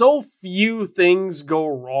 so few things go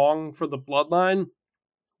wrong for the Bloodline.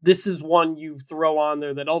 This is one you throw on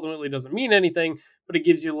there that ultimately doesn't mean anything, but it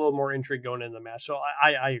gives you a little more intrigue going into the match. So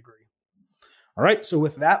I agree. All right, so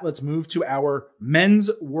with that, let's move to our men's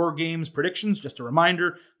War Games predictions. Just a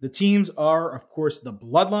reminder, the teams are, of course, the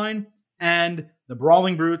Bloodline and the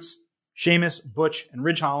Brawling Brutes, Sheamus, Butch, and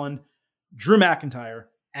Ridge Holland, Drew McIntyre,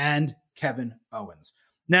 and Kevin Owens.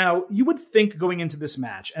 Now, you would think going into this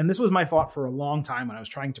match, and this was my thought for a long time when I was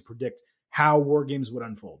trying to predict how War Games would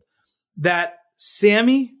unfold, that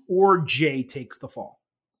Sami or Jay takes the fall,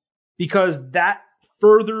 because that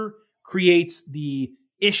further creates the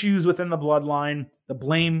issues within the Bloodline, the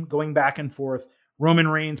blame going back and forth, Roman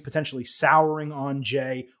Reigns potentially souring on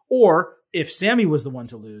Jay, or if Sami was the one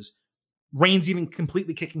to lose, Reigns even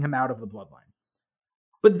completely kicking him out of the Bloodline.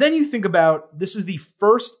 But then you think about, this is the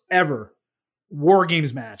first ever War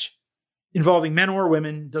Games match involving men or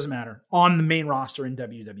women, doesn't matter, on the main roster in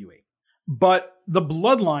WWE. But the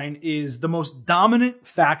Bloodline is the most dominant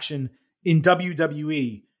faction in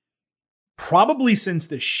WWE, probably since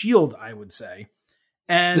the Shield, I would say.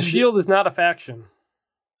 And the Shield is not a faction.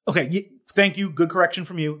 Okay, thank you. Good correction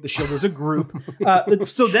from you. The Shield is a group.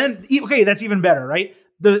 So then, okay, that's even better, right?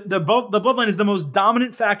 The Bloodline is the most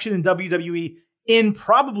dominant faction in WWE in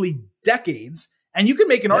probably decades. And you can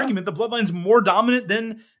make an argument the Bloodline's more dominant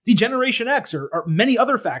than Degeneration X or many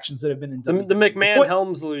other factions that have been in WWE. The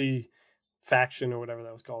McMahon-Helmsley faction or whatever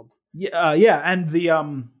that was called. Yeah, and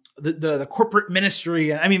the corporate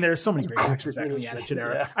ministry. I mean, there's so many great factions back in the Attitude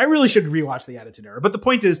Era. Yeah. I really should rewatch the Attitude Era. But the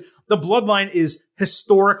point is, the Bloodline is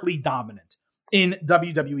historically dominant in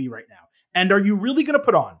WWE right now. And are you really going to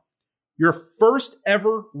put on your first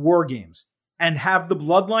ever War Games and have the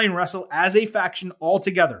Bloodline wrestle as a faction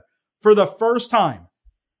altogether for the first time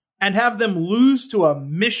and have them lose to a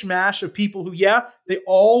mishmash of people who, they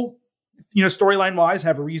all, storyline wise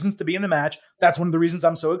have reasons to be in the match. That's one of the reasons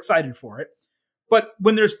I'm so excited for it. But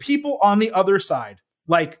when there's people on the other side,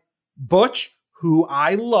 like Butch, who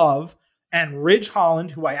I love, and Ridge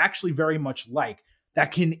Holland, who I actually very much like,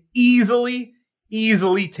 that can easily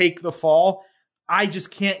take the fall, I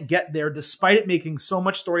just can't get there, despite it making so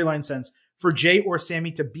much storyline sense for Jay or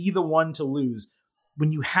Sami to be the one to lose.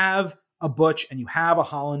 When you have a Butch and you have a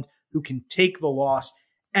Holland who can take the loss,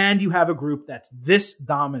 and you have a group that's this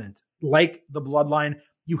dominant, like the Bloodline,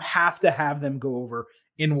 you have to have them go over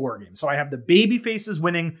in War Games. So I have the baby faces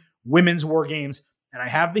winning women's War Games, and I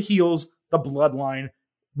have the heels, the Bloodline,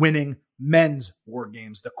 winning men's War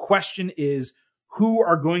Games. The question is, who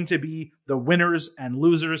are going to be the winners and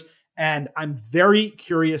losers? And I'm very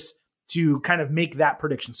curious to kind of make that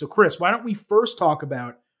prediction. So Chris, why don't we first talk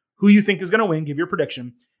about who you think is going to win, give your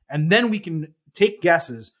prediction, and then we can take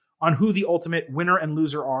guesses on who the ultimate winner and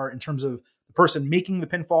loser are in terms of the person making the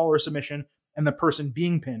pinfall or submission and the person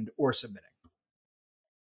being pinned or submitting.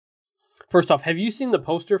 First off, have you seen the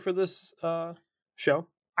poster for this show?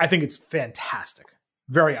 I think it's fantastic.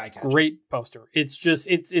 Very eye-catching. Great poster. It's just,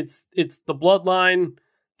 it's the Bloodline,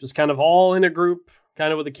 just kind of all in a group,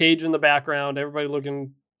 kind of with a cage in the background, everybody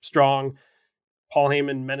looking strong, Paul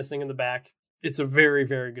Heyman menacing in the back. It's a very,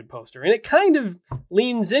 very good poster. And it kind of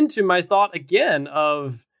leans into my thought again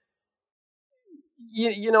of,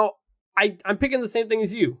 I'm picking the same thing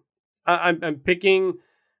as you. I'm picking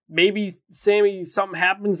maybe Sami, something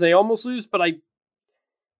happens, they almost lose, but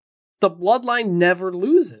the Bloodline never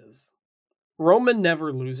loses. Roman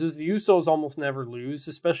never loses. The Usos almost never lose,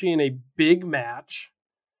 especially in a big match.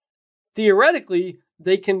 Theoretically,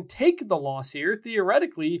 they can take the loss here.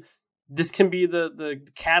 Theoretically, this can be the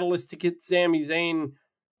catalyst to get Sami Zayn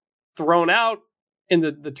thrown out and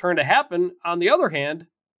the turn to happen. On the other hand,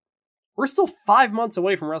 we're still 5 months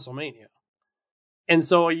away from WrestleMania. And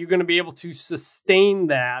so are you going to be able to sustain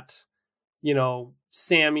that,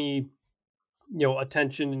 Sami,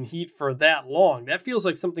 attention and heat for that long? That feels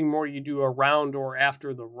like something more you do around or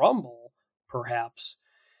after the Rumble, perhaps.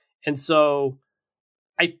 And so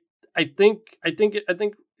I think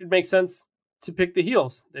it makes sense to pick the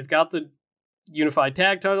heels. They've got the unified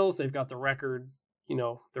tag titles. They've got the record,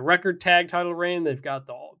 the record tag title reign. They've got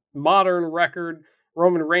the modern record,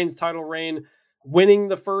 Roman Reigns title reign, winning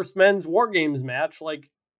the first men's War Games match, like,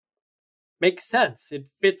 makes sense. It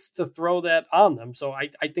fits to throw that on them. So I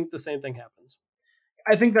think the same thing happens.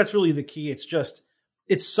 I think that's really the key.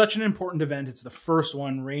 It's such an important event. It's the first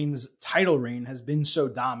one. Reigns' title reign has been so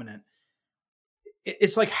dominant.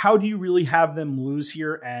 It's like, how do you really have them lose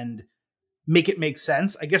here and make it make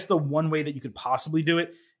sense? I guess the one way that you could possibly do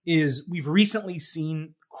it is we've recently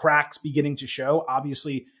seen cracks beginning to show.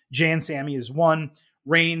 Obviously, Jey and Sami is one.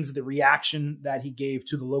 Reigns, the reaction that he gave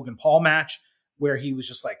to the Logan Paul match, where he was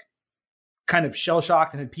just like kind of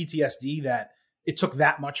shell-shocked and had PTSD that it took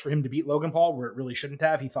that much for him to beat Logan Paul, where it really shouldn't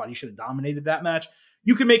have. He thought he should have dominated that match.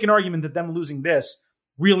 You can make an argument that them losing this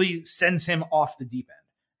really sends him off the deep end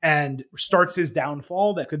and starts his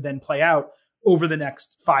downfall that could then play out over the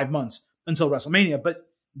next 5 months until WrestleMania. But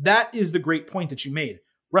that is the great point that you made.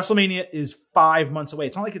 WrestleMania is 5 months away.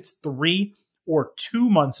 It's not like it's 3 or 2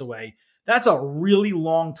 months away. That's a really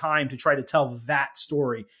long time to try to tell that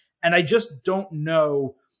story. And I just don't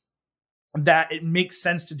know that it makes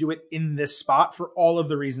sense to do it in this spot for all of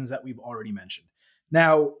the reasons that we've already mentioned.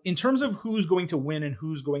 Now, in terms of who's going to win and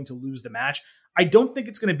who's going to lose the match, I don't think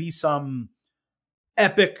it's going to be some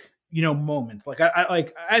epic, moment. Like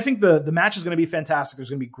I think the match is going to be fantastic. There's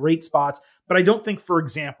going to be great spots, but I don't think, for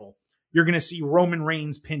example, you're going to see Roman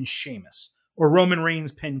Reigns pin Sheamus or Roman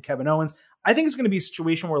Reigns pin Kevin Owens. I think it's going to be a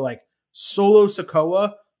situation where like Solo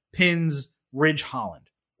Sikoa pins Ridge Holland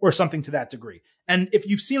or something to that degree. And if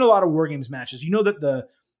you've seen a lot of War Games matches, you know that the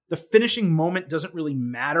finishing moment doesn't really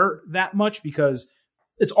matter that much because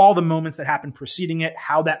it's all the moments that happen preceding it,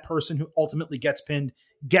 how that person who ultimately gets pinned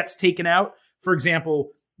gets taken out. For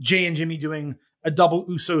example, Jey and Jimmy doing a double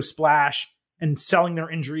Uso splash and selling their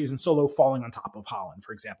injuries and Solo falling on top of Holland,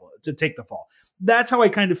 for example, to take the fall. That's how I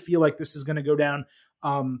kind of feel like this is going to go down.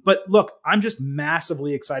 But look, I'm just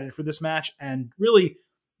massively excited for this match. And really,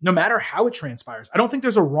 no matter how it transpires, I don't think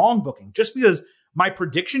there's a wrong booking. Just because my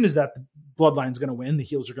prediction is that the Bloodline's going to win, the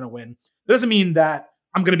heels are going to win, that doesn't mean that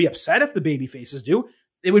I'm going to be upset if the baby faces do.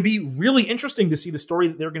 It would be really interesting to see the story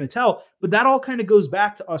that they're going to tell. But that all kind of goes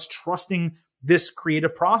back to us trusting this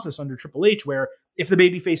creative process under Triple H, where if the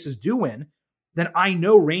baby faces do win, then I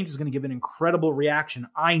know Reigns is going to give an incredible reaction.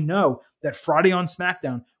 I know that Friday on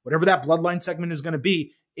SmackDown, whatever that Bloodline segment is going to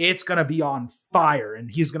be, it's going to be on fire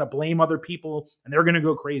and he's going to blame other people and they're going to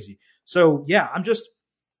go crazy. So yeah, I'm just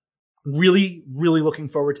really, really looking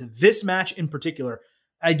forward to this match in particular.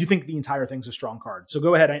 I do think the entire thing's a strong card. So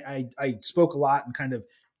go ahead. I spoke a lot and kind of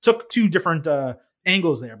took two different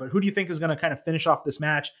angles there, but who do you think is going to kind of finish off this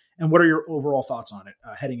match? And what are your overall thoughts on it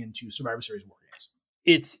heading into Survivor Series War Games?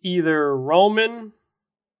 It's either Roman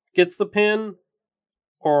gets the pin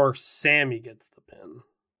or Sami gets the pin.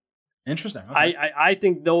 Interesting. Okay. I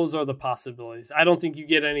think those are the possibilities. I don't think you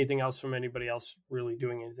get anything else from anybody else really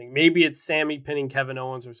doing anything. Maybe it's Sami pinning Kevin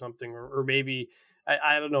Owens or something, or maybe,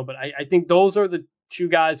 I don't know, but I think those are the two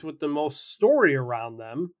guys with the most story around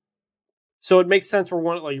them. So it makes sense for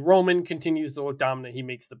one, like Roman continues to look dominant. He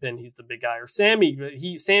makes the pin. He's the big guy. Or Sami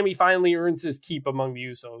finally earns his keep among the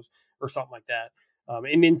Usos or something like that.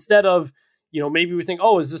 And instead of, maybe we think,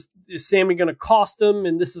 is Sami going to cost him?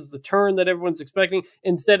 And this is the turn that everyone's expecting.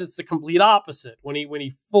 Instead, it's the complete opposite when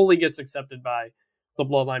he fully gets accepted by the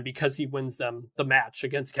Bloodline because he wins them the match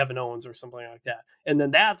against Kevin Owens or something like that. And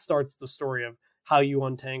then that starts the story of how you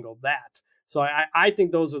untangle that. So I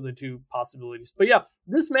think those are the two possibilities. But yeah,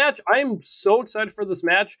 this match, I am so excited for this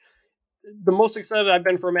match. The most excited I've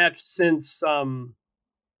been for a match since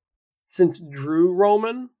Drew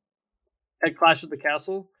Roman at Clash of the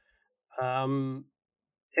Castle. And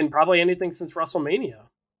probably anything since WrestleMania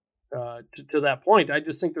to that point. I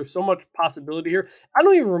just think there's so much possibility here. I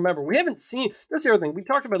don't even remember. We haven't seen, that's the other thing. We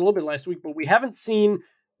talked about it a little bit last week, but we haven't seen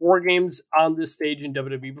War Games on this stage in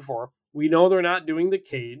WWE before. We know they're not doing the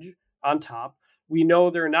cage on top. We know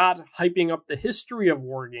they're not hyping up the history of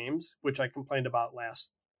War Games, which I complained about last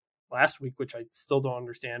week, which I still don't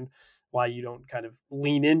understand why you don't kind of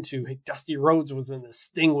lean into. Hey, Dusty Rhodes was in this,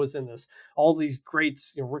 Sting was in this, all these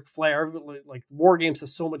greats, Ric Flair, like War Games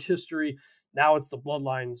has so much history. Now it's the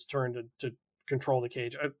Bloodline's turn to control the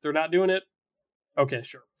cage. They're not doing it. Okay,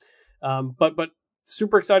 sure. But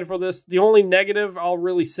super excited for this. The only negative I'll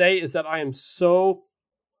really say is that I am so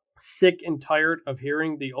sick and tired of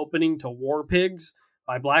hearing the opening to War Pigs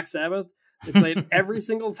by Black Sabbath. They play it every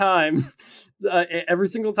single time. Every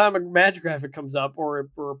single time a match graphic comes up or a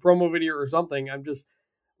promo video or something. I'm just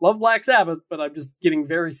love Black Sabbath, but I'm just getting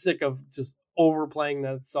very sick of just overplaying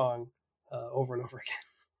that song over and over again.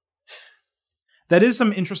 That is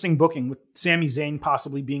some interesting booking with Sami Zayn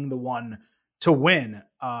possibly being the one to win.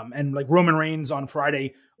 And like Roman Reigns on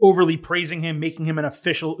Friday overly praising him, making him an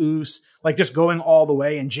official Uso, like just going all the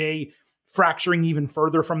way, and Jay fracturing even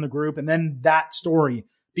further from the group. And then that story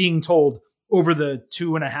being told over the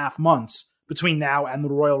 2.5 months between now and the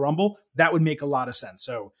Royal Rumble, that would make a lot of sense.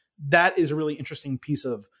 So that is a really interesting piece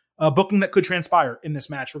of booking that could transpire in this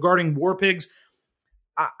match. Regarding War Pigs,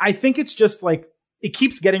 I think it's just like it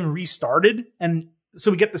keeps getting restarted, and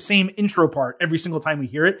so we get the same intro part every single time we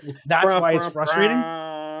hear it. That's why it's frustrating.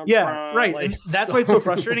 Yeah, right. And that's why it's so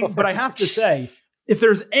frustrating. But I have to say, if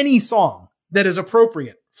there's any song that is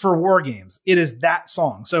appropriate for War Games, it is that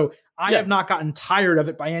song. So I have not gotten tired of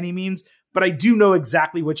it by any means, but I do know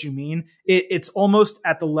exactly what you mean. It's almost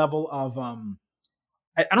at the level of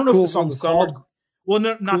I don't know if the song's called. Well,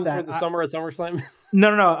 no, not that. For the summer at SummerSlam. No.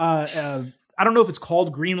 I don't know if it's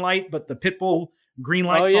called Green Light, but the Pitbull Green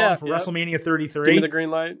Light song for WrestleMania 33. Give me the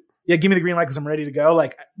green light. Yeah, give me the green light because I'm ready to go.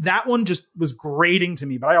 Like that one just was grating to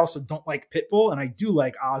me, but I also don't like Pitbull, and I do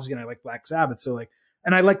like Ozzy, and I like Black Sabbath. So like,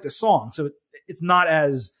 and I like the song, so it's not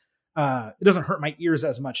as it doesn't hurt my ears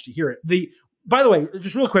as much to hear it. By the way,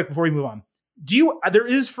 just real quick before we move on, there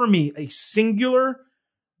is for me a singular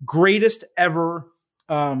greatest ever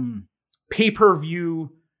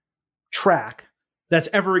pay-per-view track that's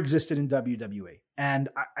ever existed in WWE. And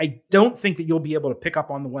I don't think that you'll be able to pick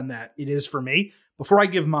up on the one that it is for me. Before I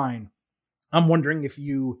give mine, I'm wondering if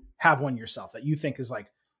you have one yourself that you think is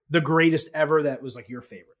like the greatest ever, that was like your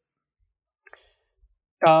favorite.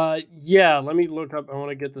 Yeah, let me look up. I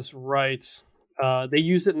want to get this right. They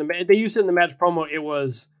used it in the match promo. It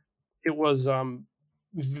was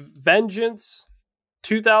Vengeance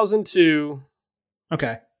 2002.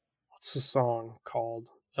 Okay. What's the song called?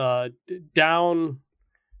 Down.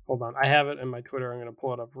 Hold on, I have it in my Twitter. I'm going to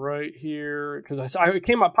pull it up right here because it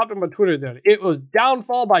popped up on my Twitter there. It was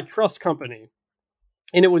Downfall by Trust Company,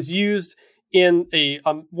 and it was used in a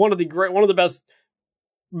one of the best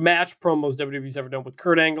match promos WWE's ever done with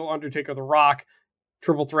Kurt Angle, Undertaker, The Rock,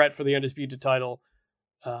 triple threat for the undisputed title.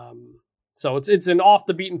 So it's an off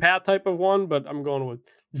the beaten path type of one, but I'm going with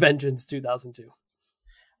Vengeance 2002.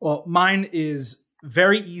 Well, mine is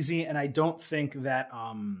very easy, and I don't think that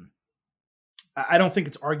I don't think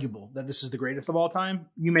it's arguable that this is the greatest of all time.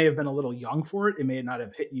 You may have been a little young for it. It may not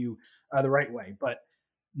have hit you the right way, but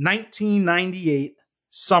 1998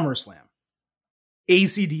 SummerSlam,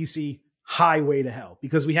 AC/DC, Highway to Hell,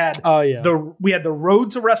 because we had the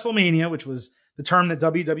road to WrestleMania, which was the term that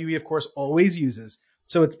WWE, of course, always uses.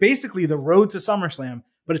 So it's basically the road to SummerSlam,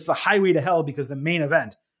 but it's the Highway to Hell because the main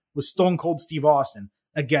event was Stone Cold Steve Austin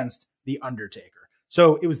against The Undertaker.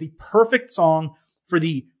 So it was the perfect song for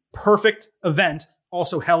the perfect event.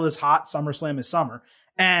 Also, Hell is hot, SummerSlam is summer,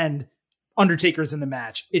 and Undertaker's in the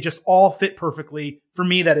match. It just all fit perfectly. For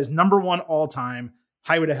me, that is number one all time,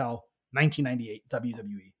 Highway to Hell, 1998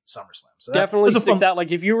 WWE SummerSlam. So definitely sticks out.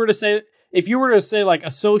 Like if you were to say like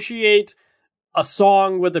associate a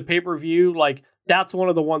song with a pay-per-view, like that's one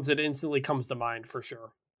of the ones that instantly comes to mind for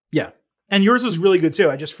sure. Yeah. And yours was really good too.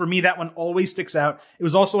 For me, that one always sticks out. It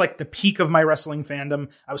was also like the peak of my wrestling fandom.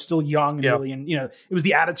 I was still young and really, and it was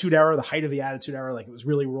the Attitude Era, the height of the Attitude Era. Like it was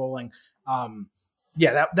really rolling.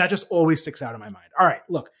 That just always sticks out in my mind. All right,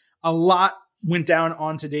 look, a lot went down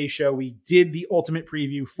on today's show. We did the ultimate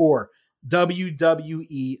preview for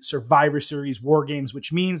WWE Survivor Series War Games,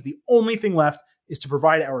 which means the only thing left is to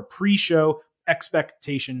provide our pre-show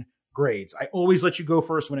expectation grades. I always let you go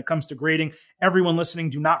first when it comes to grading. Everyone listening,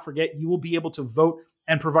 do not forget you will be able to vote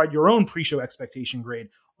and provide your own pre-show expectation grade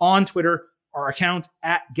on Twitter, our account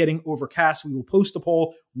 @GettingOvercast. We will post a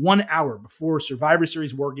poll 1 hour before Survivor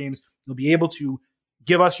Series War Games. You'll be able to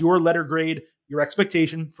give us your letter grade, your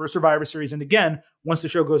expectation for Survivor Series. And again, once the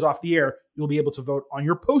show goes off the air, you'll be able to vote on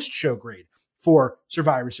your post-show grade for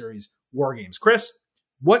Survivor Series War Games. Chris,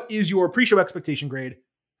 what is your pre-show expectation grade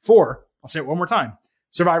for, I'll say it one more time,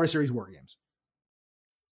 Survivor Series War Games?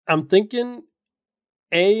 I'm thinking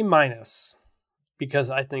A-, because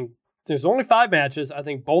I think there's only 5 matches. I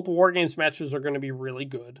think both War Games matches are going to be really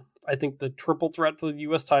good. I think the triple threat for the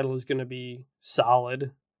U.S. title is going to be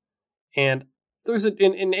solid. And there's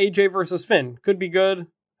in AJ versus Finn could be good.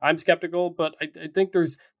 I'm skeptical, but I think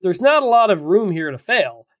there's not a lot of room here to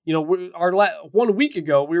fail. 1 week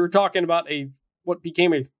ago, we were talking about what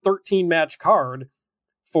became a 13 match card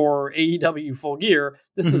for AEW Full Gear.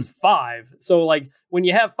 This is 5. So like when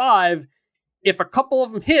you have 5, if a couple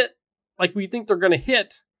of them hit, like we think they're going to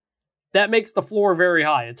hit, that makes the floor very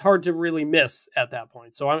high. It's hard to really miss at that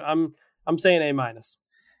point. So I'm saying A-.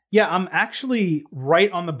 Yeah, I'm actually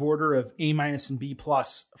right on the border of A- and B+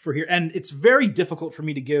 for here. And it's very difficult for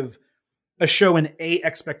me to give a show an A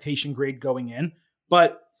expectation grade going in.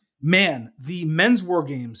 But man, the men's War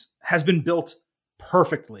Games has been built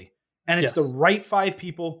perfectly. And it's the right 5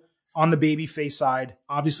 people on the babyface side,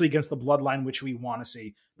 obviously against the Bloodline, which we want to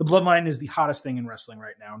see. The Bloodline is the hottest thing in wrestling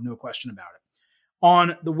right now, no question about it.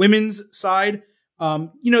 On the women's side,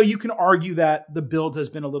 you can argue that the build has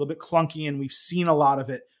been a little bit clunky and we've seen a lot of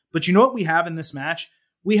it. But you know what we have in this match?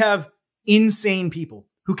 We have insane people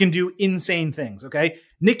who can do insane things, okay?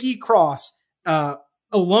 Nikki Cross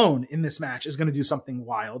alone in this match is going to do something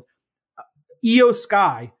wild. Io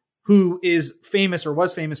Sky, who is famous or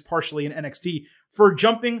was famous partially in NXT for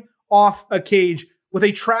jumping off a cage with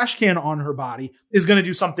a trash can on her body, is going to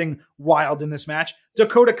do something wild in this match.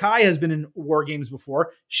 Dakota Kai has been in War Games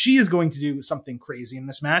before. She is going to do something crazy in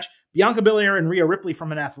this match. Bianca Belair and Rhea Ripley,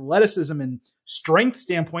 from an athleticism and strength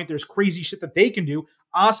standpoint, there's crazy shit that they can do.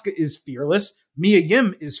 Asuka is fearless. Mia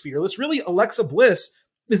Yim is fearless. Really, Alexa Bliss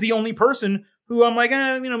is the only person who I'm like,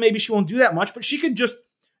 maybe she won't do that much, but she could just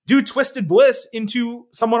do Twisted Bliss into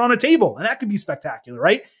someone on a table, and that could be spectacular,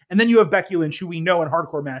 right? And then you have Becky Lynch, who we know in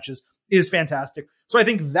hardcore matches is fantastic. So I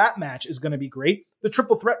think that match is going to be great. The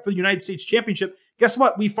triple threat for the United States Championship. Guess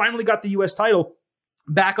what? We finally got the U.S. title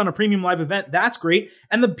back on a premium live event. That's great.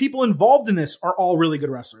 And the people involved in this are all really good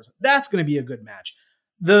wrestlers. That's going to be a good match.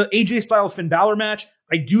 The AJ Styles Finn Balor match,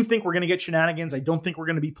 I do think we're going to get shenanigans. I don't think we're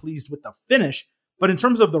going to be pleased with the finish. But in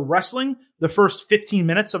terms of the wrestling, the first 15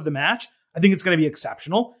 minutes of the match, I think it's going to be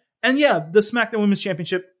exceptional. And yeah, the SmackDown Women's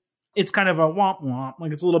Championship, it's kind of a womp womp.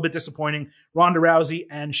 Like, it's a little bit disappointing. Ronda Rousey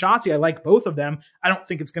and Shotzi, I like both of them. I don't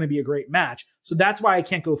think it's going to be a great match. So that's why I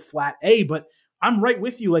can't go flat A, but I'm right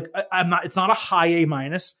with you. Like, it's not a high A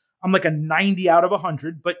minus. I'm like a 90 out of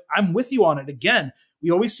 100, but I'm with you on it. Again,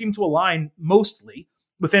 we always seem to align mostly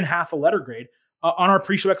within half a letter grade on our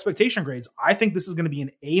pre-show expectation grades. I think this is going to be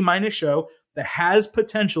an A minus show that has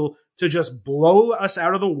potential to just blow us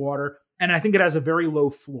out of the water. And I think it has a very low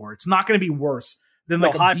floor. It's not going to be worse than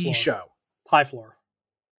like a B floor. Show. High floor.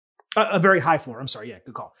 A very high floor. I'm sorry. Yeah,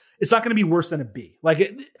 good call. It's not going to be worse than a B.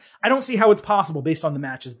 Like, I don't see how it's possible based on the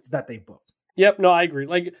matches that they've booked. Yep. No, I agree.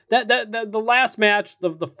 Like that the last match,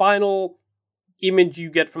 the final image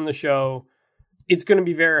you get from the show, it's going to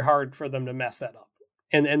be very hard for them to mess that up.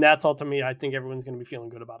 And that's ultimately, I think everyone's going to be feeling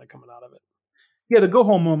good about it coming out of it. Yeah, the go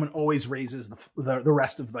home moment always raises the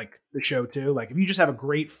rest of like the show too. Like, if you just have a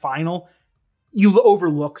great final, you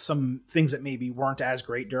overlook some things that maybe weren't as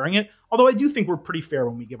great during it. Although I do think we're pretty fair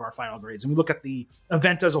when we give our final grades, and we look at the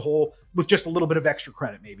event as a whole with just a little bit of extra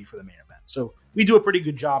credit maybe for the main event. So we do a pretty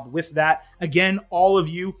good job with that. Again, all of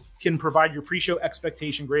you can provide your pre-show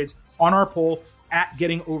expectation grades on our poll at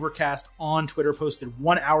Getting Overcast on Twitter, posted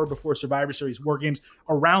 1 hour before Survivor Series War Games.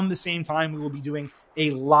 Around the same time, we will be doing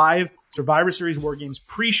a live Survivor Series War Games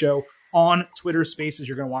pre-show on Twitter Spaces.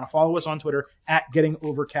 You're going to want to follow us on Twitter at Getting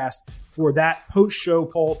Overcast for that post-show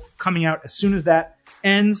poll coming out as soon as that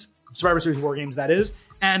ends. Survivor Series War Games, that is.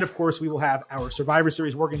 And of course, we will have our Survivor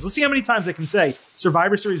Series War Games. Let's see how many times I can say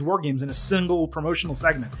Survivor Series War Games in a single promotional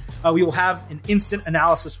segment. We will have an instant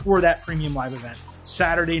analysis for that premium live event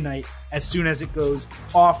Saturday night as soon as it goes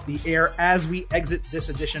off the air. As we exit this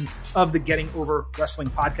edition of the Getting Over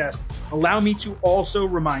Wrestling podcast, allow me to also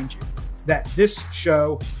remind you that this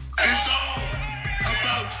show is all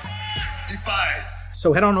about Defy.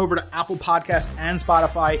 So head on over to Apple Podcasts and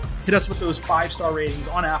Spotify. Hit us with those 5-star ratings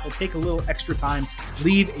on Apple. Take a little extra time.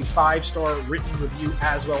 Leave a 5-star written review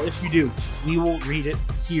as well. If you do, we will read it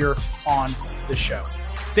here on the show.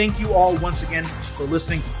 Thank you all once again for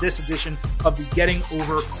listening to this edition of the Getting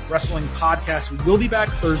Over Wrestling podcast. We will be back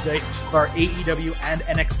Thursday for our AEW and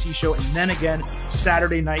NXT show, and then again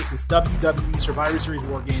Saturday night with WWE Survivor Series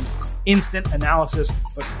War Games instant analysis.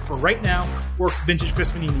 But for right now, for Vintage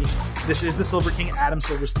Chris Manini, this is the Silver King Adam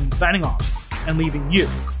Silverstein signing off and leaving you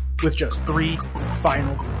with just 3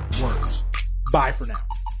 final words. Bye for now.